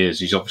certainly is.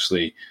 He's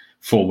obviously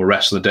former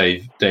wrestler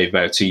Dave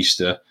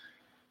Bautista.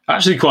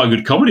 Actually, quite a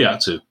good comedy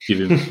actor.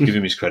 Give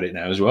him his credit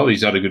now as well.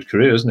 He's had a good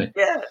career, hasn't he?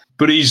 Yeah.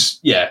 But he's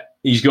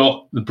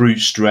got the brute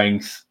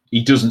strength.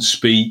 He doesn't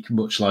speak,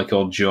 much like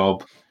Odd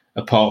Job,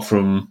 apart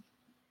from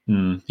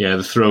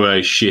the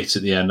throwaway shit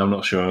at the end. I'm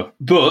not sure,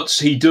 but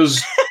he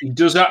does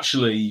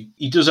actually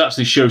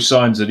show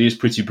signs that he is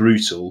pretty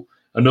brutal.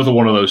 Another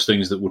one of those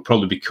things that would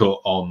probably be cut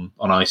on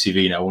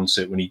ITV now, wouldn't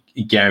it? When he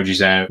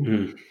gouges out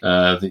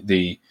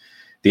the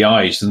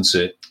eyes, doesn't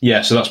it?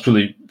 Yeah, so that's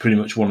pretty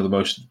much one of the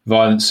most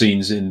violent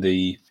scenes in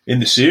the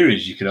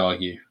series. You could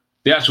argue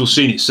the actual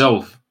scene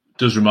itself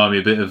does remind me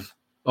a bit of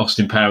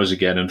Austin Powers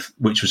again, and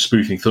which was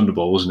spoofing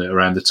Thunderball, wasn't it?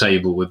 Around the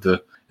table with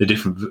the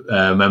different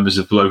members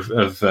of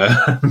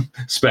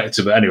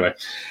Spectre. But anyway,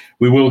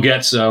 we will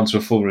get onto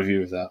a full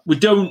review of that. We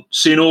don't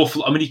see an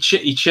awful. I mean,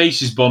 he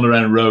chases Bond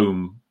around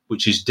Rome,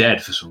 which is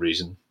dead for some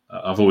reason.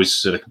 I've always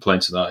said a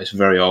complaint to that. It's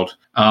very odd,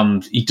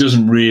 and he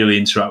doesn't really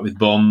interact with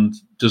Bond.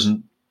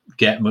 Doesn't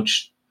get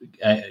much,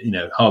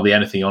 hardly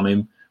anything on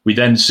him. We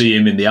then see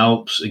him in the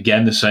Alps,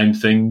 again, the same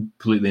thing,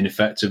 completely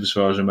ineffective as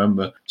far as I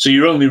remember. So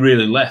you're only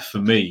really left, for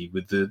me,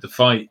 with the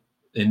fight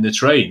in the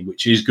train,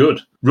 which is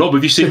good. Rob,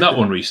 have you seen that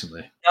one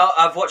recently? No,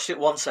 I've watched it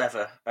once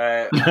ever.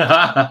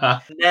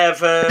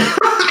 Never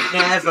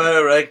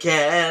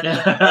again.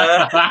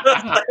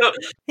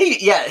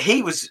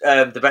 He was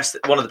the best.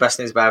 One of the best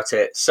things about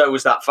it. So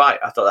was that fight.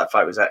 I thought that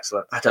fight was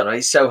excellent. I don't know.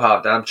 It's so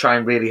hard, and I'm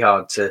trying really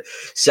hard to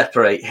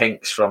separate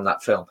Hinks from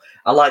that film.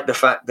 I like the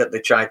fact that they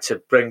tried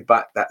to bring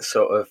back that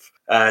sort of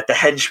the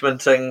henchman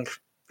thing,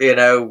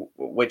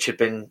 which had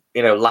been,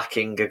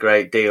 lacking a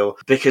great deal.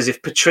 Because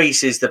if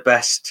Patrice is the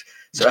best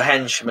sort of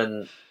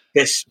henchman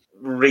this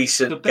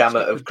recent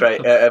gamut of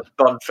great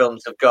Bond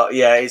films have got,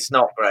 it's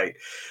not great.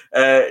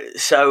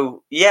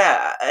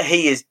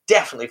 He is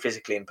definitely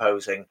physically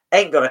imposing.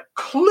 Ain't got a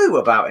clue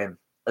about him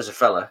as a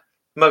fella.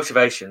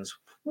 Motivations.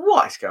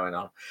 What is going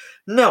on?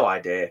 No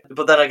idea.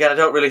 But then again, I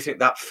don't really think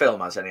that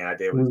film has any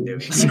idea what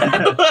it's doing.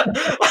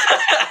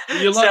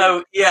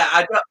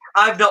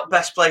 I'm not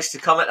best placed to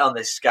comment on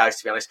this, guys,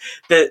 to be honest.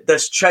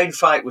 The train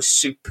fight was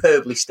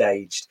superbly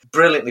staged,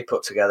 brilliantly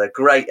put together,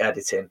 great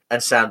editing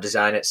and sound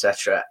design,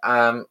 etc.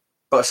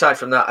 But aside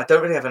from that, I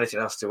don't really have anything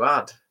else to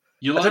add.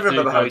 You like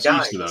Dave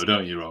Bautista, though,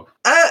 don't you, Rob?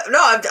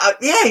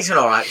 He's an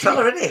all right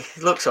fella, isn't he?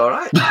 He looks all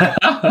right.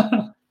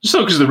 Just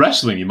because of the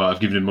wrestling, you might have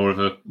given him more of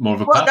a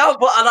pass. No,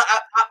 but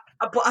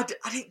I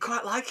didn't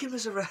quite like him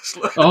as a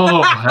wrestler.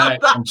 Oh,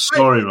 heck, I'm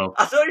sorry, Rob.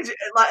 I thought he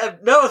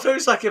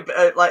was like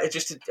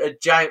just a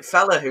giant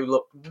fella who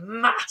looked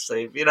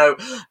massive,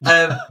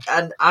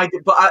 and I'd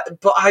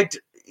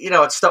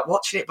stopped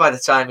watching it by the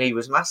time he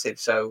was massive.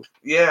 So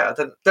I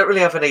don't really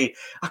have any.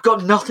 I've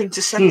got nothing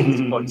to say at this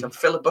point. I'm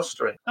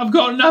filibustering. I've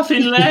got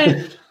nothing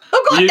left.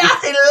 Nothing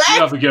left.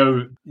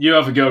 You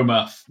have a go,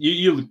 Math.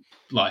 You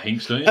like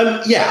Hinks, don't you?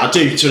 I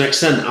do to an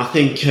extent. I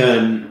think,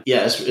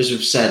 as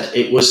we've said,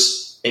 it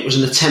was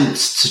an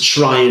attempt to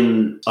try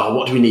and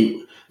what do we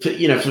need?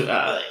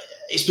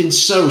 it's been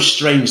so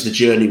strange, the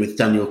journey with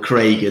Daniel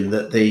Craig, and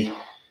that they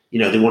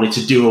wanted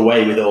to do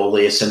away with all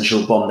the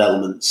essential Bond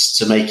elements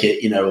to make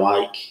it,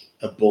 like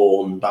a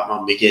Bourne,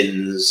 Batman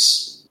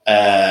Begins,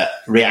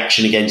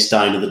 reaction against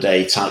Die Another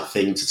Day type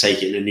thing, to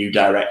take it in a new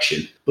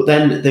direction. But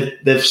then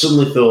they've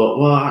suddenly thought,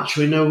 well,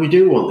 actually, no, we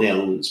do want the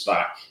elements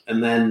back.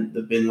 And then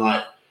they've been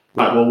like,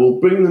 right, well, we'll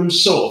bring them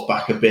sort of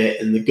back a bit,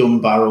 and the gun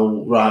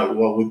barrel, right,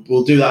 well,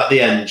 we'll do that at the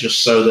end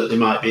just so that they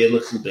might be a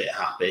little bit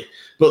happy.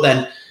 But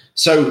then,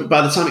 so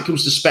by the time it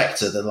comes to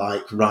Spectre, they're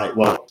like, right,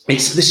 well,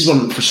 this is one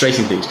of the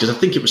frustrating things, because I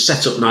think it was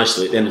set up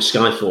nicely at the end of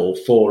Skyfall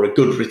for a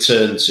good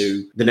return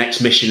to the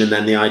next mission, and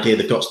then the idea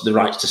they've got the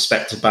rights to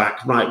Spectre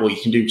back. Right, well,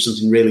 you can do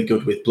something really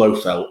good with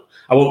Blofeld.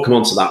 I won't come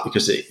on to that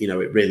because it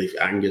really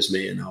angers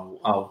me, and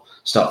I'll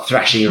start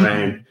thrashing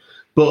around.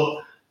 But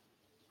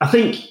I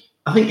think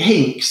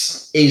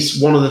Hinks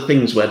is one of the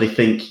things where they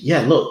think,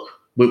 yeah, look,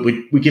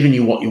 we're giving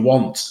you what you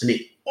want, and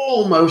it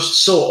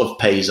almost sort of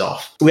pays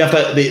off. We have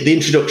the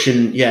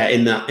introduction,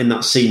 in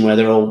that scene where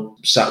they're all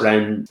sat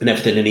around and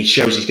everything, and he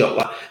shows he's got,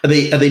 like,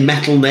 are they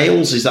metal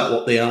nails? Is that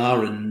what they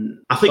are? And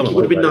I think it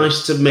would have been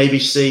nice to maybe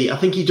see. I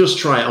think he does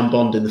try it on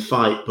Bond in the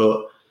fight,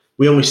 but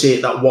we only see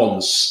it that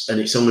once, and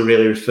it's only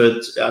really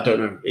referred to. I don't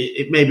know.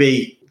 It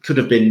maybe could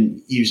have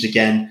been used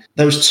again.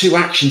 Those two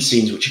action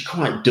scenes, which are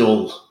quite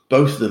dull.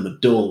 Both of them are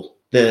dull.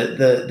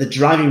 The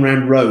driving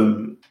around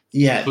Rome.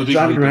 Yeah,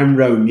 driving around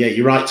Rome. Yeah,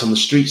 you're right. On the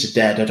streets are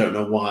dead. I don't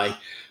know why,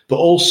 but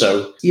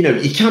also,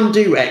 you can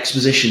do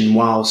exposition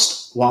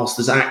whilst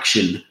there's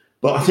action.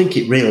 But I think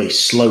it really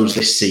slows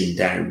this scene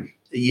down.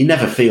 You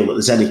never feel that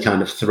there's any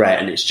kind of threat,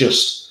 and it's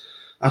just,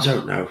 I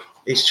don't know.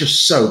 It's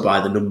just so by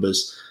the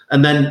numbers.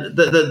 And then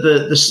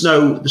the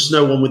snow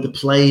one with the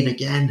plane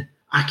again.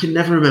 I can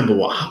never remember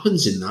what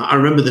happens in that. I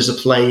remember there's a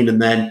plane,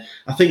 and then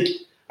I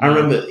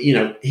remember,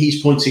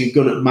 he's pointing a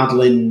gun at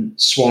Madeline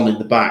Swan in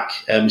the back,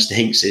 Mr.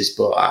 Hinks is,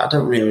 but I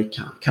can't really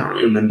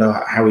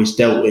remember how he's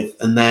dealt with.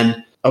 And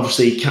then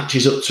obviously he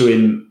catches up to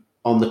him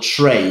on the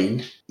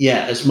train.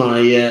 Yeah, as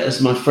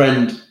my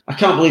friend, I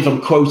can't believe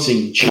I'm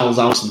quoting Charles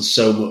Alston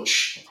so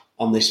much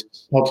on this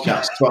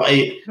podcast, but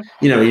he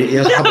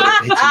has a habit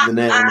of hitting the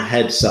nail on the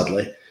head,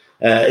 sadly.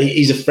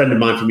 He's a friend of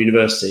mine from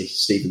university,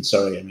 Stephen.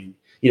 Sorry, I mean,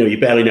 you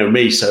barely know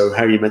me, so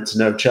how are you meant to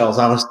know Charles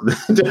Alston?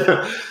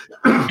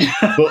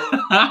 But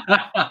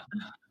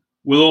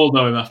we'll all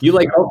know him after. You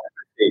like Octopus?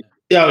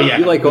 Oh yeah,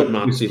 you like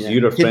Octopus?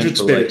 You're a friend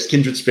for life.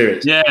 Kindred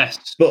spirits.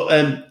 Yes,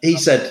 but he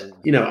said,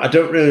 I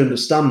don't really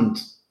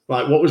understand.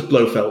 Like, what was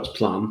Blofeld's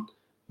plan?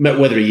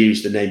 Whether he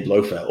used the name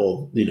Blofeld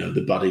or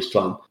the baddie's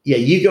plan. Yeah,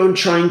 you go and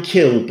try and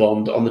kill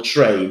Bond on the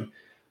train,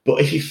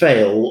 but if you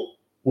fail,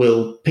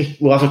 we'll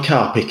have a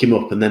car pick him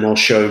up, and then I'll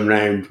show him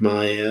round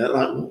my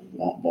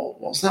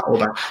what's that all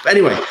about? But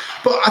anyway,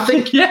 I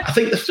think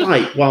the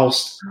fight,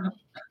 whilst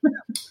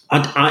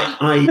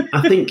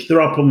I think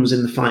there are problems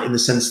in the fight in the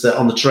sense that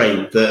on the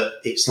train that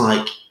it's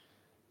like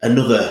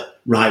another,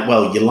 right,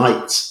 well, you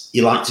liked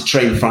to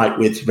train fight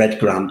with Red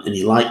Grant, and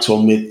you liked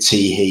one with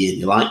Teehee, and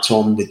you liked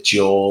one with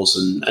Jaws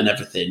and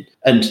everything,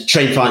 and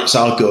train fights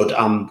are good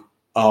and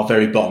are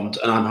very Bond,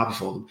 and I'm happy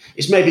for them.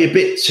 It's maybe a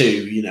bit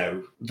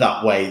too,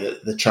 that way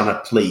that they're trying to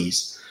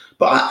please.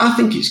 But I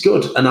think it's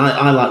good, and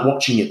I like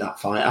watching it, that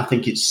fight. I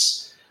think you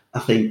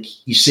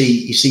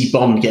see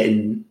Bond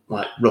getting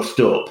like roughed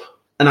up,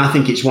 and I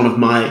think it's one of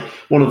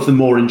the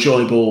more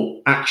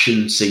enjoyable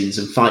action scenes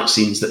and fight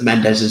scenes that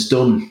Mendes has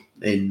done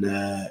in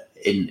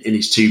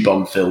his two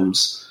Bond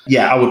films.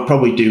 Yeah, I would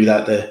probably do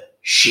that. The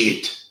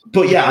shit.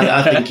 But yeah,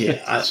 I think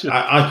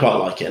I quite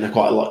like it, and I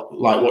quite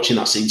like watching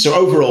that scene. So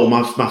overall,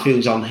 my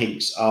feelings on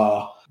Hinks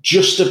are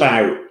just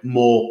about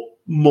more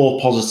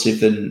positive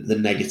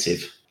than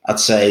negative. I'd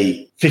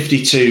say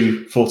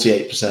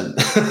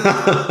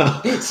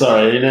 52-48%.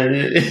 Sorry,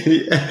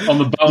 on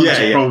the balance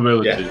of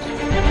probabilities.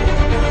 Yeah.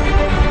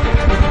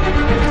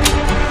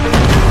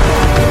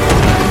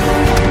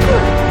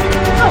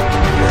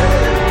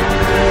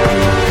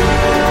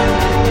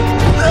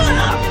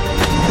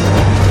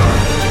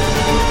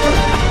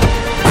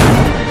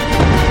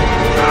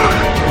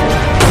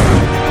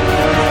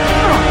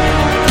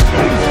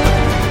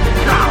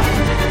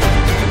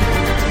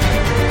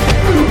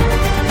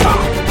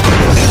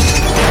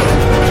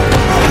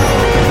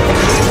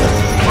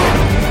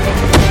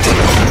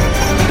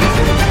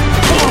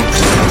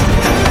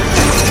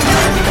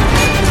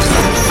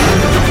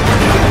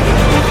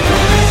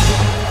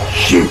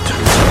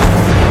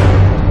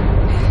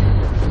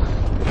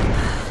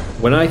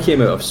 When I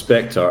came out of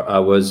Spectre, I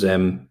was,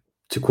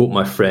 to quote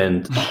my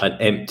friend, an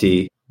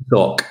empty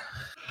sock.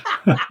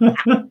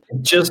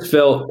 Just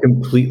felt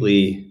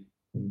completely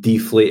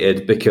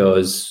deflated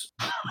because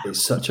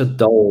it's such a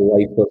dull,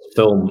 lifeless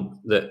film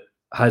that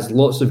has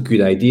lots of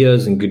good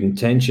ideas and good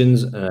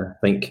intentions. And I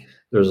think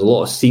there's a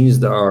lot of scenes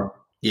that are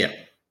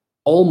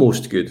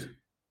almost good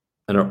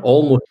and are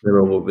almost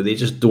memorable, but they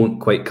just don't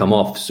quite come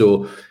off.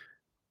 So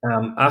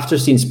after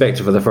seeing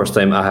Spectre for the first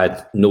time, I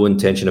had no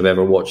intention of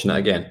ever watching it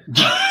again.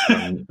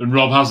 And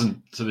Rob hasn't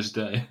to this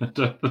day.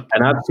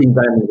 And I've seen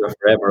Diamonds Are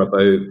Forever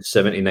about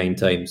 79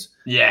 times.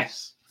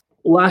 Yes.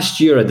 last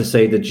year I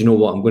decided, you know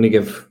what, I'm going to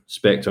give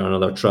Spectre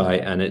another try,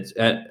 and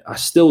I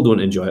still don't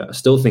enjoy it. I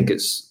still think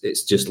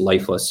it's just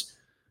lifeless.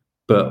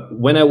 But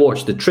when I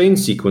watched the train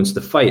sequence,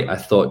 the fight, I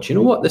thought, you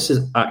know what, this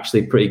is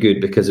actually pretty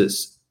good, because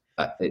it's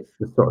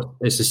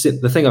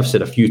the thing I've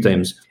said a few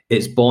times.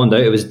 It's Bond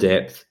out of his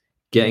depth,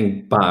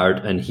 getting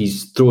battered, and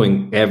he's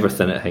throwing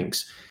everything at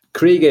Hinx.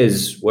 Craig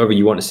is, whatever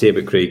you want to say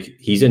about Craig,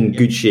 he's in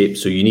good shape,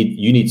 so you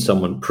need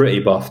someone pretty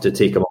buff to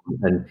take him on.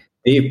 And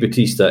Dave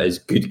Bautista is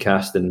good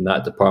casting in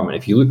that department.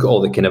 If you look at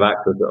all the kind of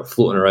actors that are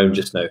floating around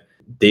just now,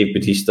 Dave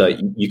Bautista,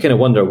 you kind of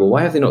wonder, well,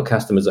 why have they not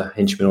cast him as a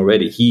henchman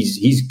already?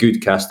 He's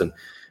good casting.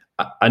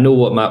 I know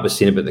what Matt was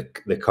saying about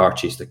the car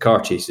chase. The car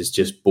chase is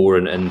just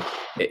boring, and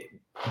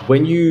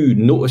when you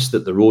notice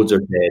that the roads are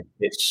dead,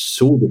 it's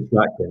so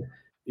distracting.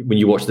 When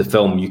you watch the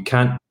film, you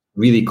can't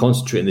really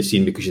concentrate on the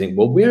scene because you think,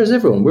 well, where is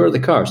everyone? Where are the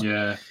cars?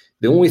 Yeah.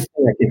 The only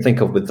thing I can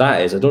think of with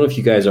that is, I don't know if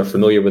you guys are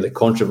familiar with the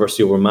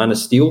controversy over Man of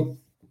Steel.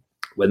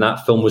 When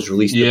that film was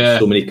released, there were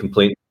so many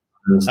complaints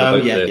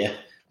about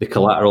the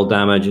collateral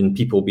damage and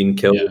people being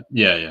killed.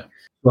 Yeah.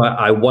 But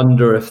I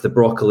wonder if the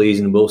Broccolis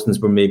and Wilsons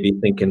were maybe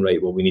thinking,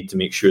 right, well, we need to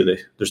make sure that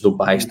there's no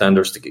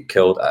bystanders to get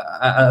killed.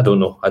 I don't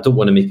know. I don't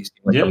want to make it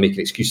seem like I'm making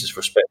excuses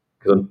for Spectre,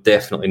 because I'm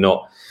definitely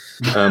not.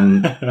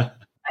 I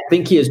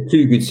think he has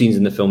two good scenes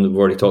in the film that we've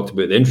already talked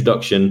about. The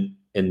introduction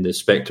in the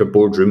Spectre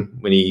boardroom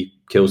when he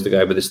kills the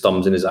guy with his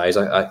thumbs in his eyes.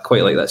 I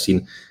quite like that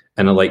scene.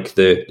 And I like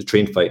the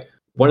train fight.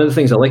 One of the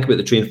things I like about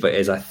the train fight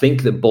is I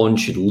think that Bond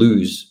should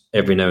lose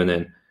every now and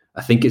then.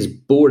 I think it's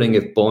boring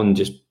if Bond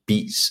just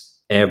beats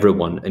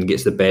everyone and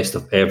gets the best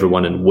of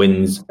everyone and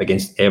wins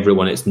against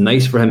everyone. It's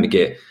nice for him to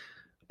get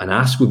an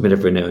ass whooping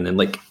every now and then.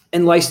 Like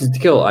in License to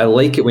Kill, I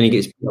like it when he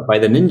gets beat up by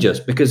the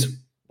ninjas, because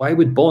why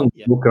would Bond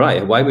go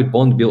karate? Why would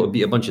Bond be able to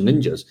beat a bunch of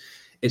ninjas?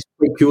 It's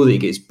quite cool that he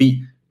gets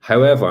beat.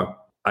 However,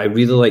 I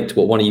really liked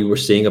what one of you were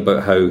saying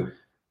about how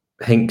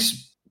Hinx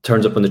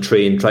turns up on the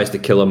train, tries to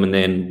kill him, and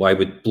then why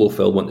would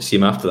Blofeld want to see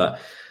him after that?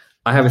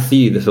 I have a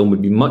theory the film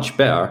would be much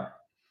better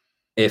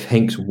if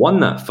Hinx won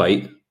that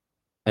fight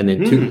and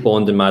then took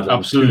Bond and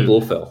Madeline to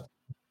Blofeld.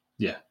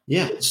 Yeah.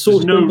 It's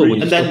so simple.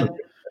 And then,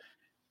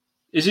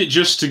 is it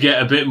just to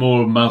get a bit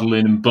more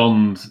Madeline and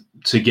Bond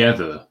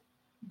together?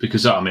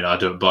 Because I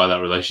don't buy that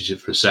relationship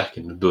for a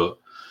second. But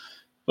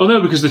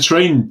because the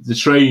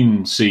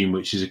train scene,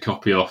 which is a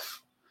copy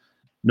off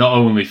not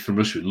only From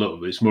Russia with Love,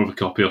 but it's more of a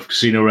copy off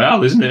Casino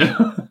Royale, isn't it?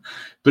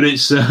 But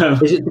it's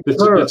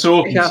the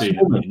talking scene.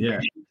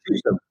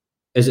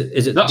 Is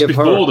it that's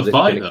before the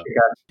fight, though?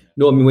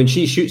 No, when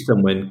she shoots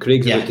them, when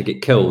Craig's about to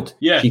get killed,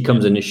 she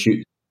comes in and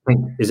shoots.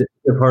 Is it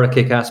to give her a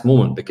kick-ass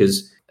moment?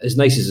 Because as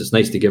nice as it's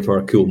nice to give her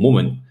a cool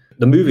moment,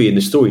 the movie and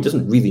the story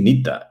doesn't really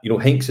need that.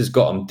 Hinx has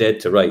got him dead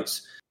to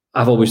rights.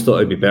 I've always thought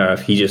it'd be better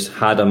if he just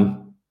had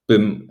him,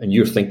 boom, and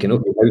you're thinking,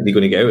 okay, how are they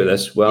going to get out of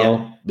this?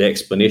 Well, the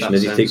explanation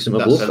is he takes him a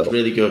Blofeld. That's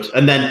really good.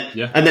 And then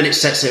it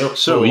sets it up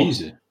so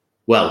easy.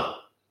 Well,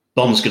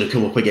 Bond's going to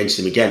come up against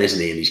him again, isn't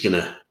he? And he's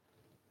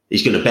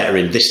going to better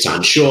him this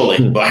time,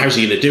 surely. But how's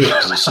he going to do it?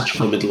 Because he's such a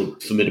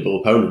formidable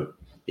opponent.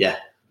 Yeah.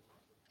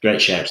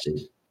 Great shout,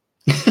 Steve.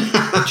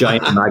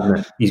 Giant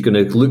magnet. He's going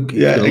to look.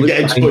 Yeah, and get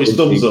him to put his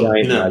thumbs up.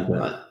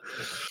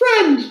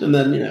 Friend! And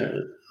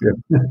then,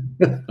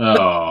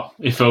 Oh,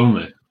 if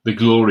only. The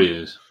glory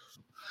is.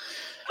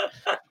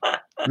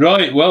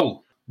 Right,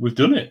 well, we've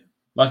done it.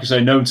 Like I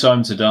say, No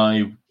Time to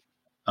Die.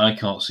 I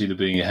can't see there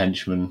being a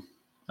henchman.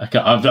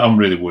 I'm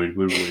really worried.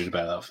 We're worried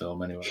about that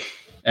film anyway.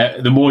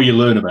 The more you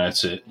learn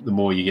about it, the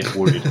more you get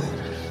worried.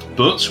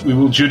 But we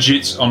will judge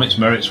it on its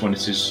merits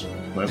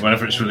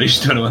whenever it's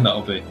released. I don't know when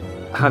that'll be.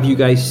 Have you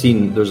guys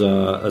seen? There's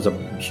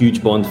a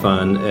huge Bond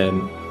fan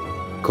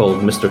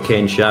called Mr.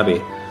 Ken Shabby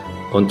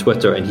on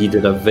Twitter, and he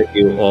did a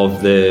video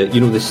of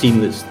the scene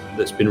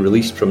that's been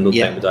released from No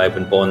Time to Die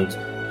when Bond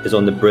is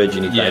on the bridge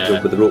and he dives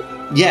over the rope.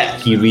 Yeah,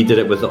 he redid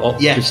it with the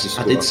opera. Yes,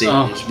 I did see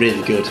it. It's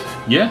really good.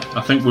 Yeah,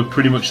 I think we're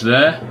pretty much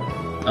there,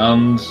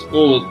 and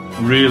all it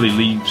really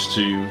leaves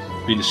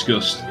to be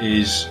discussed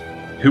is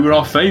who are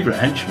our favourite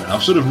henchmen.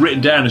 I've sort of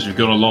written down as we've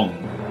gone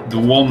along the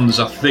ones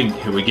I think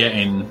who are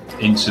getting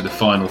into the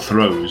final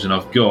throws, and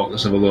I've got,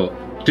 let's have a look.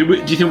 Do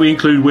you think we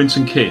include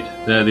Winston Kidd?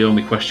 They're the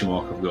only question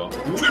mark I've got.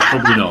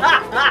 Probably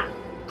not.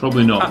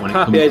 Probably not when it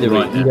comes to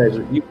right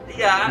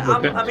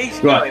now. I'm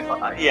easy right.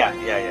 going.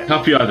 Yeah.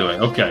 Happy either way.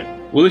 Okay.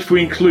 Well, if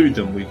we include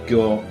them, we've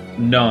got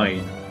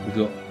 9. We've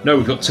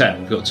got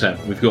 10.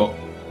 We've got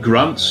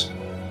Grant,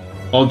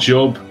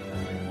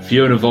 Oddjob,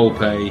 Fiona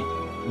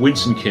Volpe,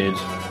 Winston Kidd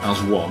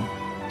as 1,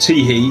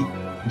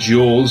 Teehee,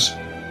 Jaws,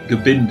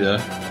 Gobinda,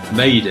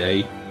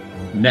 Mayday,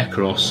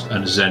 Necros,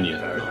 and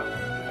Xenia.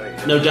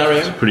 No Dario?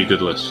 It's a pretty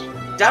good list.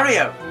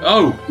 Dario!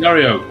 Oh,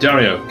 Dario.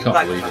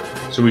 Can't believe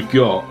it. So we've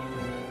got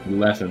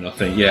 11, I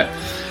think, yeah.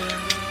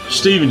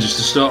 Stephen, just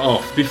to start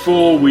off,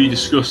 before we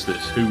discuss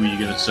this, who were you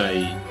going to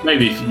say?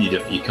 Maybe if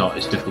you can't,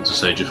 it's difficult to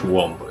say just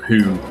one, but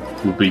who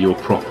would be your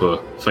proper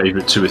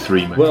favourite 2 or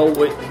 3? Maybe? Well,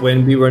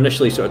 when we were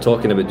initially sort of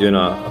talking about doing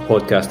a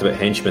podcast about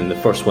henchmen, the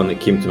first one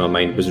that came to my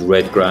mind was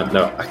Red Grant.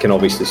 Now, I can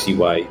obviously see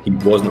why he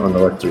wasn't on the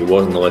list, or he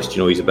was on the list.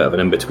 You know, he's a bit of an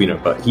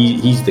in-betweener, but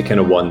he's the kind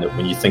of one that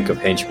when you think of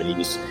henchmen,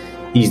 he's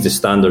the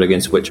standard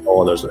against which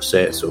all others are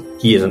set, so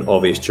he is an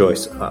obvious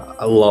choice.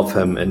 I love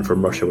him in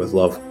From Russia with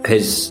Love.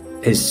 His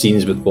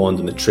scenes with Bond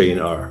on the train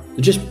they're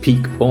just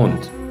peak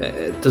Bond.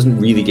 It doesn't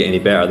really get any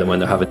better than when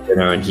they're having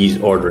dinner and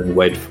he's ordering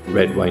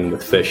red wine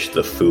with fish,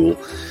 the fool,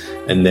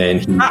 and then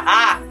he's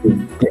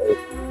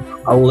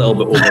a little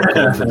bit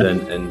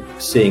overconfident and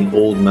saying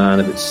old man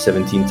about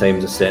 17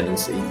 times a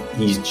sentence.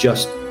 He's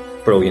just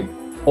brilliant.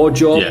 Odd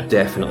Job,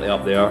 definitely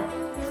up there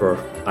for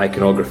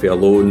iconography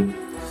alone.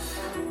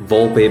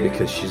 Volpe,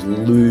 because she's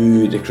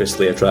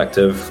ludicrously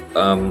attractive.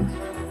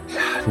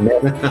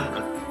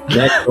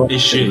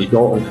 Is she?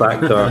 Dalton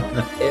factor.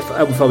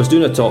 If I was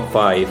doing a top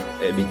 5,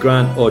 it'd be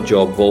Grant, Odd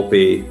Job,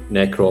 Volpe,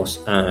 Necros,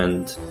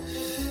 and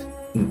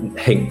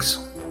Hinks.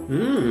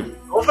 No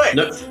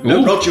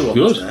Roger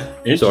ones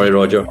there. Sorry,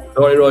 Roger.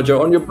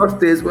 On your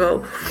birthday as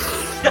well.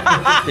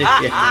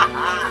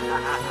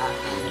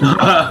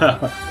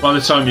 By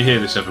the time you hear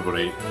this,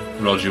 everybody,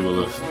 Roger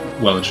will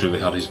have well and truly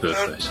had his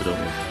birthday, so don't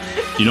worry.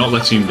 You're not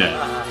letting him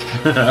down.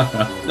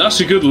 That's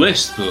a good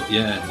list, but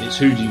yeah, it's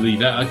who do you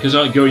leave out? Because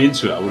going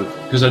into it,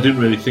 because I didn't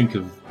really think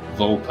of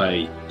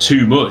Volpe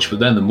too much, but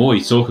then the more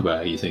you talk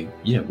about it, you think,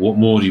 yeah, what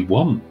more do you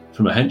want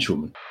from a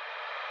henchwoman?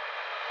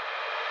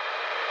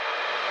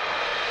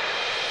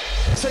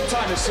 Set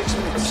time is 6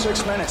 minutes.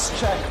 6 minutes,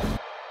 check.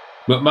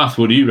 But Math,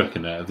 what do you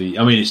reckon out of the...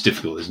 I mean, it's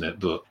difficult, isn't it?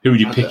 But who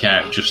would you pick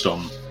out just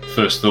on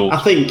first thought? I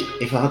think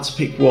if I had to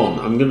pick one,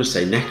 I'm going to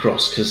say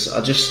Necros, because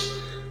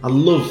I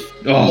love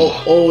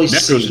all his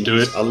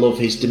scenes. I love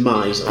his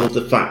demise. I love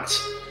the fact,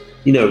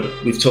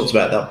 we've talked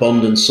about that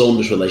Bond and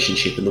Saunders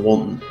relationship and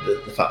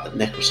the fact that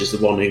Necros is the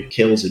one who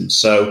kills him.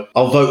 So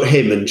I'll vote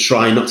him and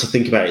try not to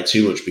think about it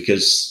too much,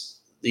 because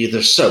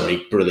there's so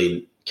many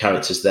brilliant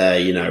characters there,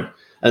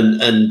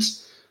 and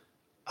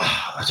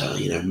I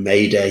don't know,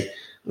 Mayday.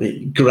 I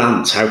mean,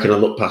 Grant, how can I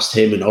look past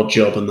him and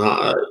Oddjob and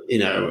that,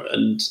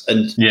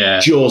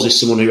 and Jaws is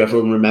someone who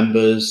everyone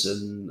remembers,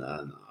 and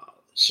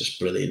it's just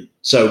brilliant.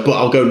 So, but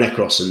I'll go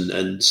Necros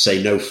and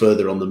say no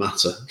further on the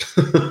matter.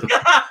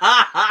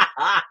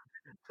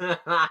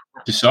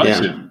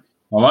 Decisive. Yeah.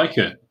 I like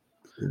it.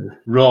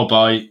 Rob,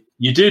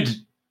 you did,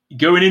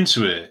 going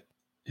into it,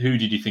 who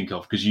did you think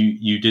of? Because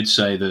you did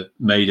say that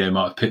Mayday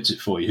might have picked it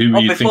for you. Who were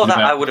you thinking about?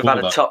 Before that, I would have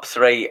had a top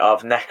 3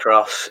 of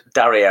Necros,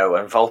 Dario,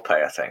 and Volpe,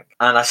 I think.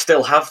 And I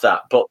still have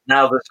that, but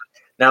now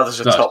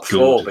there's a top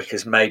 4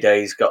 because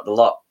Mayday's got the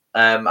lot.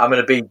 I'm going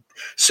to be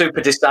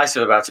super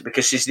decisive about it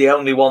because she's the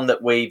only one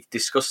that we've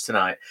discussed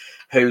tonight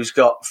who's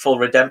got full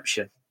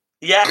redemption.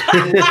 Yeah.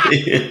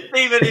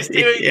 Stephen is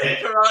doing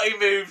karate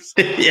moves.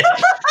 Yeah.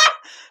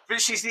 But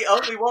she's the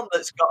only one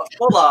that's got a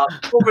full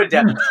arc, full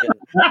redemption,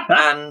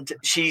 and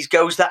she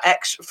goes that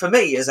extra. For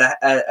me, as a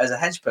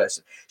hench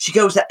person, she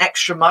goes that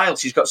extra mile.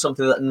 She's got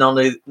something that none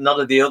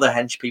of the other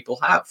hench people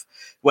have.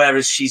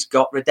 Whereas she's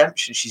got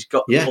redemption, she's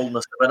got the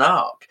fullness of an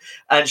arc,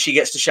 and she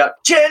gets to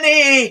shout,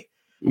 "Jenny!"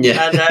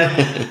 Yeah,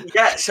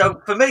 and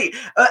So for me,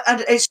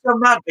 and it's so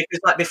mad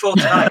because before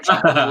tonight, she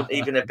wouldn't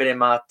even have been in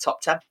my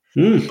top 10.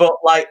 But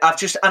I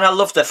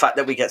love the fact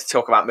that we get to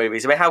talk about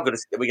movies. I mean, how good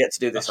is it that we get to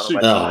do this on a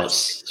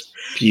Wednesday?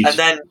 And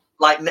then,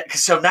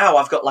 so now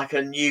I've got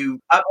a new.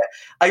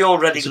 I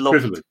already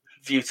loved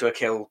View to a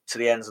Kill to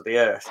the Ends of the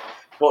Earth,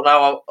 but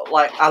now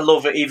I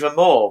love it even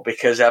more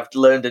because I've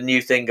learned a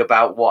new thing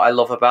about what I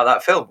love about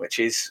that film, which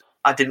is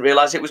I didn't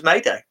realise it was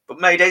Mayday, but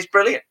Mayday's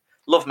brilliant.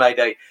 Love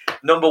Mayday.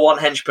 Number 1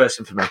 hench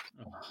person for me.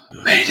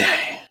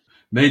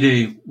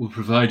 Mayday will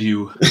provide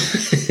you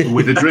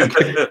with a drink.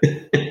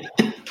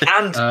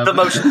 And the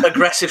most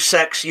aggressive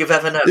sex you've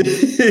ever known.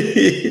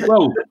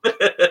 Well,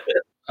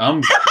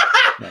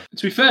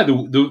 to be fair,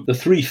 the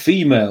 3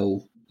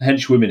 female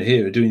henchwomen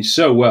here are doing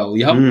so well.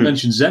 You haven't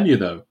mentioned Xenia,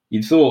 though.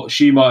 You thought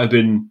she might have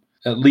been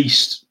at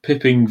least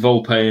pipping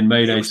Volpe and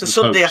Mayday. It was the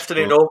Sunday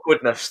afternoon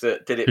awkwardness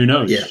that did it. Who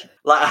knows? Yeah.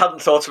 I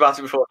hadn't thought about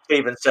it before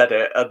Stephen said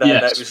it, and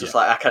then it was just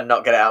I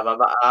cannot get it out of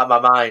my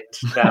mind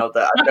now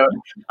that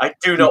I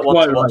do not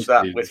want to watch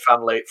that with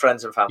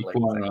friends and family.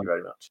 Thank you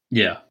very much.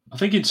 Yeah. I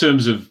think in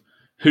terms of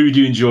who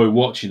do you enjoy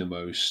watching the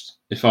most,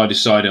 if I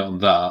decide on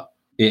that,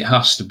 it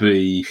has to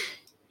be...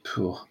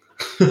 Oh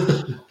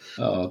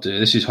dear,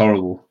 this is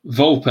horrible.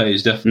 Volpe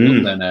is definitely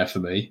up there now for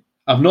me.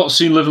 I've not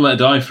seen Live and Let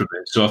Die for a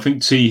bit, so I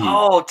think Teehee.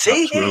 Oh,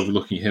 Teehee! We're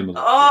overlooking him a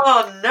little.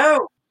 Oh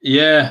no!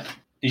 Yeah,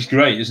 he's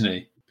great, isn't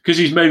he? Because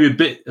he's maybe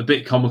a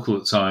bit comical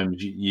at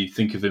times. You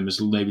think of him as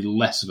maybe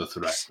less of a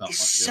threat. He's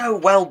so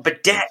well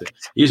bedecked.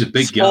 He is a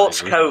big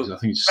sports guy. Coat, I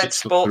think he's red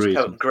sports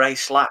coat, and grey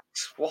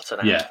slacks. What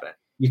an outfit!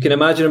 You can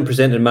imagine him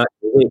presenting match.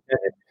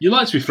 You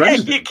like to be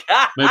friends with him.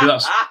 Maybe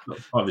that's part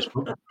of his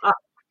problem.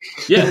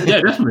 Yeah,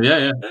 definitely,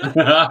 yeah.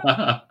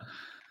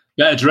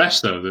 Better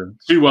dressed though. They're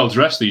too well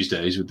dressed these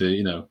days with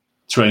the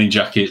training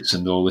jackets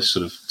and all this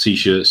sort of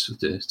T-shirts.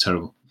 It's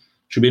terrible.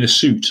 Should be in a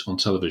suit on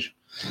television.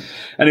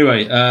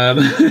 Anyway,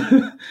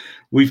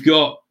 we've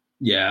got,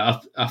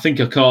 I think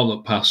I can't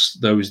look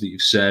past those that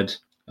you've said.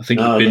 I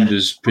think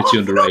Gobinda's pretty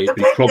underrated,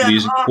 but he probably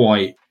isn't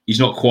quite, he's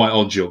not quite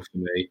Oddjob for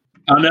me.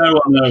 I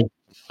know.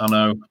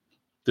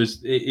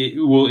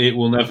 It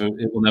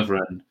will never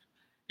end.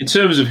 In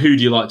terms of who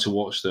do you like to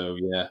watch, though,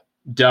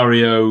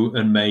 Dario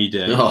and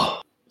Mayday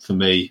for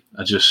me.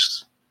 I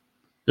just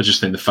think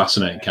they're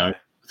fascinating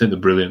characters. I think they're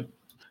brilliant,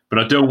 but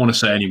I don't want to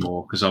say any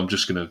more because I'm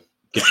just going to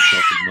get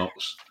myself in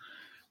knots.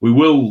 We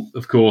will,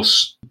 of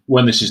course,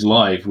 when this is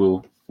live,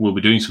 we'll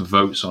be doing some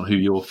votes on who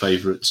your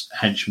favourite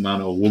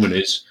henchman or woman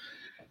is.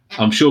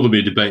 I'm sure there'll be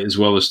a debate as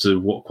well as to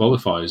what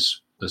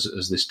qualifies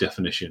as this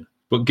definition.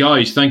 But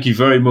guys, thank you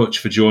very much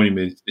for joining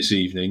me this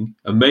evening.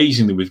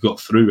 Amazingly, we've got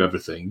through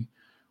everything.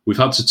 We've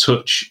had to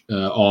touch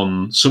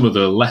on some of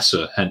the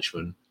lesser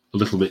henchmen a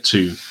little bit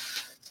too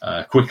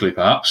quickly,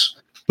 perhaps.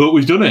 But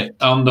we've done it.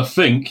 And I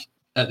think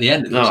at the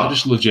end of this, I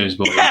just love James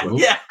Bond.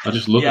 I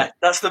just love it.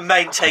 That's the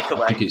main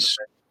takeaway. I think it's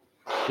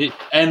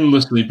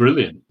endlessly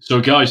brilliant.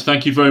 So, guys,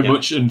 thank you very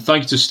much. And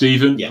thank you to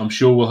Stephen. I'm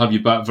sure we'll have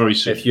you back very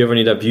soon. If you ever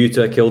need a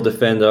Buta, Kill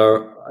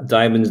Defender,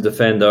 Diamonds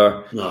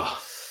Defender, you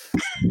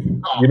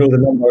know the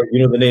number,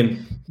 you know the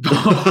name.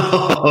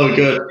 Oh,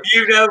 good.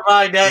 You know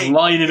my name.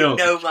 Lining up.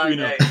 You know my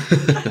name.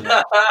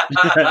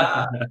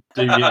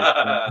 Do you?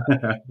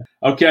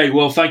 Okay,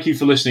 well, thank you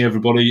for listening,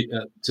 everybody,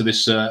 to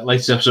this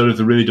latest episode of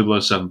the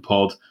Really 007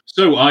 pod.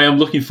 So I am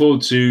looking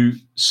forward to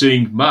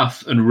seeing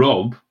Math and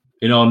Rob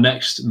in our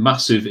next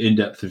massive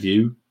in-depth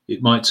review.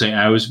 It might take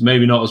hours,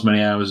 maybe not as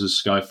many hours as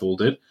Skyfall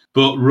did,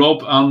 but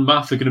Rob and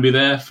Math are going to be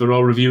there for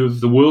our review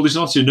of The World Is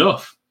Not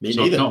Enough. Me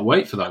so neither. I can't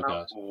wait for that,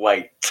 guys.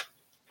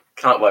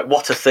 Can't wait.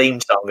 What a theme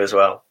song as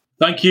well.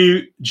 Thank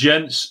you,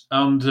 gents,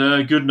 and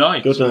good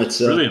night. Good night,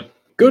 sir. Brilliant.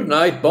 Good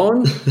night,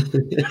 Bond.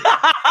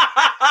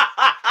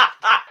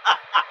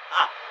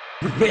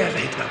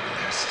 Really 007.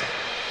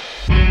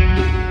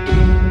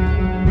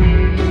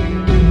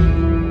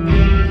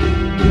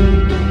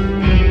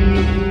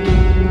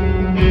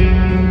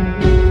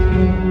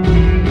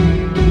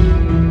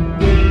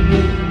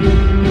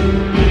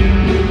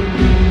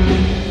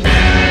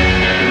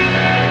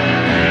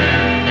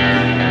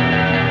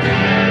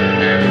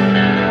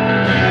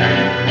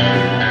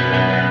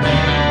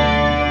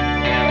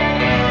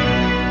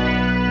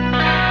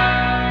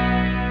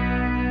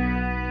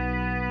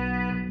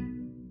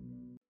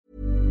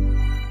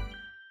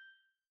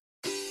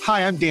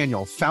 Hi, I'm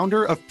Daniel,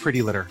 founder of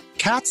Pretty Litter.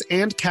 Cats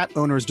and cat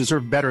owners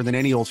deserve better than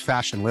any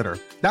old-fashioned litter.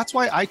 That's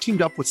why I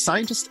teamed up with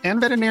scientists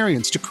and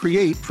veterinarians to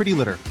create Pretty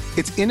Litter.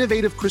 Its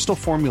innovative crystal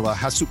formula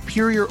has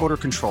superior odor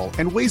control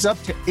and weighs up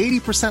to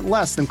 80%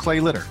 less than clay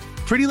litter.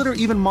 Pretty Litter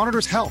even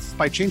monitors health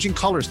by changing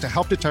colors to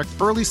help detect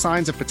early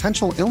signs of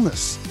potential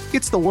illness.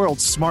 It's the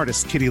world's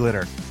smartest kitty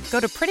litter. Go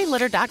to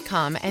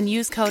prettylitter.com and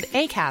use code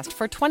ACAST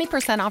for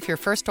 20% off your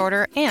first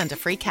order and a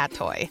free cat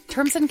toy.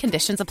 Terms and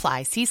conditions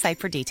apply. See site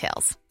for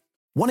details.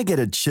 Want to get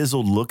a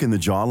chiseled look in the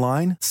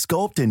jawline?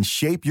 Sculpt and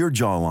shape your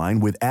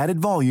jawline with added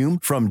volume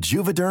from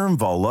Juvederm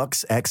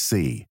Volux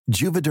XC.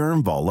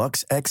 Juvederm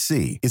Volux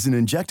XC is an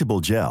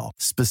injectable gel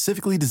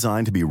specifically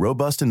designed to be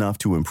robust enough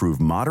to improve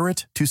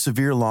moderate to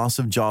severe loss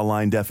of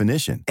jawline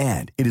definition.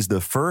 And it is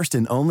the first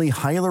and only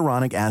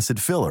hyaluronic acid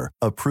filler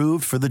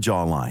approved for the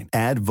jawline.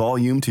 Add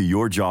volume to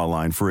your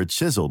jawline for a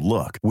chiseled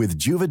look with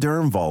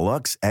Juvederm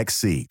Volux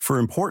XC. For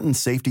important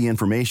safety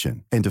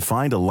information and to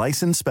find a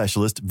licensed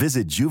specialist,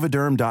 visit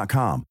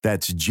Juvederm.com.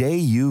 That's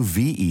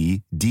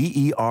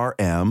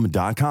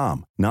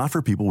Juvederm.com. Not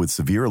for people with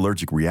severe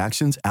allergic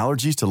reactions,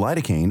 allergies to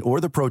lidocaine, or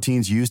the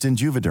proteins used in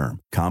Juvederm.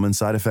 Common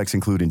side effects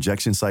include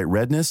injection site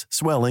redness,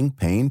 swelling,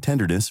 pain,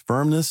 tenderness,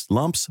 firmness,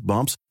 lumps,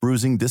 bumps,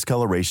 bruising,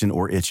 discoloration,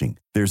 or itching.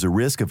 There's a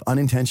risk of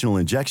unintentional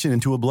injection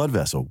into a blood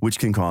vessel, which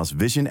can cause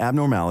vision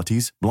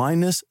abnormalities,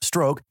 blindness,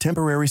 stroke,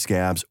 temporary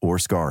scabs, or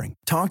scarring.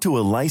 Talk to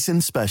a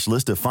licensed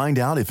specialist to find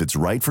out if it's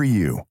right for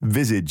you.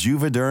 Visit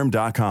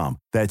Juvederm.com.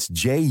 That's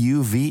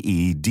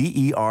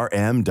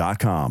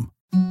Juvederm.com.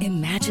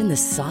 Imagine the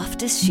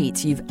softest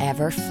sheets you've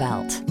ever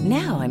felt.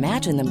 Now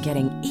imagine them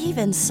getting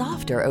even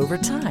softer over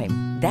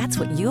time. That's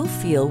what you'll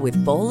feel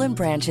with Boll &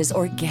 Branch's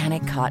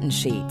organic cotton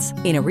sheets.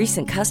 In a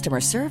recent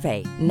customer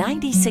survey,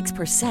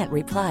 96%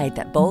 replied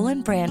that Boll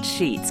 & Branch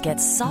sheets get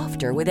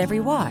softer with every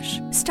wash.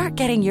 Start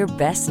getting your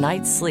best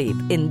night's sleep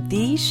in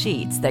these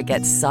sheets that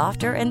get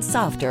softer and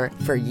softer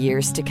for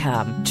years to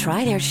come.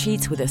 Try their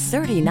sheets with a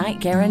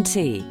 30-night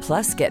guarantee.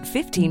 Plus, get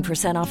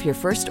 15% off your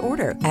first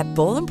order at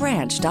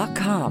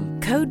bollandbranch.com.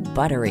 Code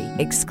BUTTERY.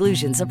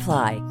 Exclusions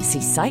apply.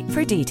 See site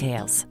for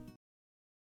details.